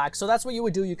let's go back. So that's what you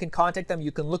would do. You can contact them.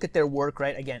 You can look at their work,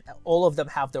 right? Again, all of them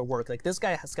have their work. Like this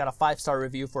guy has got a 5-star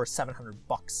review for 700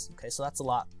 bucks. Okay, so that's a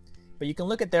lot. But you can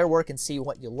look at their work and see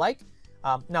what you like.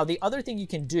 Now, the other thing you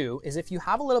can do is if you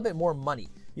have a little bit more money,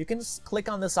 you can just click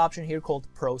on this option here called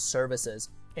Pro Services.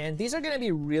 And these are going to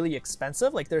be really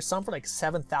expensive. Like there's some for like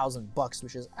 7,000 bucks,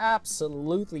 which is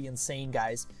absolutely insane,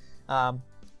 guys.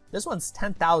 This one's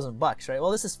 10,000 bucks, right?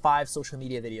 Well, this is 5 social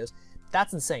media videos.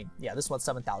 That's insane. Yeah, this one's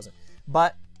 7,000.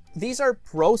 But these are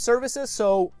pro services.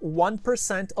 So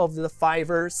 1% of the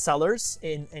Fiverr sellers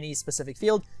in any specific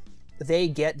field, they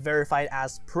get verified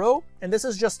as pro. And this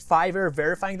is just Fiverr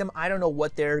verifying them. I don't know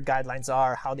what their guidelines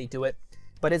are, how they do it,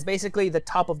 but it's basically the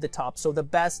top of the top. So the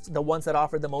best, the ones that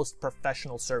offer the most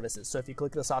professional services. So if you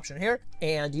click this option here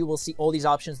and you will see all these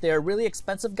options, they are really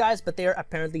expensive, guys, but they are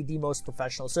apparently the most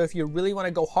professional. So if you really want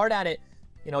to go hard at it,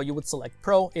 you know, you would select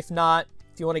pro. If not,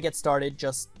 if you want to get started,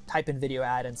 just type in video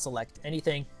ad and select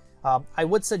anything. I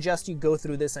would suggest you go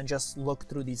through this and just look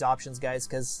through these options, guys,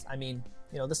 because I mean,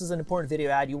 you know, this is an important video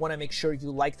ad. You want to make sure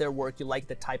you like their work, you like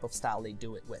the type of style they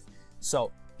do it with. So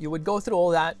you would go through all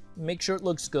that, make sure it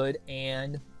looks good,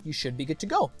 and you should be good to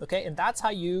go, okay? And that's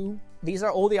how these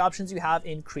are all the options you have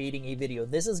in creating a video.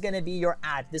 This is gonna be your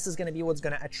ad. This is gonna be what's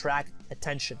gonna attract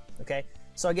attention, okay?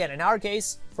 So again, in our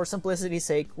case, for simplicity's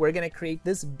sake, we're gonna create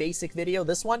this basic video,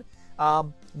 this one.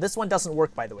 This one doesn't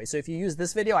work, by the way. So if you use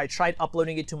this video, I tried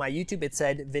uploading it to my YouTube. It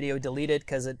said video deleted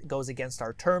because it goes against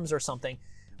our terms or something.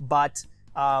 But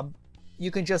you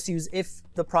can just use, if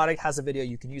the product has a video,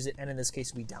 you can use it. And in this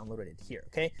case, we downloaded it here,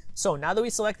 okay? So now that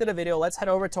we selected a video, let's head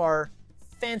over to our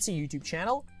fancy YouTube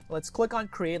channel. Let's click on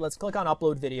create, let's click on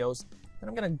upload videos. And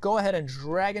I'm gonna go ahead and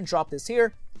drag and drop this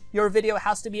here. Your video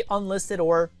has to be unlisted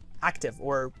or active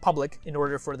or public in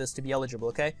order for this to be eligible,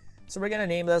 okay? So we're gonna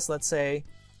name this, let's say,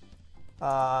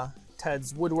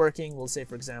 Ted's Woodworking. We'll say,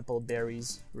 for example,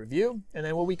 Barry's Review. And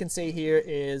then what we can say here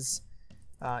is,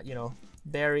 you know,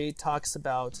 Barry talks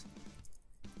about.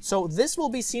 So this will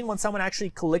be seen when someone actually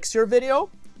clicks your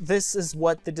video. This is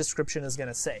what the description is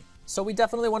gonna say. So we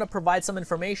definitely want to provide some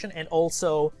information and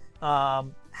also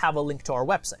have a link to our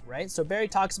website, right? So Barry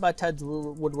talks about Ted's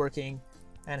Woodworking,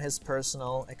 and his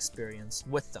personal experience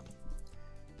with them.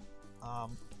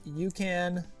 You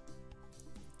can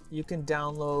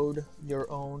download your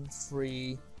own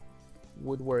free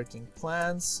woodworking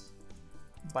plans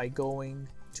by going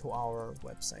to our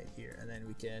website here, and then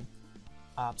we can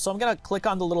so I'm gonna click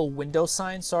on the little window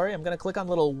sign. I'm gonna click on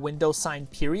the little window sign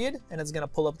period, and it's gonna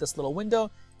pull up this little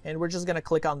window, and we're just gonna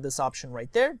click on this option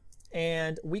right there,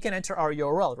 and we can enter our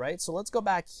URL, right? So let's go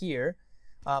back here.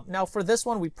 Now for this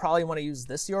one, we probably want to use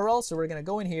this URL, so we're gonna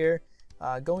go in here,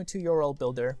 go into URL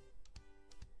builder,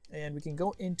 and we can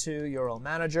go into URL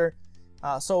manager.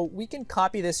 So we can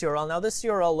copy this URL. Now this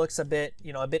URL looks a bit,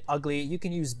 a bit ugly. You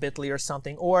can use bit.ly or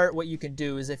something, or what you can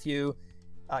do is if you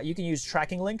can use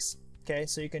tracking links. Okay,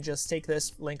 so you can just take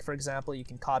this link, for example, you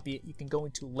can copy it, you can go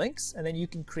into links, and then you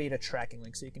can create a tracking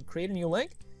link. So you can create a new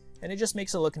link, and it just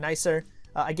makes it look nicer.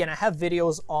 Again, I have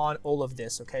videos on all of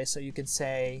this, okay? So you can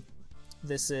say,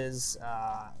 this is,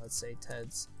 let's say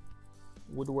Ted's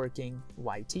Woodworking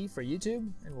YT for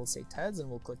YouTube, and we'll say Ted's, and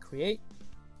we'll click create.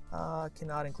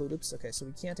 Cannot include, oops, okay, so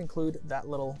we can't include that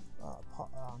little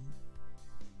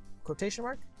quotation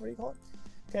mark, what do you call it?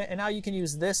 Okay, and now you can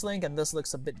use this link, and this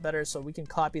looks a bit better, so we can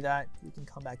copy that. We can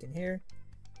come back in here,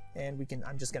 and we can,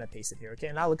 I'm just gonna paste it here, okay?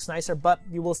 And that looks nicer, but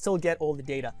you will still get all the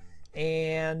data.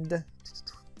 And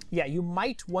yeah, you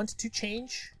might want to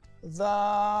change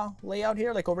the layout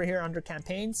here, like over here under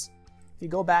campaigns. If you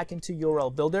go back into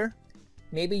URL builder,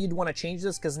 maybe you'd want to change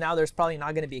this because now there's probably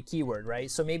not going to be a keyword, right?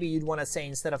 So maybe you'd want to say,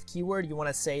 instead of keyword, you want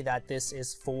to say that this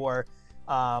is for,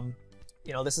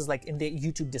 this is like in the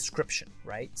YouTube description,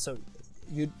 right? So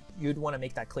you'd want to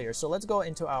make that clear. So let's go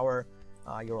into our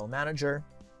URL manager.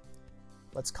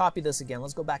 Let's copy this again.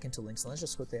 Let's go back into links, and let's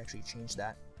just quickly actually change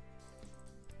that.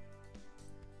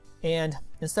 And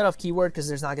instead of keyword, because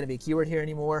there's not going to be a keyword here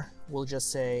anymore, we'll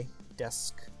just say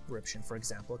description, for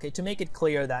example, okay, to make it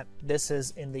clear that this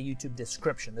is in the YouTube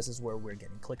description. This is where we're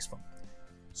getting clicks from.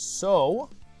 So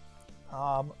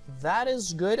that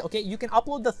is good. Okay, you can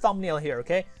upload the thumbnail here,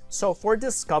 okay? So for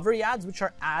discovery ads,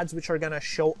 which are going to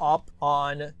show up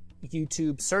on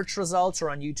YouTube search results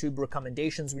or on YouTube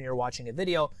recommendations when you're watching a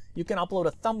video, you can upload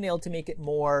a thumbnail to make it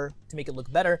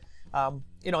look better.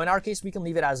 In our case, we can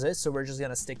leave it as is, so we're just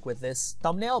gonna stick with this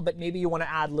thumbnail, but maybe you wanna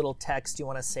add little text. You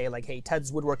wanna say like, hey,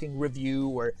 Ted's Woodworking review,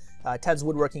 or Ted's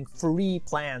Woodworking free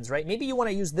plans, right? Maybe you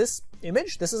wanna use this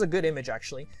image. This is a good image,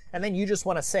 actually. And then you just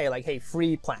wanna say like, hey,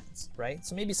 free plans, right?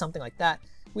 So maybe something like that.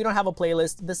 We don't have a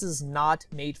playlist. This is not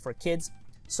made for kids.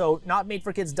 So not made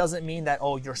for kids doesn't mean that,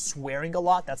 oh, you're swearing a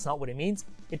lot. That's not what it means.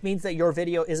 It means that your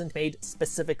video isn't made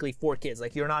specifically for kids.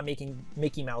 Like, you're not making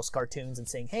Mickey Mouse cartoons and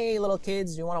saying, hey, little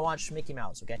kids, you want to watch Mickey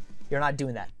Mouse, okay? You're not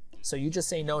doing that. So you just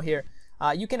say no here.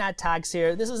 You can add tags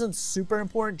here. This isn't super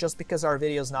important just because our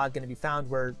video is not going to be found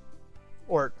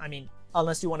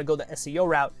unless you want to go the SEO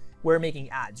route, we're making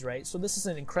ads, right? So this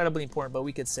isn't incredibly important, but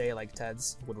we could say like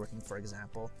Ted's Woodworking, for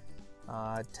example.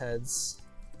 Ted's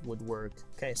Woodwork.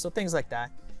 Okay, so things like that.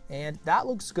 And that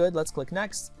looks good. Let's click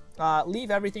next.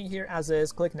 Leave everything here as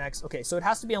is, click next. Okay, so it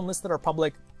has to be unlisted or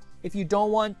public. If you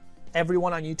don't want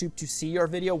everyone on YouTube to see your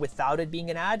video without it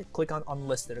being an ad, click on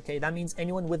unlisted, okay? That means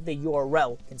anyone with the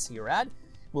URL can see your ad.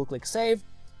 We'll click save,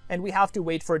 and we have to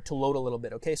wait for it to load a little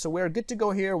bit, okay? So we're good to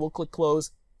go here. We'll click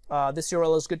close. This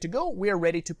URL is good to go. We are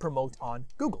ready to promote on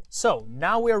Google. So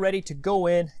now we are ready to go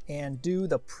in and do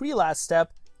the pre-last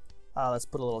step. Let's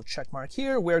put a little check mark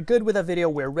here. We're good with a video.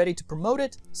 We're ready to promote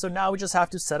it. So now we just have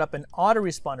to set up an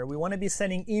autoresponder. We want to be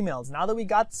sending emails. Now that we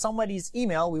got somebody's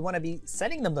email, we want to be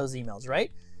sending them those emails,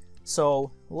 right?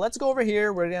 So let's go over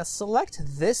here. We're going to select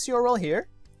this URL here,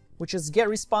 which is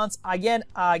GetResponse. Again,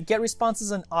 GetResponse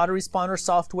is an autoresponder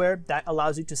software that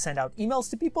allows you to send out emails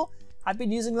to people. I've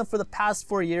been using them for the past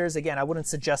 4 years. Again, I wouldn't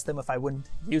suggest them if I wouldn't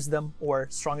use them, or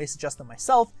strongly suggest them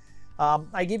myself.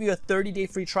 I give you a 30-day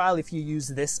free trial if you use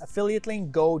this affiliate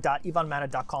link,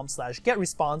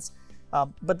 go.ivanmana.com/getresponse.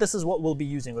 But this is what we'll be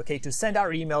using, okay, to send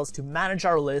our emails, to manage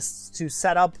our lists, to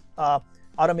set up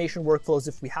automation workflows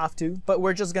if we have to. But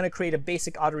we're just going to create a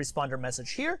basic autoresponder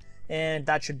message here, and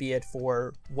that should be it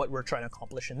for what we're trying to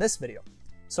accomplish in this video.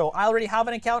 So I already have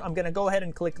an account. I'm going to go ahead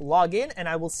and click login, and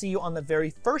I will see you on the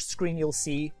very first screen you'll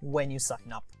see when you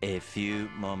sign up. A few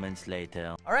moments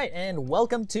later. All right, and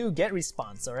welcome to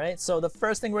GetResponse. All right, so the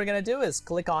first thing we're going to do is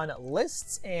click on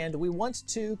lists, and we want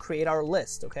to create our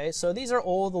list. Okay, so these are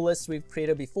all the lists we've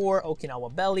created before: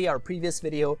 Okinawa belly, our previous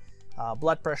video,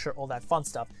 blood pressure, all that fun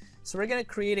stuff. So we're going to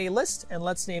create a list, and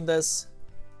let's name this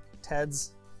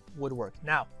Ted's Woodwork.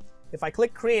 Now, if I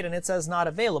click create and it says not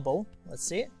available, let's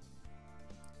see.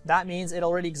 That means it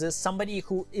already exists. Somebody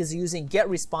who is using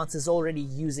GetResponse is already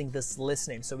using this list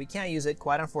name, so we can't use it.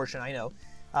 Quite unfortunate, I know.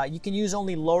 You can use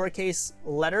only lowercase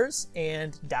letters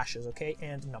and dashes, okay,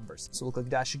 and numbers. So we'll click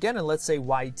dash again, and let's say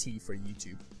YT for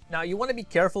YouTube. Now you want to be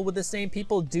careful with this name.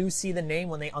 People do see the name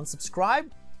when they unsubscribe.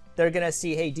 They're gonna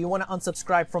see, hey, do you want to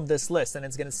unsubscribe from this list? And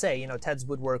it's gonna say, you know, Ted's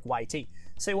Woodwork YT.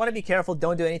 So you want to be careful.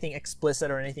 Don't do anything explicit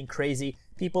or anything crazy.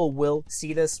 People will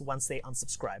see this once they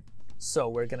unsubscribe. So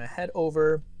we're gonna head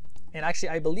over, and actually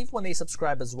I believe when they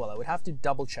subscribe as well, I would have to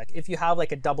double check. If you have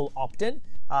like a double opt-in,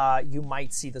 you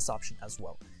might see this option as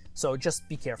well. So just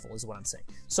be careful is what I'm saying.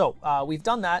 So we've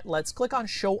done that. Let's click on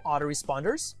show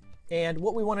autoresponders. And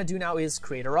what we want to do now is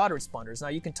create our autoresponders. Now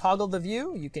you can toggle the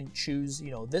view. You can choose,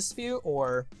 you know, this view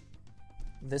or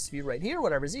this view right here,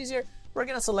 whatever's easier. We're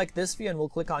going to select this view and we'll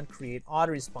click on create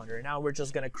autoresponder. Now we're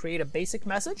just going to create a basic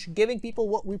message giving people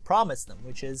what we promised them,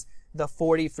 which is the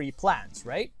 40 free plans,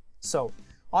 right? So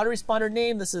autoresponder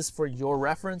name, this is for your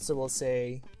reference. So we'll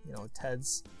say, you know,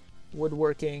 Ted's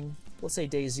Woodworking. We'll say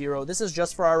day 0. This is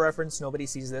just for our reference. Nobody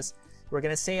sees this. We're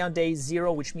going to say on day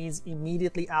 0, which means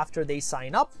immediately after they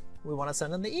sign up, we want to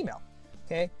send them the email.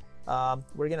 Okay.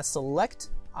 We're going to select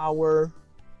our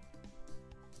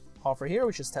offer here,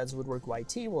 which is Ted's Woodwork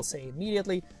YT. We'll say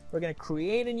immediately. We're going to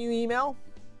create a new email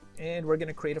and we're going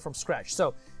to create it from scratch.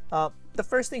 So the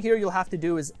first thing here you'll have to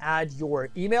do is add your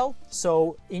email.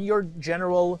 So in your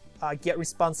general get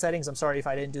response settings, I'm sorry if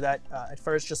I didn't do that at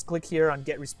first, just click here on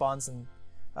get response, and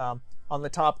on the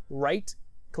top right,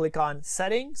 click on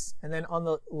settings, and then on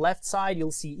the left side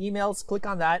you'll see emails. Click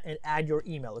on that and add your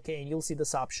email, okay? And you'll see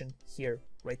this option here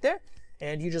right there,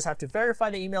 and you just have to verify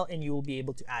the email and you will be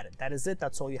able to add it. That is it.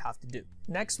 That's all you have to do.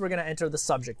 Next, we're going to enter the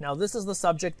subject. Now this is the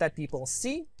subject that people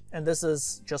see, and this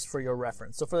is just for your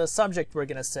reference. So for the subject, we're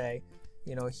going to say,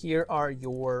 you know, here are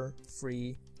your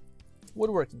free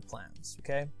woodworking plans,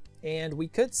 okay? And we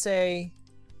could say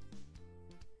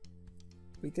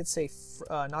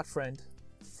not friend,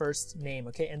 first name,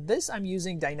 okay? And this, I'm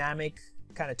using dynamic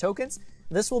kind of tokens.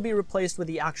 This will be replaced with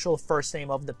the actual first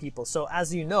name of the people. So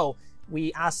as you know,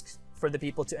 we ask for the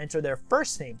people to enter their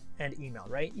first name and email,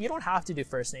 right? You don't have to do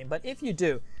first name, but if you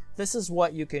do, this is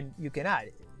what you can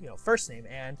add, you know, first name,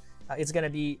 and it's going to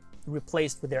be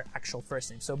replaced with their actual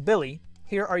first name. So Billy,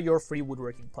 here are your free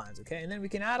woodworking plans, okay? And then we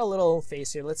can add a little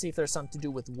face here. Let's see if there's something to do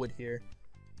with wood here.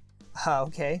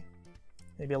 Okay,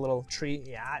 maybe a little tree.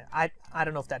 Yeah, I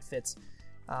don't know if that fits.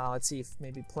 Let's see if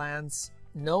maybe plans.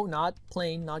 No, not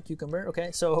plain, not cucumber.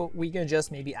 Okay, so we can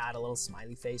just maybe add a little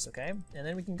smiley face, okay? And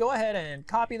then we can go ahead and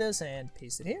copy this and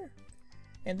paste it here.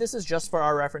 And this is just for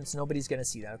our reference. Nobody's gonna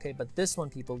see that, okay? But this one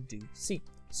people do see.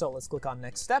 So let's click on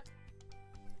next step.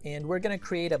 And we're gonna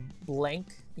create a blank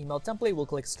email template. We'll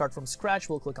click start from scratch.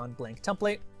 We'll click on blank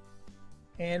template.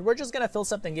 And we're just gonna fill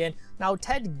something in. Now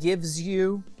TED gives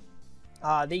you,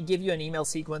 they give you an email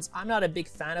sequence. I'm not a big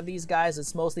fan of these guys.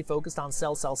 It's mostly focused on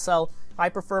sell, sell, sell. I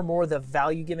prefer more the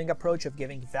value giving approach of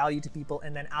giving value to people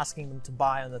and then asking them to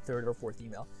buy on the 3rd or 4th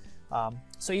email.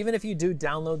 So even if you do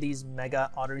download these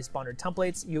mega autoresponder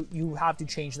templates, you have to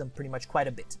change them pretty much quite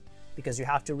a bit, because you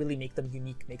have to really make them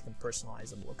unique, make them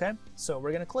personalizable, okay? So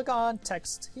we're gonna click on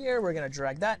text here. We're gonna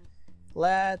drag that.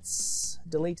 Let's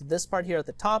delete this part here at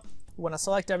the top. We wanna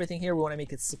select everything here. We wanna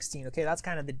make it 16, okay? That's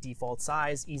kind of the default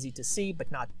size, easy to see,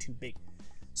 but not too big.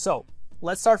 So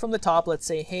let's start from the top. Let's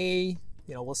say, hey,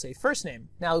 you know, we'll say first name.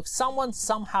 Now, if someone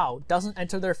somehow doesn't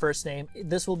enter their first name,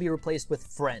 this will be replaced with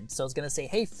friend. So it's gonna say,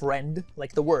 hey, friend,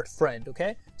 like the word friend,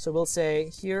 okay? So we'll say,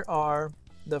 here are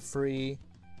the free,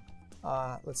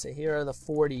 let's say here are the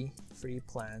 40 free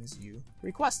plans you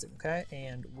requested, okay?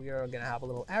 And we are gonna have a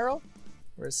little arrow.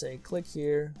 We're gonna say, click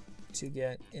here to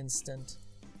get instant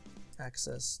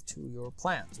access to your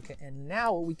plans, okay? And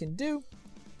now what we can do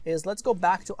is let's go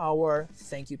back to our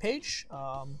thank you page.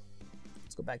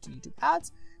 Let's go back to YouTube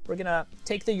ads. We're gonna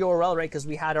take the URL, right? Because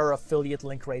we had our affiliate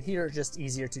link right here. Just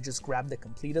easier to just grab the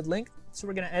completed link. So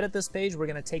we're gonna edit this page. We're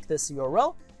gonna take this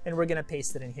URL and we're gonna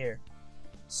paste it in here.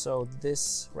 So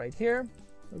this right here,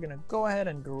 we're gonna go ahead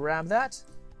and grab that.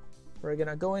 We're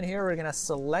gonna go in here. We're gonna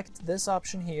select this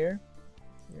option here.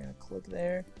 We're gonna click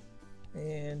there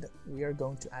and we are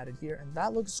going to add it here, and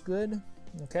that looks good,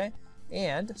 okay?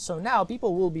 And so now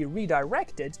people will be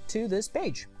redirected to this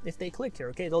page if they click here,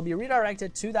 okay? They'll be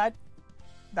redirected to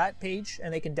that page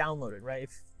and they can download it, right?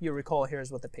 If you recall,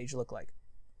 here's what the page looked like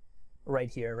right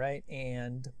here, right?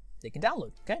 And they can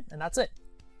download, okay? And that's it.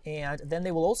 And then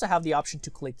they will also have the option to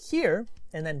click here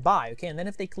and then buy, okay? And then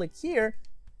if they click here,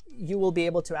 you will be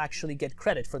able to actually get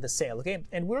credit for the sale, okay?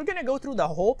 And we're gonna go through the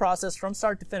whole process from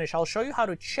start to finish. I'll show you how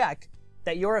to check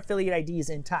that your affiliate ID is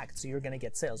intact, so you're gonna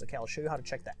get sales, okay? I'll show you how to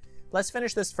check that. Let's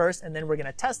finish this first, and then we're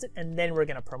gonna test it, and then we're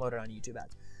gonna promote it on YouTube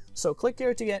ads. So click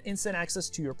here to get instant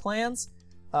access to your plans.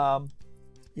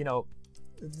 you know,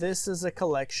 this is a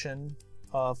collection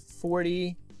of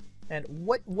 40, and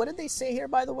what did they say here,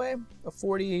 by the way? A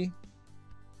 40,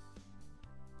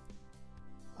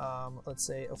 let's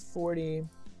say a 40,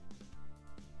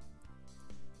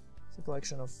 it's a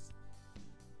collection of,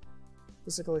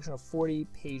 this is a collection of 40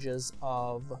 pages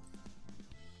of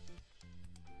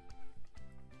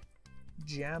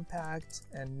jam-packed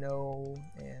and no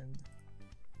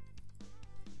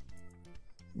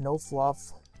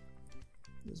fluff.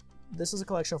 This is a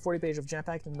collection of 40 pages of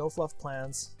jam-packed and no fluff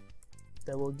plans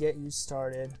that will get you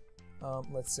started.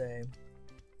 Let's say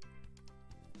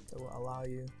that will allow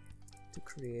you to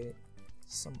create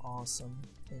some awesome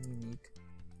and unique,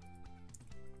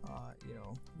 you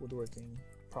know, woodworking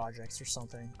projects or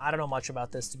something. I don't know much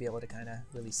about this to be able to kind of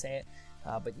really say it,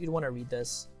 but you'd want to read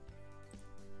this.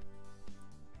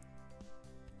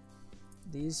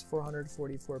 These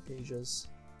 444 pages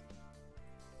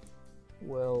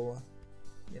will,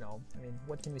 you know, I mean,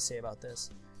 what can we say about this?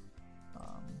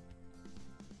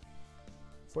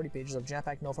 40 pages of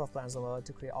jam-packed no fluff plans allowed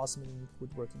to create awesome and unique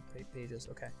woodworking pages.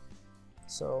 Okay,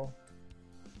 so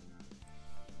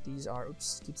these are,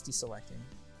 oops, keeps deselecting.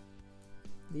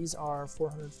 These are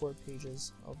 404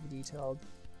 pages of detailed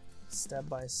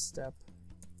step-by-step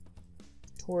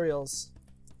tutorials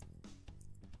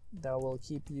that will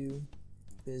keep you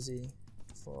busy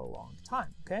for a long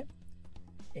time. Okay,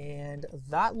 and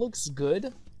that looks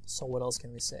good. So what else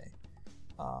can we say?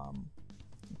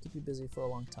 Keep you busy for a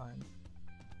long time.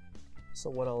 So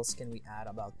what else can we add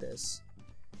about this?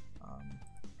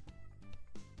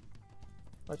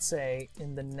 Let's say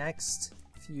in the next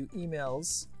few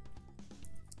emails,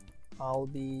 I'll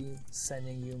be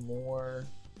sending you more,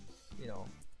 you know,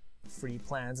 free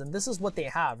plans. And this is what they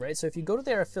have, right? So if you go to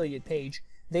their affiliate page,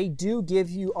 they do give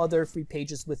you other free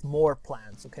pages with more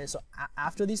plans. Okay, so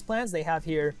after these plans, they have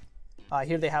here,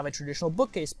 here they have a traditional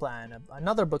bookcase plan,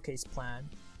 another bookcase plan.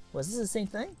 Was this the same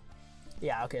thing?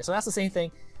 Yeah, okay, so that's the same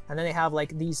thing. And then they have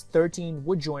like these 13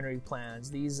 wood joinery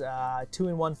plans, these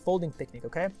 2-in-1 folding picnic,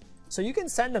 okay? So you can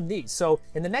send them these. So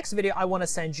in the next video, I want to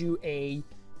send you a,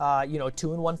 you know,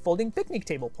 2-in-1 folding picnic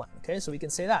table plan, okay? So we can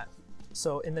say that.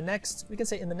 So in the next, we can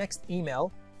say in the next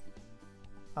email,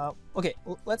 okay,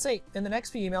 let's say in the next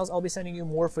few emails, I'll be sending you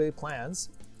more free plans.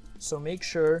 So make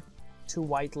sure to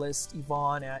whitelist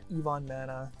Yvonne at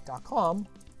yvonnemana.com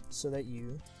so that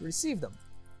you receive them.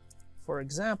 For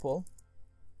example,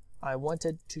 I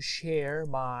wanted to share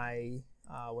my,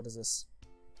 what is this?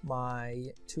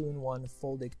 My 2-in-1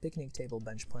 folding picnic table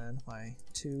bench plan, my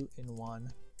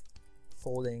 2-in-1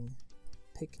 folding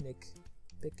picnic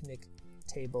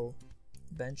table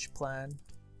bench plan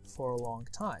for a long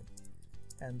time.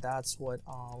 And that's what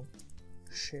I'll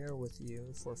share with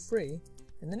you for free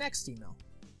in the next email.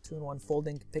 2-in-1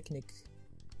 folding picnic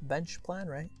bench plan,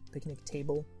 right? Picnic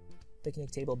table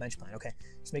bench plan. Okay,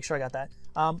 so make sure I got that.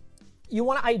 You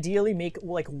want to ideally make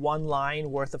like one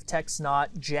line worth of text, not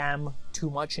jam too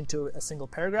much into a single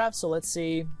paragraph. So let's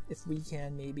see if we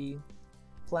can maybe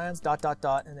plans ...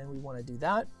 and then we want to do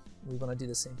that. We want to do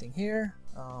the same thing here. ...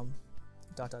 You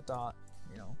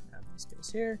know, add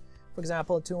space here. For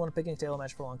example, 2-in-1 picnic table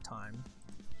bench for a long time. ...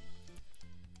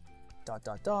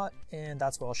 And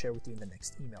that's what I'll share with you in the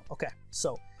next email. Okay,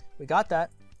 so we got that.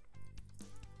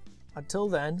 Until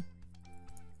then,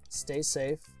 stay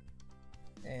safe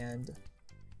and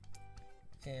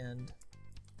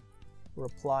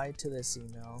reply to this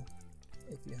email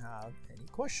if you have any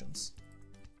questions.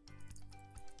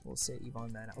 We'll say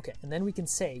Yvonne Mana. Okay, and then we can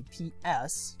say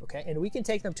PS, okay, and we can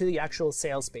take them to the actual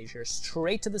sales page here,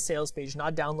 straight to the sales page,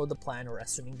 not download the plan, or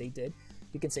assuming they did.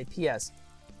 You can say PS,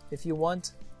 if you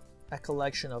want a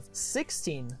collection of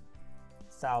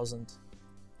 16,000,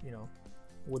 you know,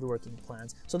 woodworking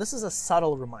plans. So this is a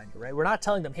subtle reminder, right? We're not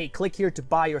telling them, hey, click here to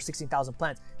buy your 16,000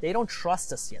 plans. They don't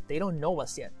trust us yet. They don't know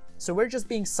us yet. So we're just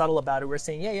being subtle about it. We're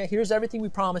saying, yeah, here's everything we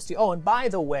promised you. Oh, and by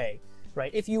the way,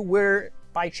 right, if you were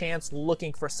by chance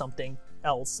looking for something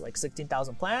else, like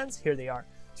 16,000 plans, here they are.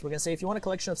 So we're gonna say, if you want a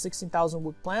collection of 16,000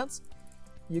 wood plans,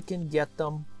 you can get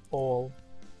them all,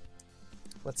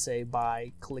 let's say,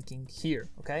 by clicking here,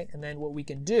 okay? And then what we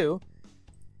can do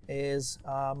is,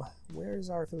 where is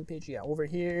our affiliate page? Yeah, over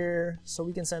here. So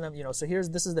we can send them, you know, so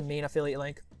this is the main affiliate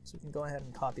link. So we can go ahead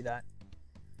and copy that.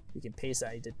 We can paste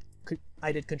that.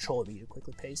 I did Control V to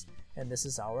quickly paste, and this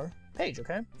is our page,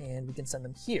 okay? And we can send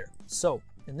them here. So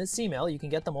in this email, you can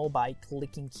get them all by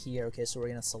clicking here, okay? So we're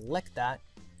gonna select that.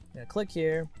 I'm gonna click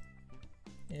here,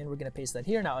 and we're gonna paste that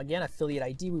here. Now again, affiliate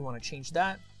ID, we wanna change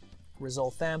that.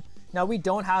 Result them. Now we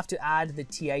don't have to add the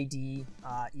TID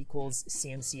equals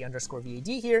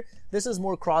CMC_VAD here. This is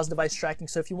more cross-device tracking.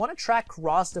 So if you want to track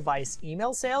cross-device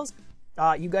email sales,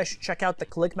 you guys should check out the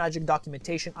ClickMagick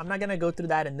documentation. I'm not going to go through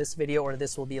that in this video, or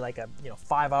this will be like a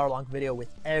 5-hour long video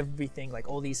with everything, like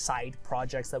all these side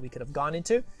projects that we could have gone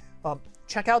into.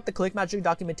 Check out the ClickMagick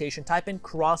documentation, type in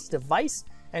cross-device,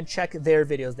 and check their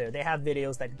videos there. They have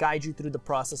videos that guide you through the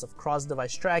process of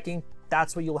cross-device tracking.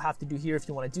 That's what you'll have to do here if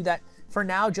you want to do that. For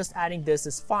now, just adding this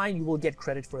is fine. You will get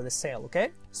credit for the sale,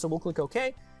 okay? So we'll click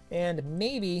OK, and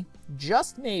maybe,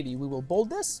 just maybe, we will bold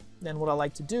this. Then what I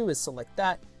like to do is select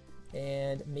that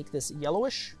and make this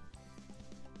yellowish.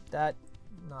 That,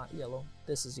 not yellow,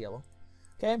 this is yellow.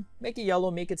 Okay, make it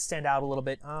yellow, make it stand out a little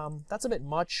bit. That's a bit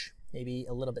much. Maybe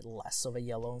a little bit less of a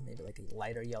yellow, maybe like a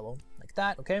lighter yellow, like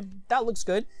that, okay? That looks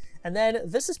good. And then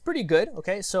this is pretty good,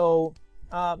 okay? So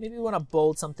maybe we want to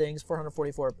bold some things,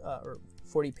 444 or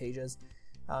 40 pages.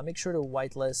 Make sure to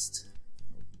whitelist,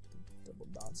 double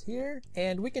dots here.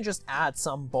 And we can just add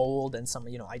some bold and some,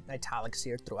 italics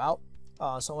here throughout.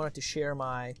 So I wanted to share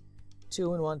my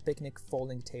 2-in-1 picnic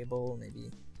folding table, maybe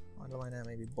underline that,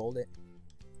 maybe bold it.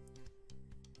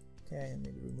 Okay, and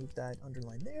maybe remove that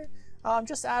underline there.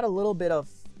 Just add a little bit of,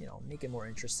 make it more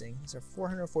interesting. These are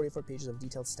 444 pages of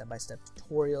detailed step-by-step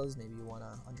tutorials. Maybe you want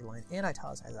to underline and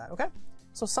italicize that, okay?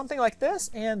 So something like this,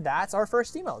 and that's our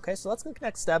first email, okay? So let's click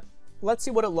next step. Let's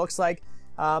see what it looks like.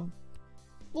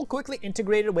 We'll quickly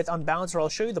integrate it with Unbouncer. I'll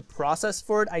show you the process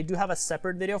for it. I do have a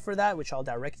separate video for that, which I'll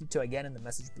direct you to again in the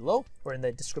message below or in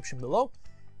the description below.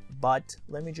 But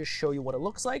let me just show you what it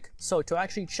looks like. So to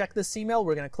actually check this email,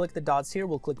 we're going to click the dots here.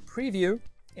 We'll click preview,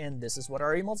 and this is what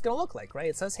our email is going to look like, right?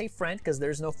 It says, hey friend, because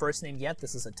there's no first name yet.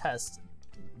 This is a test.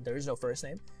 There is no first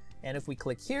name. And if we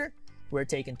click here, we're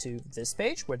taken to this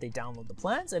page where they download the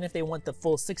plans. And if they want the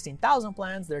full 16,000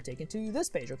 plans, they're taken to this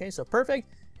page. Okay, so perfect.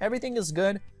 Everything is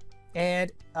good.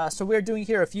 And so we're doing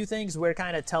here a few things. We're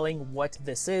kind of telling what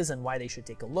this is and why they should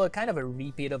take a look, kind of a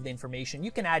repeat of the information.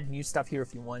 You can add new stuff here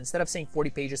if you want. Instead of saying 40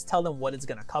 pages, tell them what it's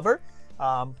going to cover.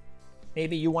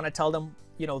 Maybe you want to tell them,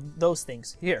 those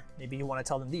things here. Maybe you want to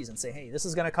tell them these and say, hey, this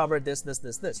is going to cover this,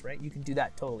 right? You can do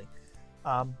that totally.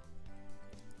 I'm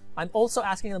also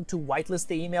asking them to whitelist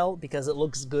the email because it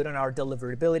looks good on our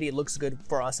deliverability. It looks good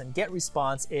for us and get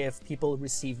response if people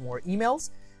receive more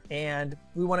emails. And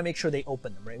we want to make sure they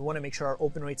open them, right? We want to make sure our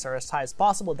open rates are as high as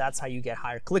possible. That's how you get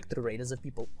higher click-through rate, is if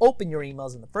people open your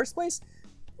emails in the first place.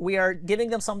 We are giving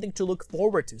them something to look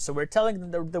forward to. So we're telling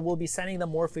them that we'll be sending them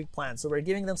more free plans. So we're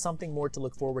giving them something more to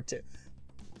look forward to.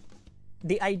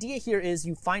 The idea here is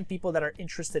you find people that are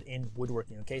interested in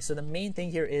woodworking, okay? So the main thing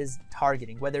here is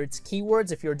targeting, whether it's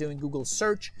keywords, if you're doing Google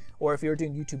search, or if you're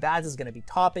doing YouTube ads, it's gonna be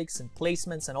topics and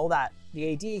placements and all that. The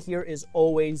idea here is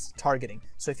always targeting.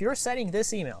 So if you're sending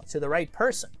this email to the right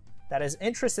person that is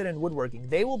interested in woodworking,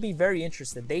 they will be very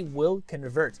interested. They will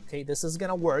convert, okay? This is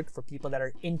gonna work for people that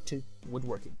are into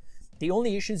woodworking. The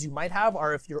only issues you might have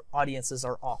are if your audiences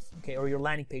are off, okay? Or your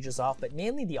landing page is off, but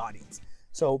mainly the audience.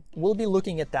 So we'll be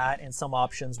looking at that and some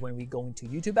options when we go into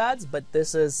YouTube ads, but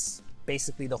this is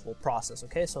basically the whole process,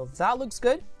 okay? So if that looks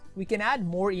good, we can add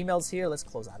more emails here. Let's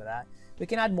close out of that. We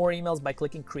can add more emails by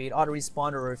clicking create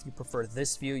autoresponder, or if you prefer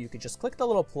this view, you could just click the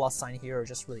little plus sign here, or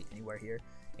just really anywhere here,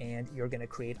 and you're gonna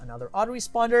create another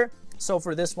autoresponder. So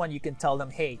for this one, you can tell them,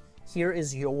 hey,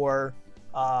 here's your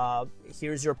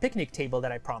picnic table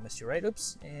that I promised you, right?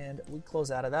 Oops, and we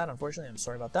close out of that, unfortunately. I'm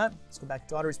sorry about that. Let's go back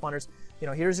to autoresponders.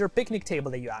 Here's your picnic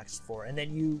table that you asked for, and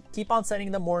then you keep on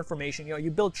sending them more information.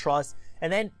 You build trust,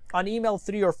 and then on email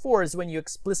 3 or 4 is when you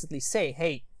explicitly say,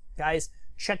 hey, guys,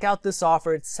 check out this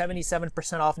offer. It's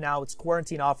 77% off now. It's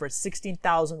quarantine offer. It's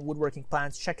 16,000 woodworking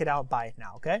plans. Check it out, buy it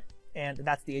now, okay? And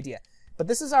that's the idea. But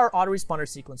this is our autoresponder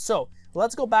sequence. So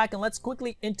let's go back and let's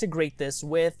quickly integrate this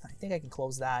with, I think I can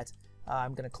close that.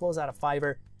 I'm going to close out of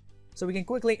Fiverr. So we can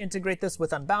quickly integrate this with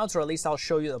Unbounce, or at least I'll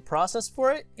show you the process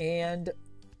for it. And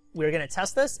we're going to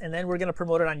test this, and then we're going to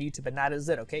promote it on YouTube, and that is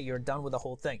it, okay? You're done with the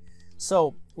whole thing.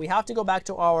 So we have to go back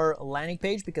to our landing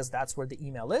page because that's where the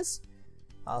email is.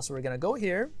 So we're going to go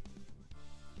here.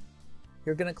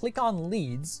 You're going to click on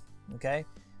leads, okay?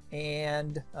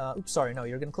 And, oops, sorry, no,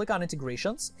 you're going to click on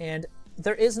integrations. And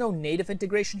there is no native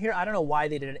integration here. I don't know why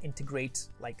they didn't integrate,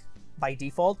 like, by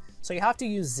default. So you have to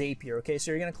use Zapier, okay?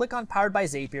 So you're gonna click on Powered by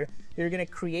Zapier. You're gonna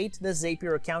create the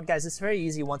Zapier account. Guys, it's very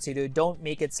easy once you do. Don't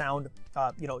make it sound,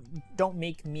 don't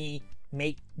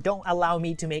allow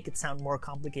me to make it sound more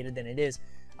complicated than it is.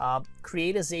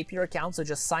 Create a Zapier account, so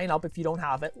just sign up if you don't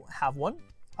have one.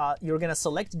 You're gonna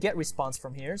select Get Response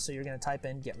from here. So you're gonna type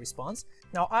in Get Response.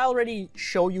 Now, I already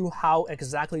show you how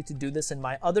exactly to do this in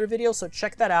my other video, so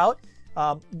check that out.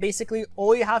 Basically,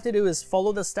 all you have to do is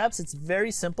follow the steps. It's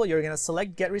very simple. You're going to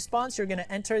select Get Response. You're going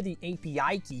to enter the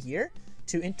API key here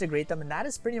to integrate them, and that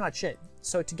is pretty much it.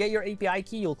 So to get your API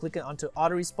key, you'll click onto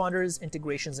autoresponders,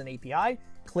 integrations, and API.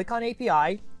 Click on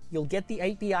API, you'll get the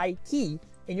API key,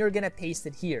 and you're gonna paste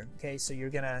it here. Okay, so you're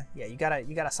gonna, you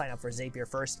gotta sign up for Zapier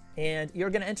first, and you're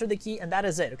gonna enter the key, and that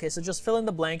is it. Okay, so just fill in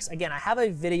the blanks. Again, I have a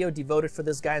video devoted for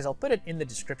this, guys. I'll put it in the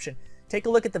description. Take a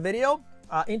look at the video,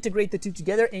 integrate the two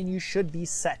together, and you should be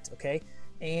set. Okay.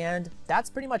 And that's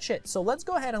pretty much it. So let's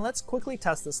go ahead and let's quickly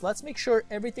test this. Let's make sure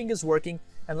everything is working,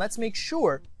 and let's make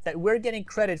sure that we're getting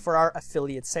credit for our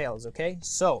affiliate sales, okay?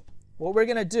 So what we're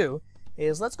gonna do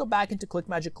is let's go back into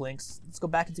ClickMagick links. Let's go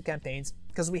back into campaigns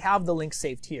because we have the link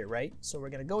saved here, right? So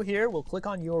we're gonna go here, we'll click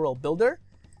on URL Builder.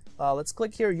 Let's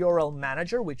click here URL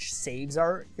Manager, which saves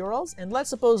our URLs. And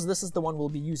let's suppose this is the one we'll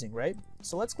be using, right?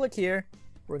 So let's click here.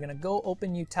 We're gonna go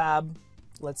open new tab.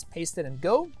 Let's paste it and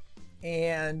go.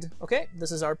 And okay,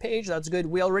 this is our page. That's good.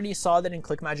 We already saw that in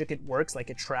ClickMagick it works,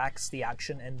 like it tracks the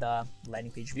action and the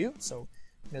landing page view. So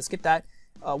I'm gonna skip that.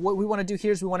 What we want to do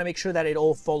here is we want to make sure that it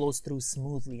all follows through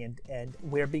smoothly and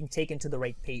we're being taken to the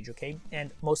right page, okay?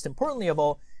 And most importantly of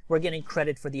all, we're getting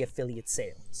credit for the affiliate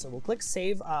sale. So we'll click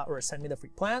save or send me the free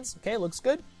plans. Okay, looks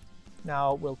good.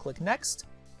 Now we'll click next.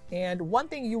 And one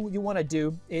thing you want to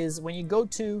do is when you go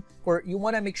to, or you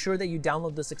want to make sure that you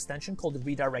download this extension called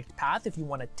Redirect Path if you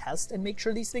want to test and make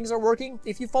sure these things are working.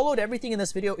 If you followed everything in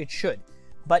this video, it should.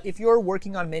 But if you're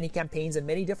working on many campaigns and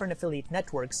many different affiliate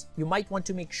networks, you might want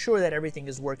to make sure that everything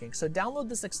is working. So download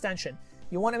this extension.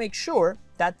 You want to make sure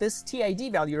that this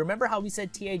TID value, remember how we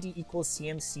said TID equals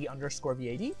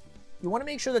CMC_VID? You want to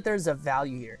make sure that there's a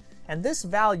value here. And this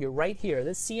value right here,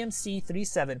 this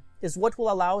CMC37, is what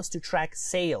will allow us to track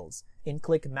sales in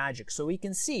ClickMagick. So we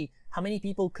can see how many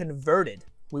people converted.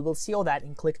 We will see all that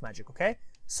in ClickMagick, okay?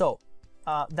 So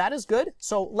that is good.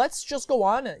 So let's just go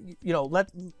on.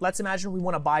 Let's imagine we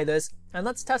want to buy this, and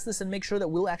let's test this and make sure that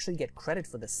we'll actually get credit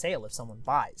for the sale if someone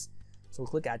buys. So we'll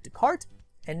click Add to Cart.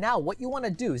 And now what you want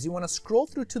to do is you want to scroll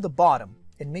through to the bottom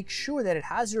and make sure that it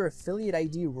has your affiliate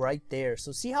ID right there.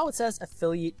 So see how it says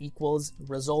affiliate equals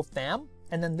Resolve Fam?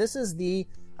 And then this is the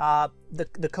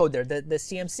code there, the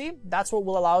CMC. That's what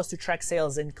will allow us to track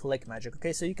sales in ClickMagick.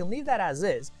 Okay, so you can leave that as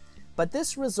is. But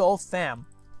this Resolve Fam,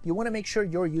 you want to make sure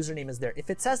your username is there. If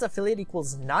it says affiliate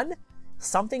equals none,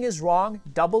 something is wrong.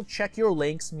 Double check your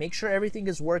links. Make sure everything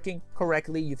is working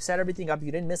correctly. You've set everything up.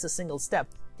 You didn't miss a single step.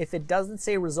 If it doesn't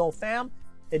say Resolve Fam,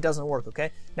 it doesn't work,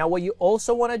 okay? Now what you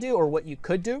also want to do, or what you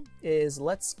could do, is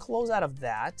let's close out of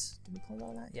that. Did we close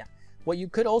out of that? Yeah. What you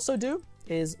could also do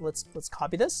is let's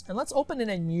copy this and let's open in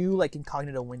a new like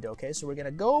incognito window, okay? So we're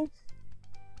gonna go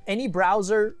any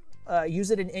browser,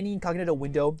 use it in any incognito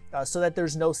window so that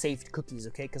there's no saved cookies,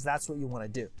 okay? Because that's what you want to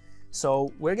do.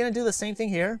 So we're gonna do the same thing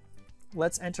here.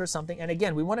 Let's enter something, and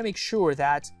again, we want to make sure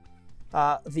that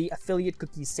the affiliate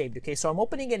cookie is saved, okay? So I'm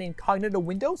opening an incognito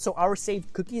window so our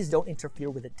saved cookies don't interfere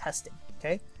with the testing,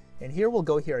 okay? And here we'll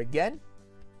go here again.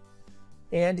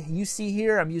 And you see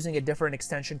here, I'm using a different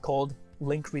extension called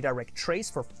Link Redirect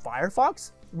Trace for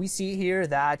Firefox. We see here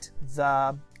that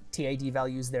the TID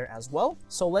value is there as well.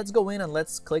 So let's go in and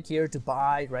let's click here to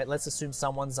buy, right? Let's assume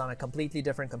someone's on a completely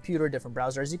different computer, different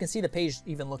browser. As you can see, the page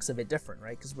even looks a bit different,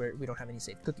 right? Because we don't have any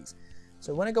saved cookies.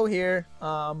 So we want to go here.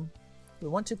 We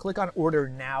want to click on Order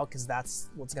Now because that's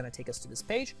what's going to take us to this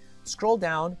page. Scroll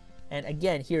down, and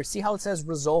again here, see how it says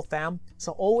Resolve Fam?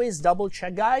 So always double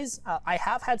check, guys. I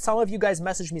have had some of you guys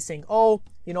message me saying, oh,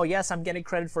 yes, I'm getting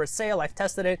credit for a sale. I've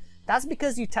tested it. That's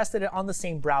because you tested it on the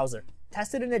same browser.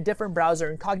 Test it in a different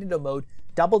browser, incognito mode.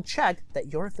 Double check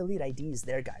that your affiliate ID is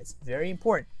there, guys. Very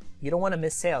important. You don't want to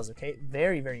miss sales, okay?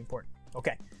 Very, very important.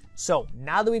 Okay, so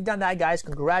now that we've done that, guys,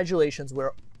 congratulations.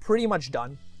 We're pretty much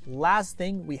done. Last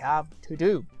thing we have to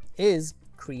do is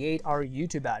create our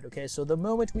YouTube ad, okay? So the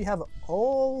moment we have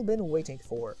all been waiting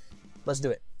for, let's do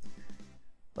it.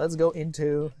 Let's go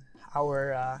into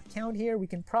our account here. We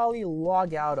can probably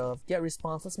log out of get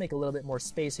response. Let's make a little bit more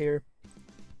space here.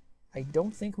 I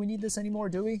don't think we need this anymore,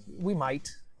 do we? We might.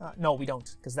 No, we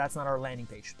don't, because that's not our landing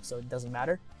page, so it doesn't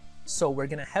matter. So we're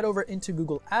gonna head over into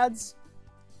Google Ads,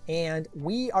 and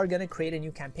we are gonna create a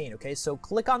new campaign, okay? So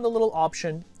click on the little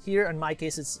option here. In my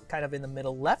case, it's kind of in the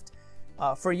middle left.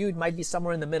 For you, it might be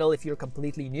somewhere in the middle if you're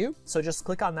completely new. So just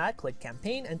click on that, click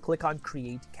Campaign, and click on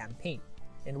Create Campaign.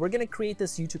 And we're gonna create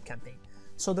this YouTube campaign.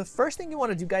 So the first thing you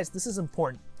wanna do, guys, this is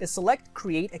important, is select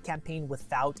Create a Campaign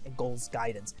without a goals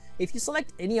guidance. If you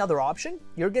select any other option,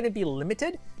 you're gonna be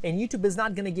limited, and YouTube is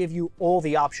not gonna give you all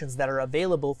the options that are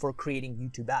available for creating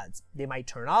YouTube ads. They might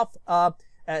turn off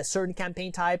a certain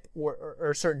campaign type or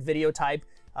a certain video type,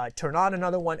 turn on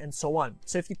another one, and so on.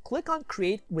 So if you click on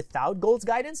Create without goals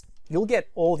guidance, you'll get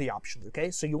all the options,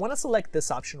 okay? So you want to select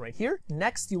this option right here.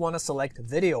 Next, you want to select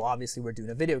video. Obviously, we're doing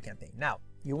a video campaign. Now,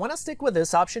 you want to stick with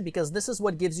this option because this is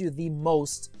what gives you the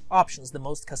most options, the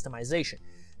most customization.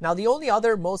 Now, the only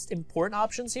other most important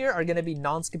options here are going to be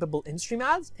non-skippable in-stream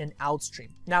ads and outstream.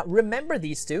 Now, remember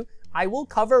these two. I will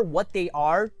cover what they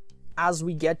are as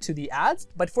we get to the ads,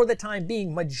 but for the time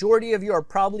being, majority of you are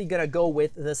probably going to go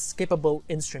with the skippable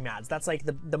in-stream ads. That's like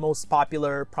the most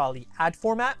popular probably ad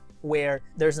format, where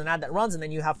there's an ad that runs and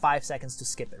then you have 5 seconds to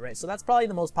skip it, right? So that's probably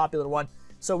the most popular one.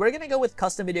 So we're going to go with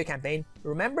custom video campaign.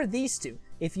 Remember these two.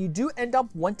 If you do end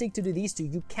up wanting to do these two,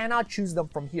 you cannot choose them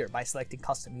from here by selecting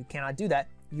custom. You cannot do that.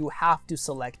 You have to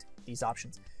select these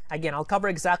options. Again, I'll cover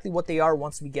exactly what they are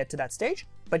once we get to that stage,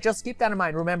 but just keep that in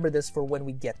mind. Remember this for when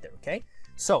we get there, okay?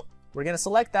 So we're going to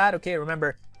select that, okay?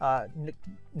 Remember,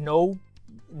 no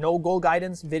goal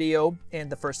guidance video, and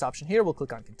the first option here, we'll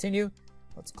click on continue.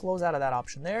 Let's close out of that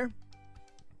option there.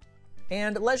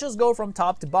 And let's just go from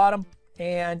top to bottom.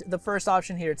 And the first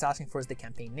option here it's asking for is the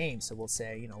campaign name. So we'll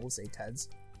say, we'll say Ted's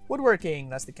Woodworking.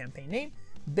 That's the campaign name.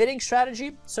 Bidding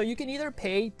strategy. So you can either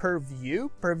pay per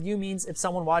view. Per view means if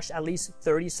someone watched at least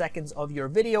 30 seconds of your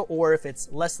video, or if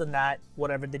it's less than that,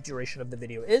 whatever the duration of the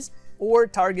video is, or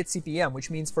target CPM,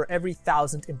 which means for every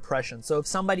 1,000 impressions. So if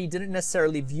somebody didn't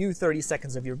necessarily view 30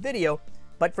 seconds of your video,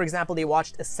 but for example, they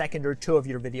watched a second or two of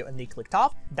your video and they clicked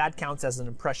off, that counts as an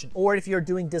impression. Or if you're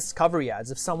doing discovery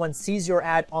ads, if someone sees your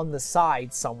ad on the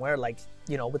side somewhere, like,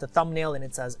 with a thumbnail and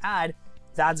it says ad,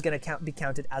 that's going to be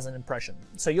counted as an impression.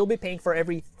 So you'll be paying for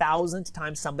every 1,000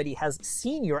 times somebody has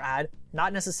seen your ad,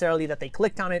 not necessarily that they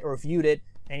clicked on it or viewed it,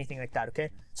 anything like that,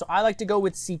 okay? So I like to go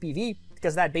with CPV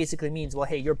because that basically means, well,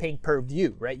 hey, you're paying per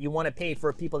view, right? You want to pay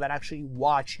for people that actually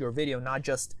watch your video, not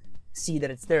just see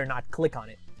that it's there, not click on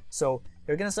it. So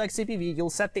you're going to select CPV. You'll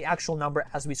set the actual number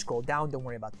as we scroll down. Don't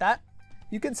worry about that.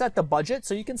 You can set the budget.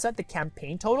 So you can set the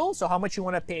campaign total. So how much you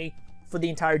want to pay for the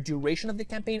entire duration of the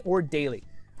campaign, or daily.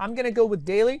 I'm going to go with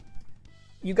daily.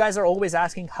 You guys are always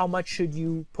asking how much should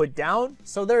you put down.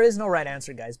 So there is no right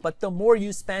answer, guys. But the more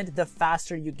you spend, the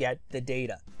faster you get the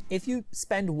data. If you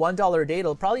spend $1 a day,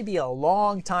 it'll probably be a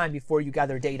long time before you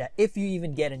gather data, if you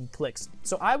even get any clicks.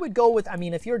 So I would go with,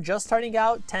 if you're just starting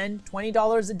out, $10,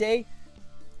 $20 a day.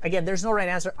 Again, there's no right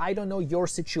answer. I don't know your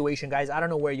situation, guys. I don't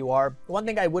know where you are. One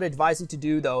thing I would advise you to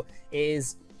do, though,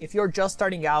 is if you're just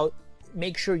starting out,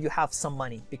 make sure you have some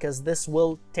money, because this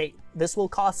will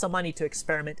cost some money to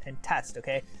experiment and test,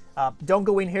 okay? Don't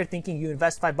go in here thinking you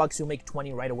invest $5, you'll make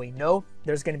 20 right away. No,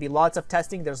 there's going to be lots of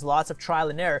testing. There's lots of trial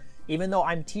and error. Even though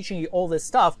I'm teaching you all this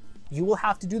stuff, you will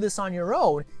have to do this on your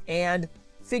own and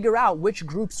figure out which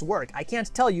groups work. I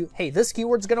can't tell you, hey, this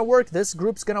keyword's going to work, this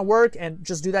group's going to work, and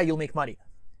just do that, you'll make money.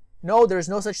 No, there's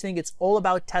no such thing. It's all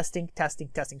about testing, testing,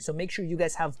 testing. So make sure you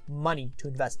guys have money to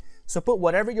invest. So put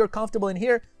whatever you're comfortable in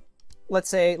here. Let's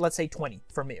say 20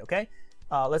 for me, okay?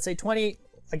 Let's say 20,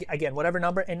 again, whatever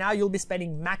number. And now you'll be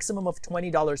spending maximum of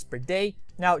 $20 per day.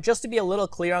 Now, just to be a little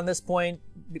clear on this point,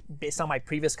 based on my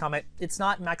previous comment, it's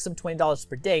not maximum $20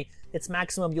 per day. It's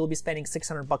maximum you'll be spending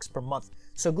 $600 per month.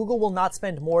 So Google will not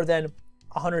spend more than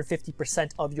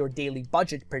 150% of your daily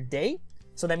budget per day.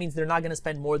 So that means they're not going to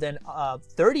spend more than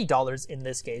 $30 in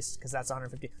this case, because that's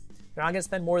 150. They're not going to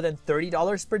spend more than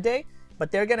 $30 per day,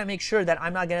 but they're going to make sure that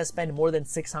I'm not going to spend more than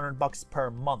 $600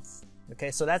 per month. Okay,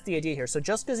 so that's the idea here. So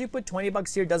just because you put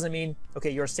 $20 here doesn't mean,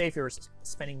 okay, you're safe, you're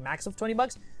spending max of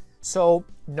 $20. So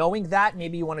knowing that,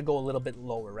 maybe you want to go a little bit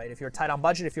lower, right? If you're tight on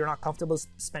budget, if you're not comfortable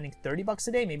spending $30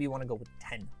 a day, maybe you want to go with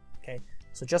 10, okay?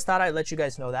 So just thought I'd let you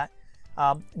guys know that.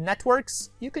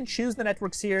 Networks, you can choose the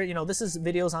networks here. This is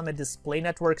videos on the display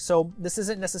network. So this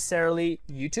isn't necessarily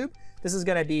YouTube. This is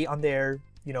going to be on their,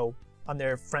 on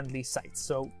their friendly sites.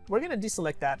 So we're going to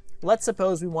deselect that. Let's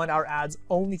suppose we want our ads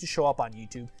only to show up on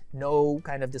YouTube, no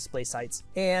kind of display sites.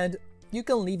 And you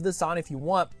can leave this on if you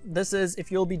want. This is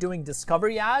if you'll be doing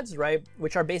discovery ads, right?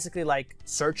 Which are basically like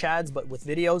search ads, but with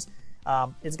videos.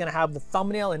 It's going to have the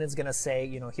thumbnail and it's going to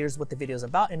say, here's what the video is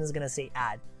about, and it's going to say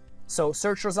ad. So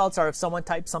search results are if someone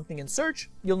types something in search,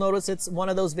 you'll notice it's one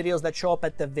of those videos that show up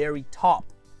at the very top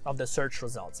of the search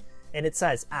results. And it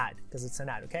says ad because it's an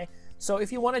ad, okay? So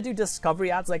if you want to do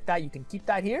discovery ads like that, you can keep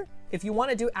that here. If you want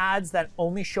to do ads that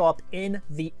only show up in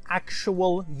the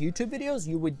actual YouTube videos,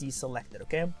 you would deselect it,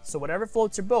 okay? So whatever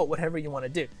floats your boat, whatever you want to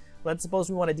do. Let's suppose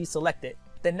we want to deselect it.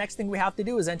 The next thing we have to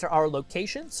do is enter our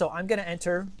location. So I'm going to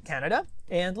enter Canada,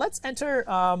 and let's enter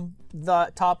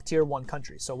the top tier 1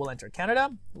 country. So we'll enter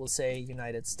Canada. We'll say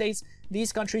United States.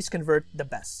 These countries convert the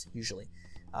best usually.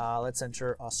 Let's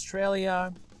enter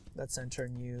Australia. Let's enter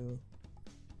New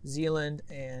Zealand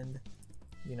and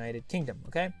United Kingdom,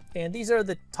 okay? And these are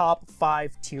the top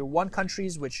 5 tier 1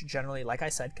 countries, which generally, like I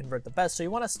said, convert the best. So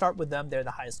you want to start with them. They're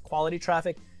the highest quality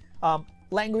traffic.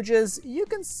 Languages, you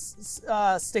can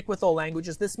stick with all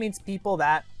languages. This means people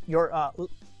that your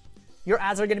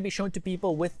ads are going to be shown to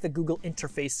people with the Google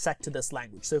interface set to this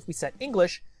language. So if we set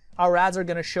English, our ads are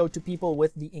going to show to people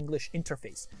with the English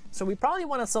interface. So we probably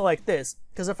want to select this,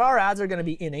 because if our ads are going to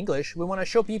be in English, we want to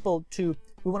show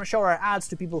our ads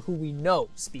to people who we know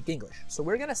speak English. So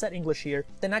we're going to set English here.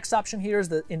 The next option here is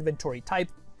the inventory type.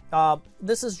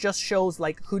 This is just shows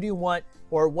like who do you want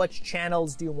or what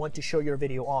channels do you want to show your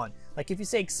video on. Like if you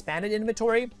say expanded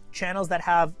inventory, channels that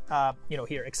have,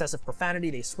 here, excessive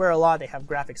profanity, they swear a lot, they have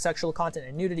graphic sexual content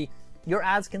and nudity, your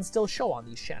ads can still show on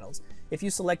these channels. If you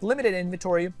select limited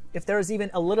inventory, if there is even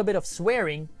a little bit of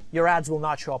swearing, your ads will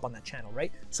not show up on that channel,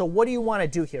 right? So what do you want to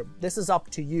do here? This is up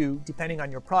to you, depending on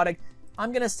your product.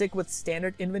 I'm going to stick with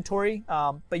standard inventory,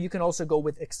 but you can also go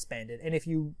with expanded. And if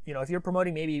if you're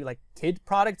promoting maybe like kid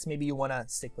products, maybe you want to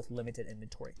stick with limited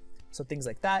inventory. So things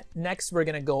like that. Next, we're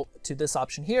going to go to this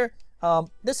option here.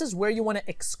 This is where you want to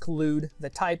exclude the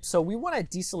type. So we want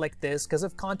to deselect this because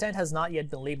if content has not yet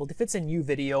been labeled, if it's a new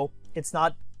video, it's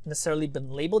not necessarily been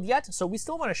labeled yet. So we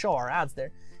still want to show our ads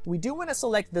there. We do want to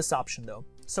select this option though.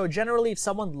 So generally, if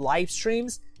someone live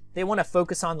streams, they want to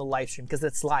focus on the live stream because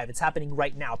it's live. It's happening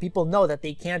right now. People know that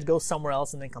they can't go somewhere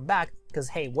else and then come back because,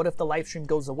 hey, what if the live stream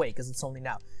goes away because it's only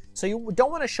now? So you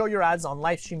don't want to show your ads on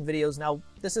live stream videos. Now,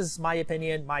 this is my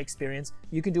opinion, my experience.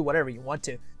 You can do whatever you want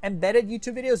to. Embedded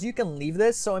YouTube videos, you can leave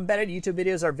this. So embedded YouTube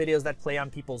videos are videos that play on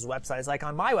people's websites. Like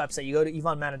on my website, you go to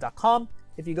ivanmana.com.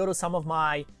 If you go to some of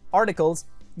my articles,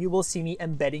 you will see me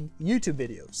embedding YouTube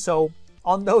videos. So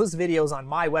on those videos on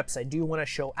my website, do you want to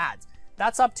show ads?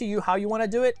 That's up to you how you want to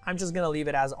do it. I'm just going to leave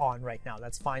it as on right now.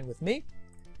 That's fine with me.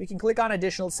 We can click on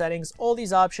additional settings. All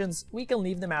these options, we can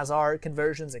leave them as are,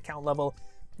 conversions, account level.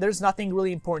 There's nothing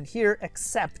really important here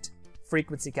except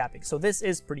frequency capping. So this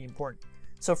is pretty important.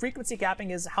 So frequency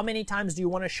capping is how many times do you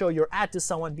want to show your ad to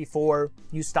someone before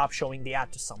you stop showing the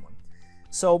ad to someone.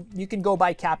 So you can go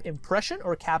by cap impression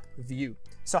or cap view.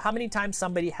 So how many times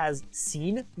somebody has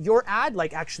seen your ad,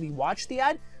 like actually watched the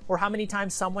ad, or how many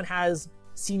times someone has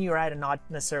seen your ad and not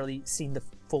necessarily seen the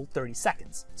full 30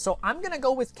 seconds. So I'm gonna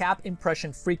go with cap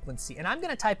impression frequency, and I'm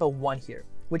gonna type a 1 here,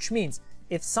 which means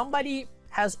if somebody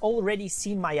has already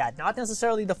seen my ad, not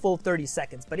necessarily the full 30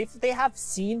 seconds, but if they have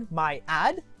seen my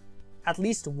ad at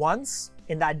least once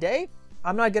in that day,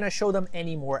 I'm not gonna show them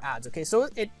any more ads, okay? So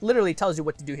it literally tells you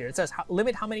what to do here. It says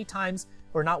limit how many times,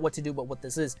 or not what to do, but what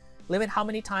this is. Limit how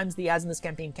many times the ads in this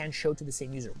campaign can show to the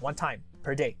same user, 1 time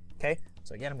per day, okay?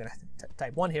 So again, I'm gonna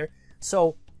type 1 here.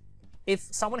 So if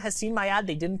someone has seen my ad,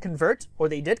 they didn't convert, or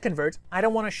they did convert, I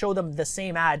don't want to show them the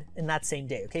same ad in that same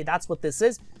day, okay? That's what this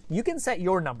is. You can set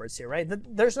your numbers here, right?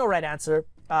 There's no right answer.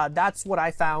 That's what I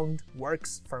found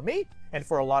works for me and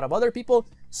for a lot of other people.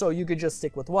 So you could just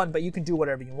stick with 1, but you can do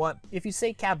whatever you want. If you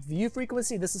say cap view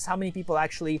frequency, this is how many people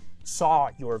actually saw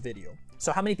your video.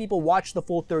 So how many people watched the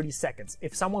full 30 seconds?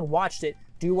 If someone watched it,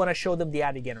 do you want to show them the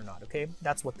ad again or not, okay?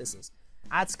 That's what this is.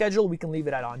 Ad schedule, we can leave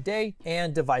it at on day,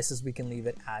 and devices, we can leave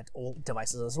it at all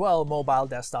devices as well, mobile,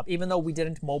 desktop. Even though we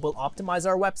didn't mobile optimize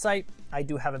our website, I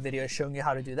do have a video showing you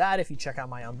how to do that. If you check out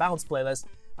my Unbounce playlist,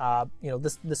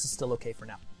 this is still okay for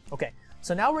now. Okay,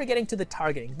 so now we're getting to the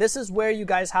targeting. This is where you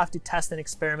guys have to test and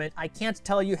experiment. I can't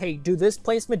tell you, hey, do this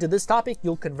placement, do this topic,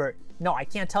 you'll convert. No, I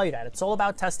can't tell you that. It's all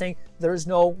about testing. There's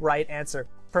no right answer.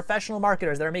 Professional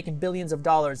marketers that are making billions of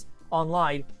dollars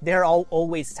online, they're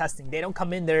always testing. They don't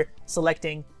come in there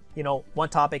selecting, one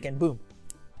topic and boom,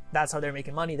 that's how they're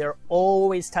making money. They're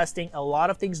always testing. A lot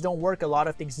of things don't work, a lot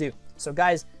of things do. So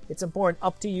guys, it's important,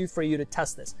 up to you, for you to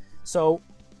test this. So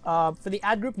for the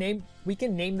ad group name, we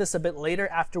can name this a bit later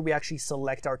after we actually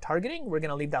select our targeting. We're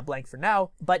gonna leave that blank for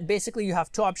now, but basically you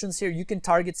have 2 options here. You can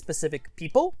target specific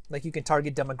people, like you can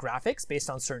target demographics based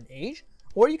on certain age,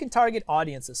 or you can target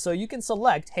audiences. So you can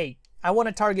select, hey, I want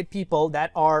to target people that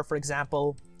are, for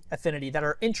example, affinity, that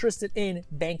are interested in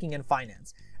banking and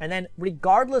finance. And then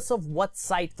regardless of what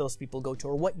site those people go to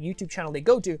or what YouTube channel they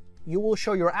go to, you will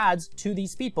show your ads to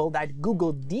these people that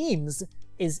Google deems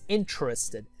is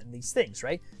interested in these things,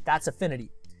 right? That's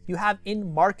affinity. You have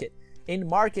in market. In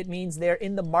market means they're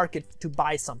in the market to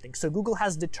buy something. So Google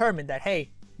has determined that,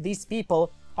 hey, these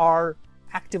people are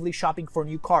actively shopping for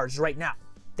new cars right now.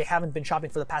 They haven't been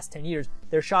shopping for the past 10 years.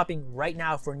 They're shopping right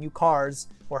now for new cars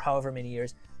or however many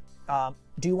years.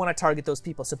 Do you want to target those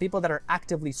people? So people that are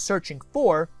actively searching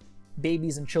for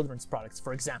babies and children's products,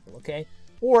 for example, okay?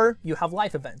 Or you have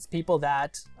life events, people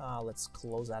that, let's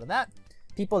close out of that.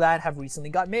 people that have recently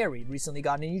got married, recently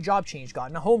gotten a new job change,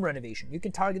 gotten a home renovation. You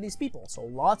can target these people. So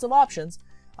lots of options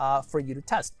for you to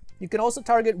test. You can also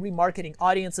target remarketing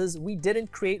audiences. We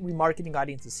didn't create remarketing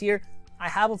audiences here. I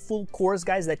have a full course,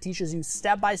 guys, that teaches you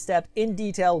step-by-step, in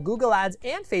detail, Google Ads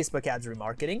and Facebook ads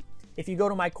remarketing. If you go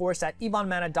to my course at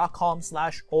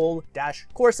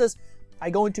ivanmana.com/all-courses, I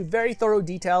go into very thorough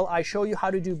detail. I show you how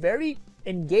to do very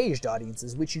engaged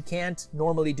audiences, which you can't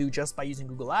normally do just by using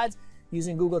Google Ads,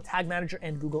 using Google Tag Manager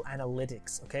and Google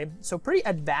Analytics, okay? So pretty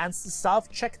advanced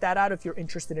stuff. Check that out if you're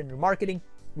interested in remarketing.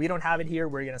 We don't have it here.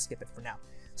 We're gonna skip it for now.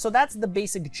 So that's the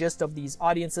basic gist of these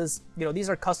audiences. You know, these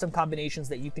are custom combinations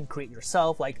that you can create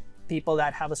yourself, like people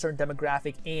that have a certain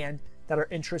demographic and that are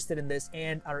interested in this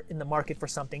and are in the market for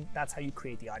something. That's how you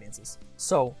create the audiences.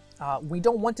 So we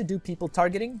don't want to do people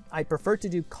targeting. I prefer to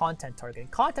do content targeting.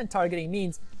 Content targeting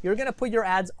means you're gonna put your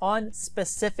ads on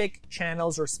specific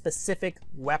channels or specific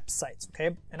websites,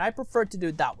 okay? And I prefer to do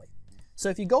it that way. So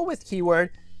if you go with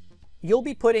keyword, you'll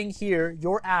be putting here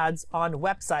your ads on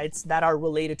websites that are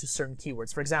related to certain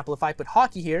keywords. For example, if I put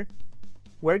hockey here,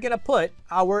 we're gonna put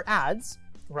our ads,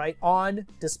 right, on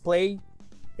display.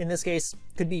 In this case,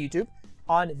 could be YouTube,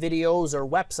 on videos or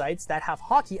websites that have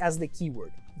hockey as the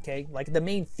keyword, okay? Like the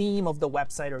main theme of the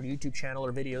website or YouTube channel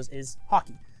or videos is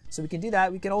hockey. So we can do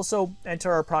that. We can also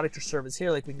enter our product or service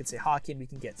here, like we can say hockey and we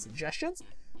can get suggestions.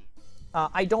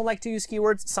 I don't like to use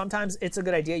keywords. Sometimes it's a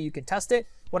good idea. You can test it.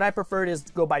 What I prefer is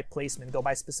to go by placement, go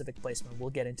by specific placement. We'll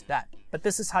get into that. But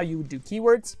this is how you would do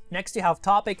keywords. Next, you have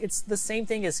topic. It's the same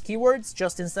thing as keywords,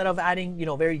 just instead of adding, you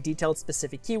know, very detailed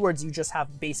specific keywords, you just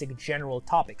have basic general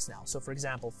topics now. So for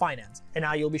example, finance. And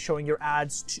now you'll be showing your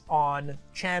ads on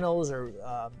channels or,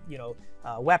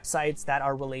 websites that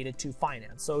are related to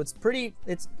finance. So it's a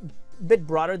bit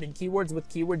broader than keywords. With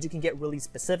keywords, you can get really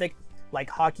specific, like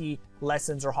hockey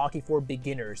lessons or hockey for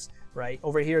beginners, right?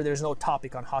 Over here, there's no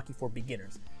topic on hockey for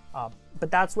beginners. But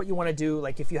that's what you want to do.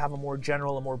 Like if you have a more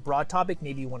general, a more broad topic,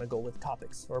 maybe you want to go with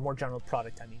topics, or a more general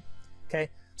product, I mean. Okay,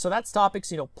 so that's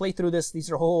topics. You know, play through this. These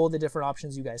are all the different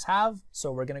options you guys have.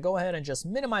 So we're going to go ahead and just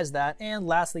minimize that. And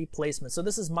lastly, placement. So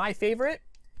this is my favorite.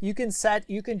 You can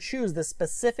choose the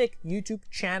specific YouTube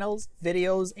channels,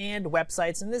 videos, and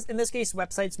websites. In this case,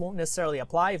 websites won't necessarily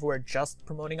apply if we're just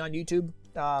promoting on YouTube,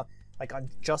 like on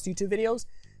just YouTube videos,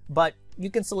 but you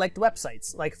can select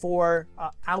websites. Like for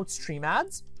outstream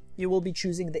ads, you will be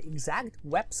choosing the exact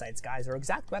websites, guys, or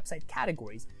exact website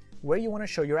categories where you want to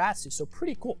show your ads to. So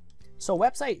pretty cool. So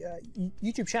website,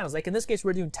 YouTube channels, like in this case,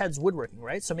 we're doing Ted's Woodworking,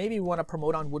 right? So maybe we want to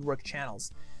promote on woodwork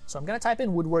channels. So I'm going to type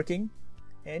in woodworking,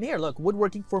 and here, look,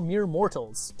 woodworking for mere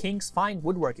mortals, King's Fine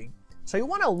Woodworking. So you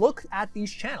want to look at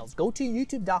these channels. Go to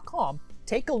youtube.com,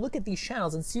 take a look at these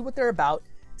channels and see what they're about.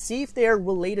 See if they're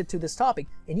related to this topic,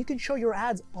 and you can show your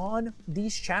ads on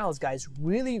these channels, guys.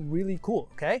 Really, really cool,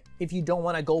 okay? If you don't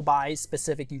want to go by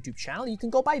specific YouTube channel, you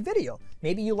can go by video.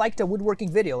 Maybe you liked a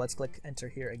woodworking video. Let's click enter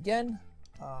here again.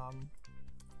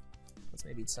 Let's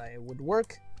maybe say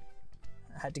woodwork.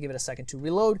 I had to give it a second to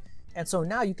reload. And so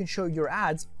now you can show your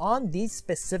ads on these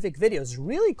specific videos.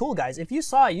 Really cool, guys. If you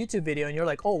saw a YouTube video and you're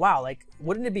like, oh wow, like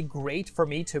wouldn't it be great for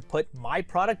me to put my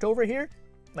product over here?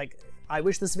 Like, I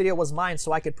wish this video was mine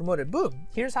so I could promote it. Boom,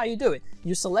 here's how you do it.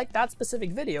 You select that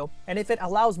specific video, and if it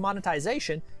allows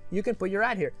monetization, you can put your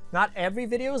ad here. Not every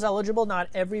video is eligible, not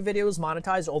every video is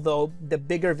monetized, although the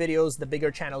bigger videos, the bigger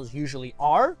channels usually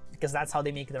are, because that's how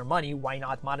they make their money. Why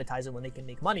not monetize it when they can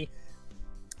make money?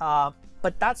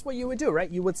 But that's what you would do,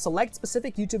 right? You would select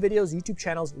specific YouTube videos, YouTube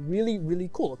channels. Really, really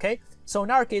cool, okay? So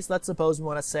in our case, let's suppose we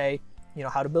want to say, you know,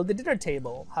 how to build a dinner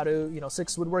table, how to,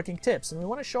 6 woodworking tips, and we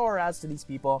want to show our ads to these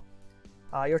people.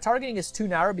 Your targeting is too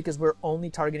narrow because we're only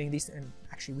targeting these, and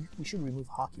actually we should remove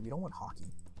hockey. We don't want hockey,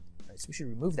 right? So we should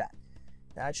remove that.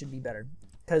 That should be better,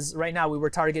 because right now we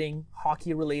were targeting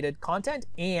hockey related content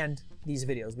and these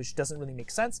videos, which doesn't really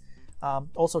make sense.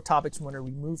 Also topics, we want to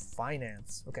remove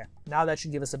finance. Okay, now that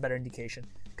should give us a better indication,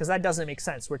 because that doesn't make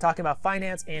sense. We're talking about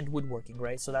finance and woodworking,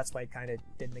 right? So that's why it kind of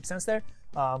didn't make sense there.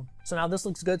 So now this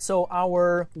looks good. So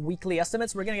our weekly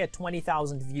estimates, we're gonna get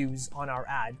 20,000 views on our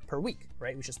ad per week,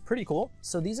 right? Which is pretty cool.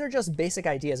 So these are just basic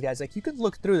ideas, guys. Like you can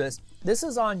look through this. This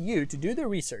is on you to do the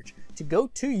research, to go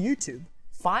to YouTube,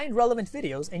 find relevant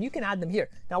videos, and you can add them here.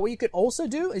 Now, what you could also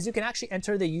do is you can actually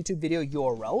enter the YouTube video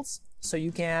URLs. So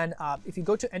you can, if you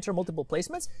go to enter multiple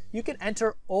placements, you can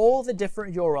enter all the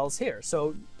different URLs here.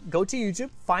 So go to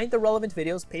YouTube, find the relevant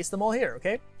videos, paste them all here,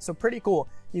 okay? So pretty cool.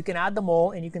 You can add them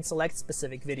all and you can select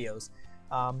specific videos.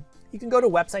 You can go to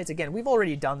websites. Again, we've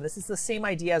already done this. It's the same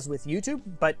idea as with YouTube,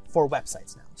 but for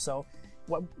websites now. So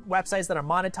websites that are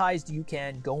monetized, you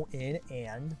can go in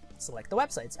and select the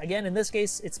websites. Again, in this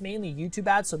case, it's mainly YouTube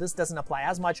ads, so this doesn't apply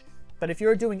as much. But if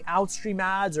you're doing Outstream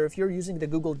ads, or if you're using the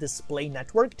Google Display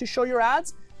Network to show your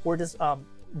ads, or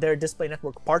their Display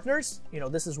Network partners,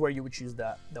 this is where you would choose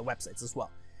the websites as well.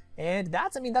 And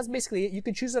that's basically it. You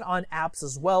can choose it on apps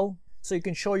as well. So you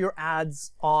can show your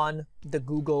ads on the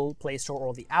Google Play Store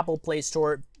or the Apple Play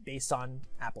Store based on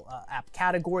Apple app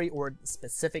category or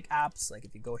specific apps. Like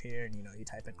if you go here and you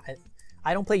type in,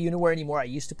 I don't play Uniware anymore. I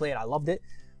used to play it. I loved it.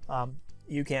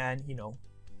 You can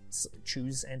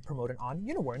choose and promote it on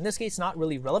Uniware. In this case, not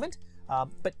really relevant.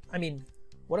 But I mean,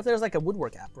 what if there's like a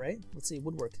woodwork app, right? Let's see,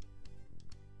 woodwork.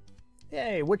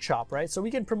 Yay, wood shop, right? So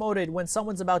we can promote it when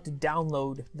someone's about to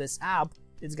download this app.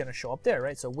 It's gonna show up there,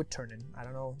 right? So wood turning. I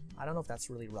don't know if that's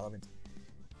really relevant.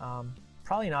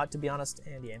 Probably not, to be honest.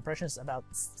 And yeah, impressions about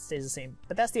stays the same.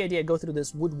 But that's the idea. Go through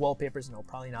this wood wallpapers. No,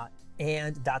 probably not.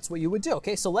 And that's what you would do.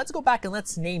 Okay, so let's go back and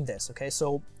let's name this. Okay,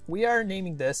 so we are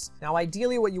naming this. Now,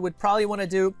 ideally, what you would probably want to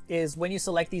do is when you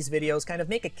select these videos, kind of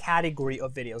make a category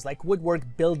of videos, like woodwork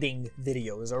building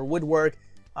videos or woodwork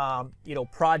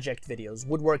project videos,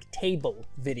 woodwork table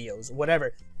videos,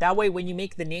 whatever. That way, when you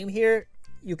make the name here,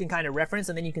 you can kind of reference,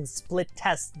 and then you can split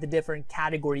test the different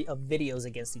category of videos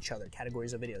against each other,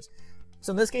 categories of videos.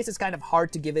 So in this case, it's kind of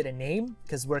hard to give it a name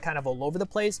because we're kind of all over the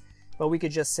place, but we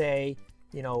could just say,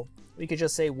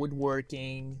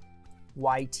 woodworking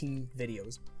YT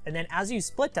videos. And then as you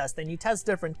split test, then you test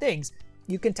different things.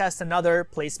 You can test another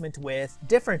placement with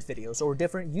different videos or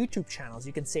different YouTube channels.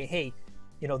 You can say, hey,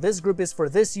 this group is for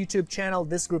this YouTube channel,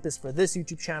 this group is for this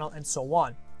YouTube channel, and so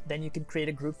on. Then you can create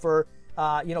a group for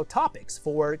topics,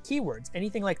 for keywords,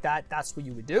 anything like that. That's what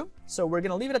you would do. So we're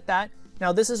gonna leave it at that.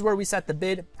 Now this is where we set the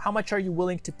bid. How much are you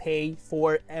willing to pay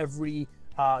for every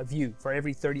view, for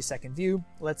every 30-second view?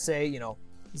 Let's say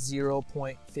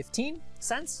 0.15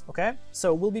 cents. Okay,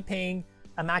 so we'll be paying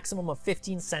a maximum of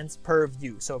 15 cents per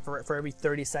view. So for every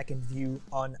 30-second view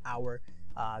on our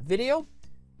video.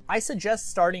 I suggest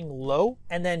starting low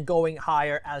and then going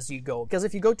higher as you go, because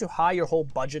if you go too high, your whole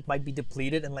budget might be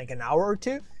depleted in like an hour or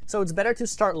two. So it's better to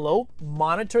start low,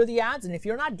 monitor the ads, and if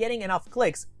you're not getting enough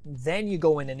clicks, then you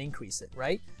go in and increase it,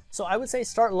 right? So I would say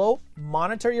start low,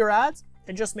 monitor your ads,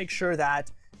 and just make sure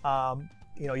that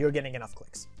you're getting enough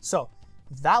clicks. So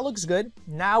that looks good.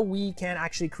 Now we can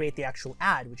actually create the actual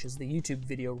ad, which is the YouTube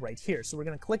video right here. So we're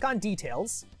gonna click on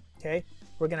details, okay?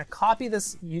 We're gonna copy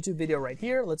this YouTube video right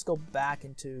here. Let's go back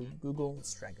into Google,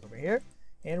 let's drag it over here,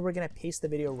 and we're gonna paste the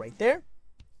video right there.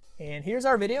 And here's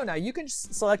our video. Now you can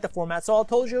just select the format. So I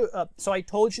told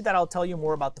you that I'll tell you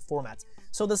more about the formats.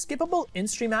 So the skippable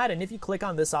in-stream ad, and if you click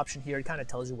on this option here, it kind of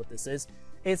tells you what this is.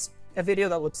 It's a video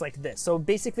that looks like this. So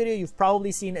basic video, you've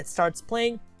probably seen it starts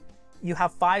playing. You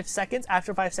have 5 seconds.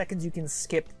 After 5 seconds, you can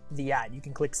skip the ad. You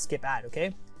can click skip ad,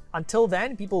 okay? Until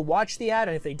then, people watch the ad,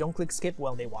 and if they don't click skip,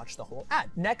 well, they watch the whole ad.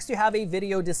 Next, you have a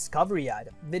video discovery ad.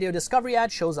 Video discovery ad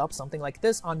shows up something like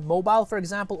this on mobile, for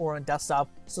example, or on desktop.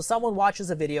 So someone watches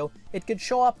a video, it could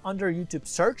show up under YouTube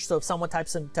search. So if someone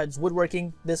types in Ted's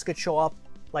Woodworking, this could show up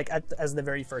like as the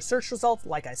very first search result,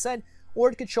 like I said, or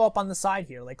it could show up on the side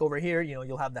here, like over here,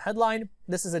 you'll have the headline.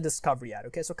 This is a discovery ad,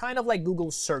 okay? So kind of like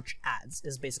Google search ads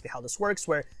is basically how this works,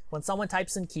 where when someone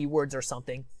types in keywords or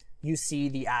something, you see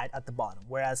the ad at the bottom,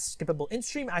 whereas skippable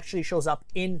in-stream actually shows up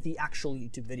in the actual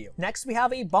YouTube video. Next, we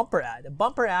have a bumper ad. A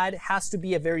bumper ad has to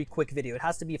be a very quick video. It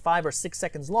has to be 5 or 6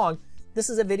 seconds long. This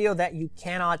is a video that you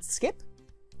cannot skip,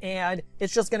 and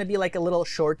it's just gonna be like a little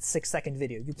short 6-second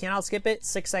video. You cannot skip it,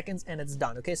 6 seconds, and it's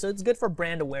done, okay? So it's good for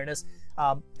brand awareness.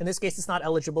 In this case, it's not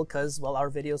eligible because, well,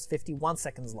 our video is 51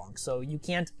 seconds long, so you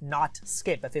can't not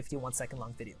skip a 51-second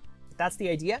long video. But that's the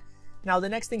idea. Now, the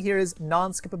next thing here is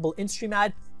non-skippable in-stream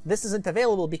ad. This isn't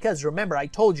available because, remember, I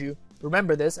told you,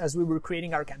 remember this, as we were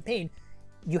creating our campaign,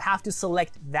 you have to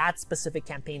select that specific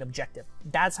campaign objective.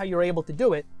 That's how you're able to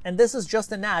do it. And this is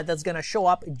just an ad that's gonna show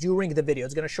up during the video.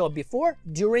 It's gonna show up before,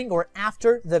 during, or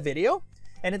after the video.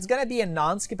 And it's gonna be a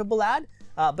non-skippable ad,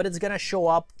 but it's gonna show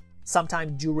up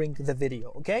sometime during the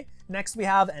video, okay? Next, we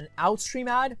have an outstream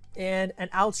ad, and an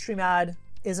outstream ad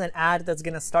is an ad that's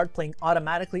gonna start playing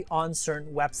automatically on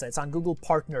certain websites, on Google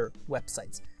partner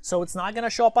websites. So it's not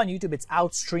gonna show up on YouTube, it's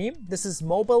outstream. This is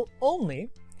mobile only.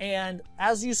 And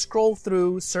as you scroll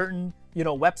through certain,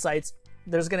 websites,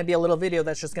 there's gonna be a little video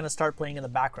that's just gonna start playing in the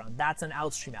background. That's an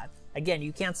outstream ad. Again,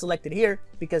 you can't select it here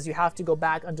because you have to go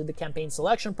back under the campaign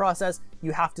selection process.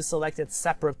 You have to select it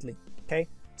separately, okay?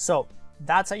 So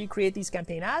that's how you create these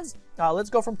campaign ads.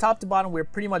 Let's go from top to bottom. We're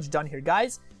pretty much done here,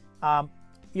 guys.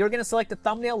 You're gonna select the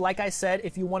thumbnail. Like I said,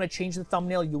 if you wanna change the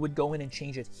thumbnail, you would go in and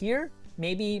change it here.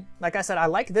 Maybe, like I said, I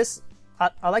like this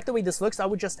I like the way this looks. I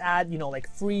would just add, you know, like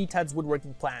free Ted's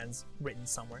woodworking plans written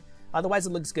somewhere. Otherwise,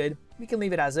 it looks good. We can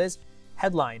leave it as is.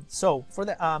 Headline. So for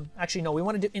the, actually, no, we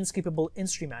want to do in-skippable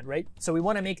in-stream ad, right? So we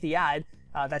want to make the ad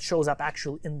that shows up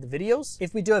actually in the videos.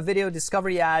 If we do a video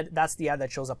discovery ad, that's the ad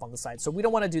that shows up on the side. So we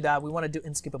don't want to do that. We want to do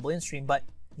in-skippable in-stream, but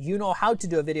you know how to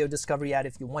do a video discovery ad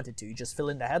if you wanted to. You just fill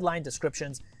in the headline,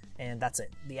 descriptions, and that's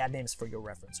it. The ad names for your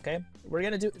reference, okay? We're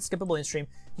going to do skippable in-stream.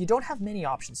 You don't have many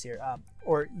options here,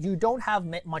 or you don't have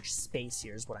much space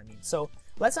here is what I mean. So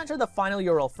let's enter the final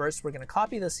URL first. We're going to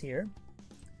copy this here.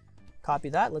 Copy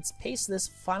that. Let's paste this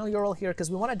final URL here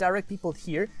because we want to direct people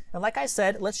here. And like I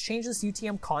said, let's change this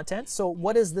UTM content. So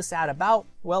what is this ad about?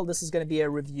 Well, this is going to be a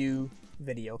review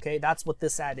video, okay? That's what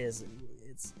this ad is.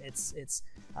 It's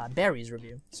Barry's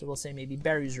review. So we'll say maybe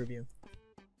Barry's review.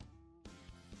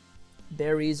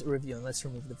 Barry's review, and let's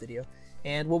remove the video.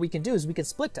 And what we can do is we can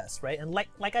split test, right? And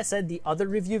like I said, the other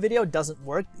review video doesn't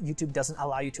work. YouTube doesn't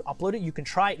allow you to upload it. You can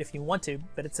try it if you want to,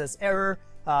 but it says error.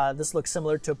 This looks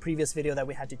similar to a previous video that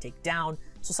we had to take down.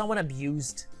 So someone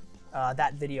abused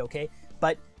that video, okay?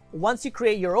 But once you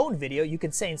create your own video, you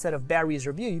can say, instead of Barry's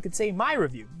review, you could say my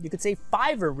review. You could say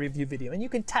Fiverr review video, and you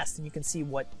can test and you can see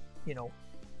what, you know,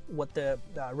 what the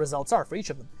results are for each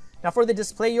of them. Now for the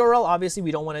display URL, obviously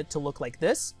we don't want it to look like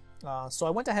this. So I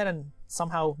went ahead and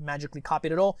somehow magically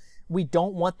copied it all. We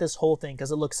don't want this whole thing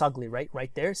because it looks ugly, right?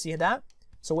 Right there, see that?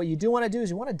 So what you do want to do is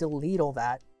you want to delete all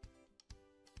that.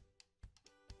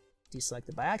 Deselect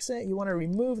it by accident. You want to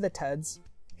remove the TEDs,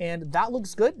 and that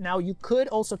looks good. Now you could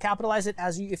also capitalize it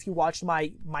if you watched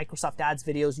my Microsoft Ads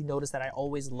videos, you notice that I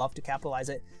always love to capitalize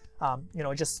it. You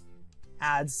know, it just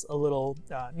adds a little,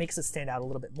 makes it stand out a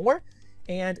little bit more.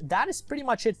 And that is pretty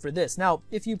much it for this. Now,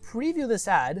 if you preview this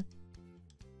ad,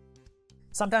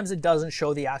 sometimes it doesn't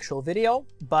show the actual video,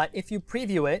 but if you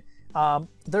preview it,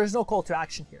 there's no call to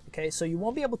action here, okay? So you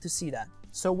won't be able to see that.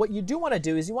 So what you do want to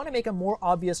do is you want to make a more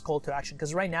obvious call to action,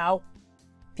 because right now,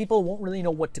 people won't really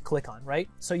know what to click on, right?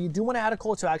 So you do want to add a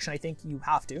call to action. I think you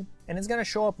have to, and it's going to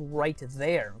show up right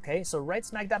there, okay? So right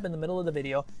smack dab in the middle of the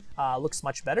video looks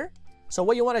much better. So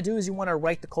what you want to do is you want to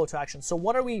write the call to action. So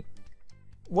what are we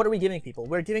giving people?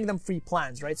 We're giving them free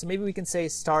plans, right? So maybe we can say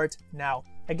start now.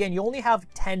 Again, you only have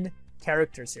 10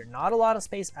 characters here, not a lot of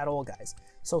space at all, guys.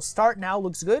 So start now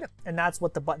looks good, and that's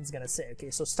what the button's gonna say. Okay,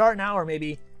 so start now, or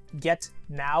maybe get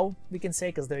now we can say,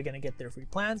 because they're gonna get their free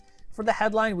plans. For the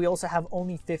headline, we also have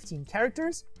only 15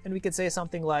 characters, and we could say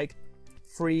something like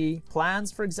free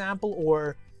plans, for example,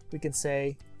 or we can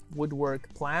say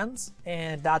woodwork plans,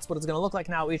 and that's what it's gonna look like.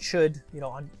 Now it should, you know,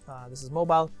 on this is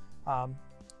mobile.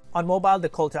 On mobile, the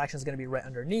call to action is going to be right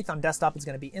underneath. On desktop, it's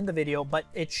going to be in the video, but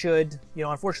it should, you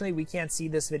know, unfortunately, we can't see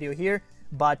this video here,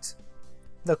 but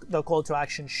the call to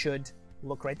action should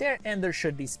look right there, and there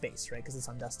should be space, right, because it's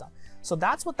on desktop. So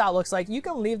that's what that looks like. You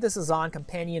can leave this as on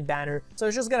companion banner. So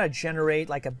it's just going to generate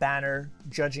like a banner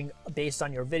judging based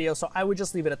on your video. So I would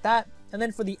just leave it at that. And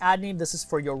then for the ad name, this is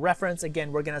for your reference.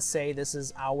 Again, we're going to say this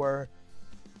is our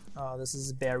this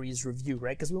is Barry's review,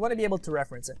 right? Because we want to be able to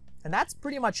reference it. And that's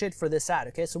pretty much it for this ad,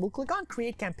 okay? So we'll click on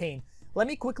Create Campaign. Let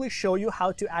me quickly show you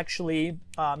how to actually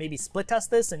maybe split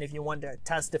test this. And if you want to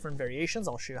test different variations,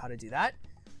 I'll show you how to do that.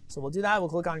 So we'll do that. We'll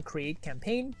click on Create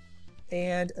Campaign.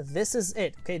 And this is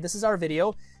it, okay? This is our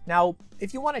video. Now,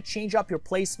 if you want to change up your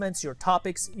placements, your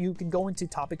topics, you can go into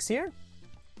topics here.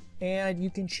 And you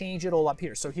can change it all up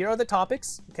here. So here are the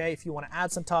topics, okay? If you want to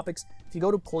add some topics, if you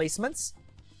go to placements,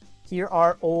 here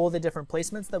are all the different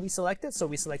placements that we selected. So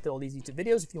we selected all these YouTube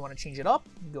videos. If you want to change it up,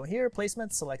 you go here,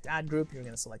 placements, select ad group. You're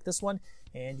going to select this one,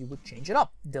 and you would change it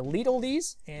up. Delete all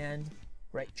these and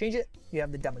change it. You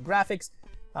have the demographics.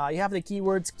 You have the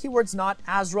keywords. Keywords not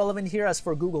as relevant here as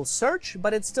for Google search,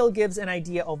 but it still gives an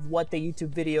idea of what the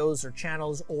YouTube videos or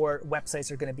channels or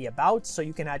websites are going to be about. So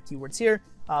you can add keywords here.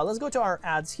 Let's go to our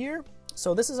ads here.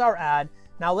 So this is our ad.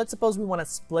 Now let's suppose we want to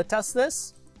split test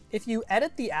this. If you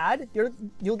edit the ad,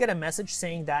 you'll get a message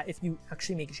saying that if you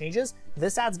actually make changes,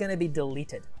 this ad's going to be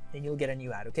deleted and you'll get a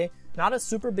new ad, okay? Not a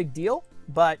super big deal,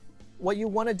 but what you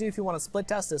want to do if you want to split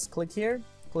test is click here,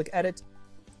 click edit,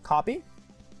 copy.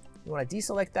 You want to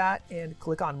deselect that and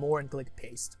click on more and click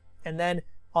paste. And then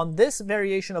on this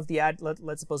variation of the ad,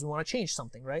 let's suppose we want to change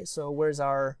something, right? So where's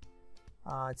our,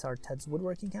 it's our Ted's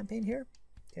woodworking campaign here.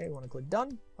 Okay, we want to click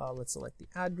done. Let's select the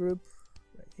ad group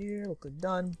right here. We'll click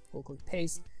done, we'll click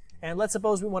paste. And let's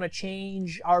suppose we want to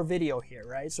change our video here,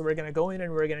 right? So we're going to go in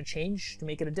and we're going to change to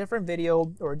make it a different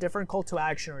video or a different call to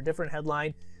action or a different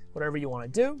headline, whatever you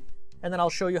want to do. And then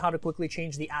I'll show you how to quickly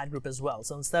change the ad group as well.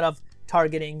 So instead of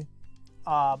targeting,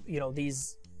 you know,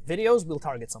 these videos, we'll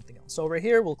target something else. So over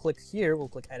here, we'll click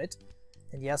edit.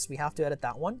 And yes, we have to edit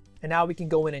that one. And now we can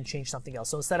go in and change something else.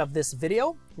 So instead of this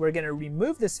video, we're going to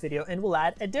remove this video and we'll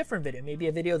add a different video, maybe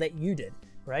a video that you did,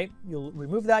 right? You'll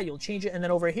remove that, you'll change it. And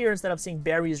then over here, instead of saying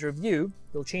Barry's review,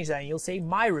 you'll change that and you'll say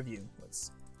my review.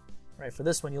 Right, for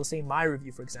this one, you'll say my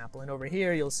review, for example. And over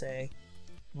here, you'll say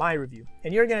my review.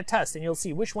 And you're going to test and you'll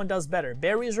see which one does better,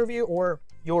 Barry's review or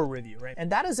your review, right?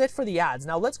 And that is it for the ads.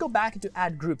 Now let's go back into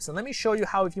ad groups and let me show you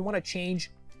how if you want to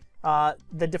change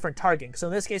the different targeting. So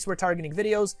in this case, we're targeting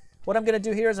videos. What I'm going to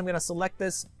do here is I'm going to select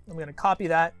this. I'm going to copy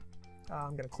that.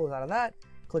 I'm going to close out of that.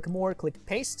 Click more, click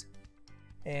paste.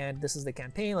 And this is the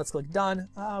campaign. Let's click done.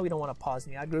 We don't want to pause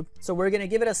in the ad group. So we're going to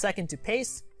give it a second to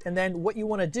paste. And then what you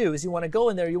want to do is you want to go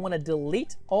in there, you want to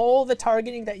delete all the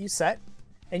targeting that you set,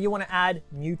 and you want to add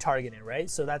new targeting, right?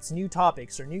 So that's new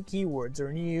topics or new keywords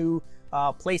or new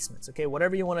placements, okay?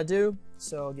 Whatever you want to do.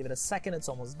 So give it a second. It's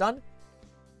almost done.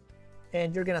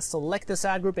 And you're going to select this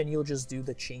ad group and you'll just do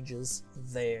the changes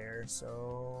there.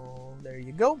 So there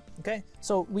you go. Okay.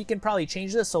 So we can probably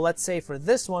change this. So let's say for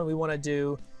this one, we want to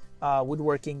do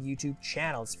woodworking YouTube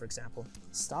channels, for example.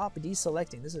 Stop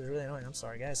deselecting. This is really annoying. I'm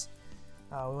sorry, guys.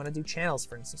 We want to do channels,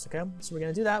 for instance. Okay. So we're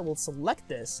going to do that. We'll select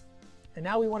this. And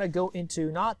now we want to go into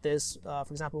not this.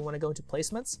 For example, we want to go into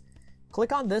placements.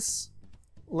 Click on this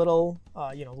little,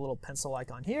 little pencil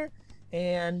icon here.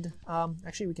 And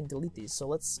actually we can delete these. So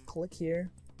let's click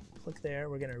here, click there.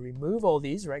 We're going to remove all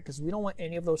these, right? Because we don't want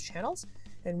any of those channels.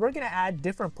 And we're going to add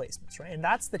different placements, right? And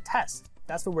that's the test.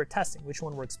 That's what we're testing. Which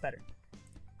one works better?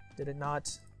 Did it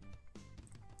not?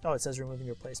 Oh, it says removing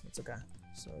your placements. Okay.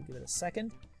 So give it a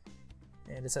second.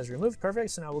 And it says removed.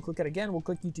 Perfect. So now we'll click it again. We'll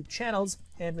click YouTube channels.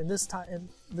 And this time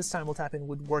we'll tap in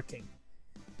woodworking.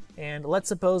 And let's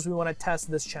suppose we want to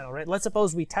test this channel, right? Let's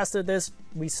suppose we tested this.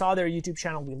 We saw their YouTube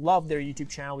channel. We loved their YouTube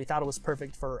channel. We thought it was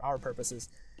perfect for our purposes.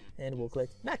 And we'll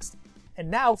click next.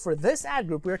 And now for this ad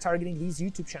group, we're targeting these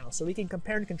YouTube channels. So we can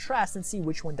compare and contrast and see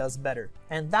which one does better.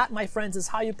 And that, my friends, is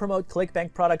how you promote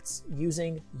ClickBank products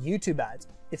using YouTube ads.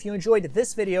 If you enjoyed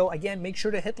this video, again, make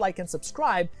sure to hit like and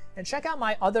subscribe. And check out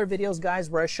my other videos, guys,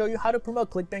 where I show you how to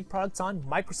promote ClickBank products on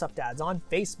Microsoft ads, on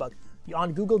Facebook,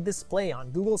 on Google Display,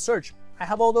 on Google Search. I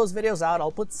have all those videos out.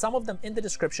 I'll put some of them in the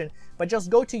description, but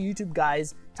just go to YouTube,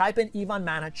 guys, type in Ivan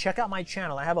Mana, check out my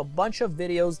channel. I have a bunch of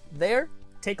videos there.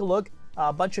 Take a look,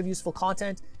 a bunch of useful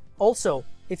content. Also,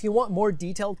 if you want more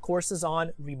detailed courses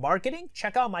on remarketing,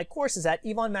 check out my courses at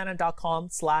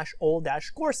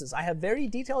ivanmana.com/all-courses. I have very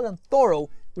detailed and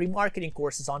thorough remarketing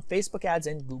courses on Facebook ads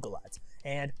and Google ads.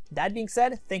 And that being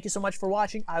said, thank you so much for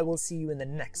watching. I will see you in the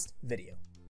next video.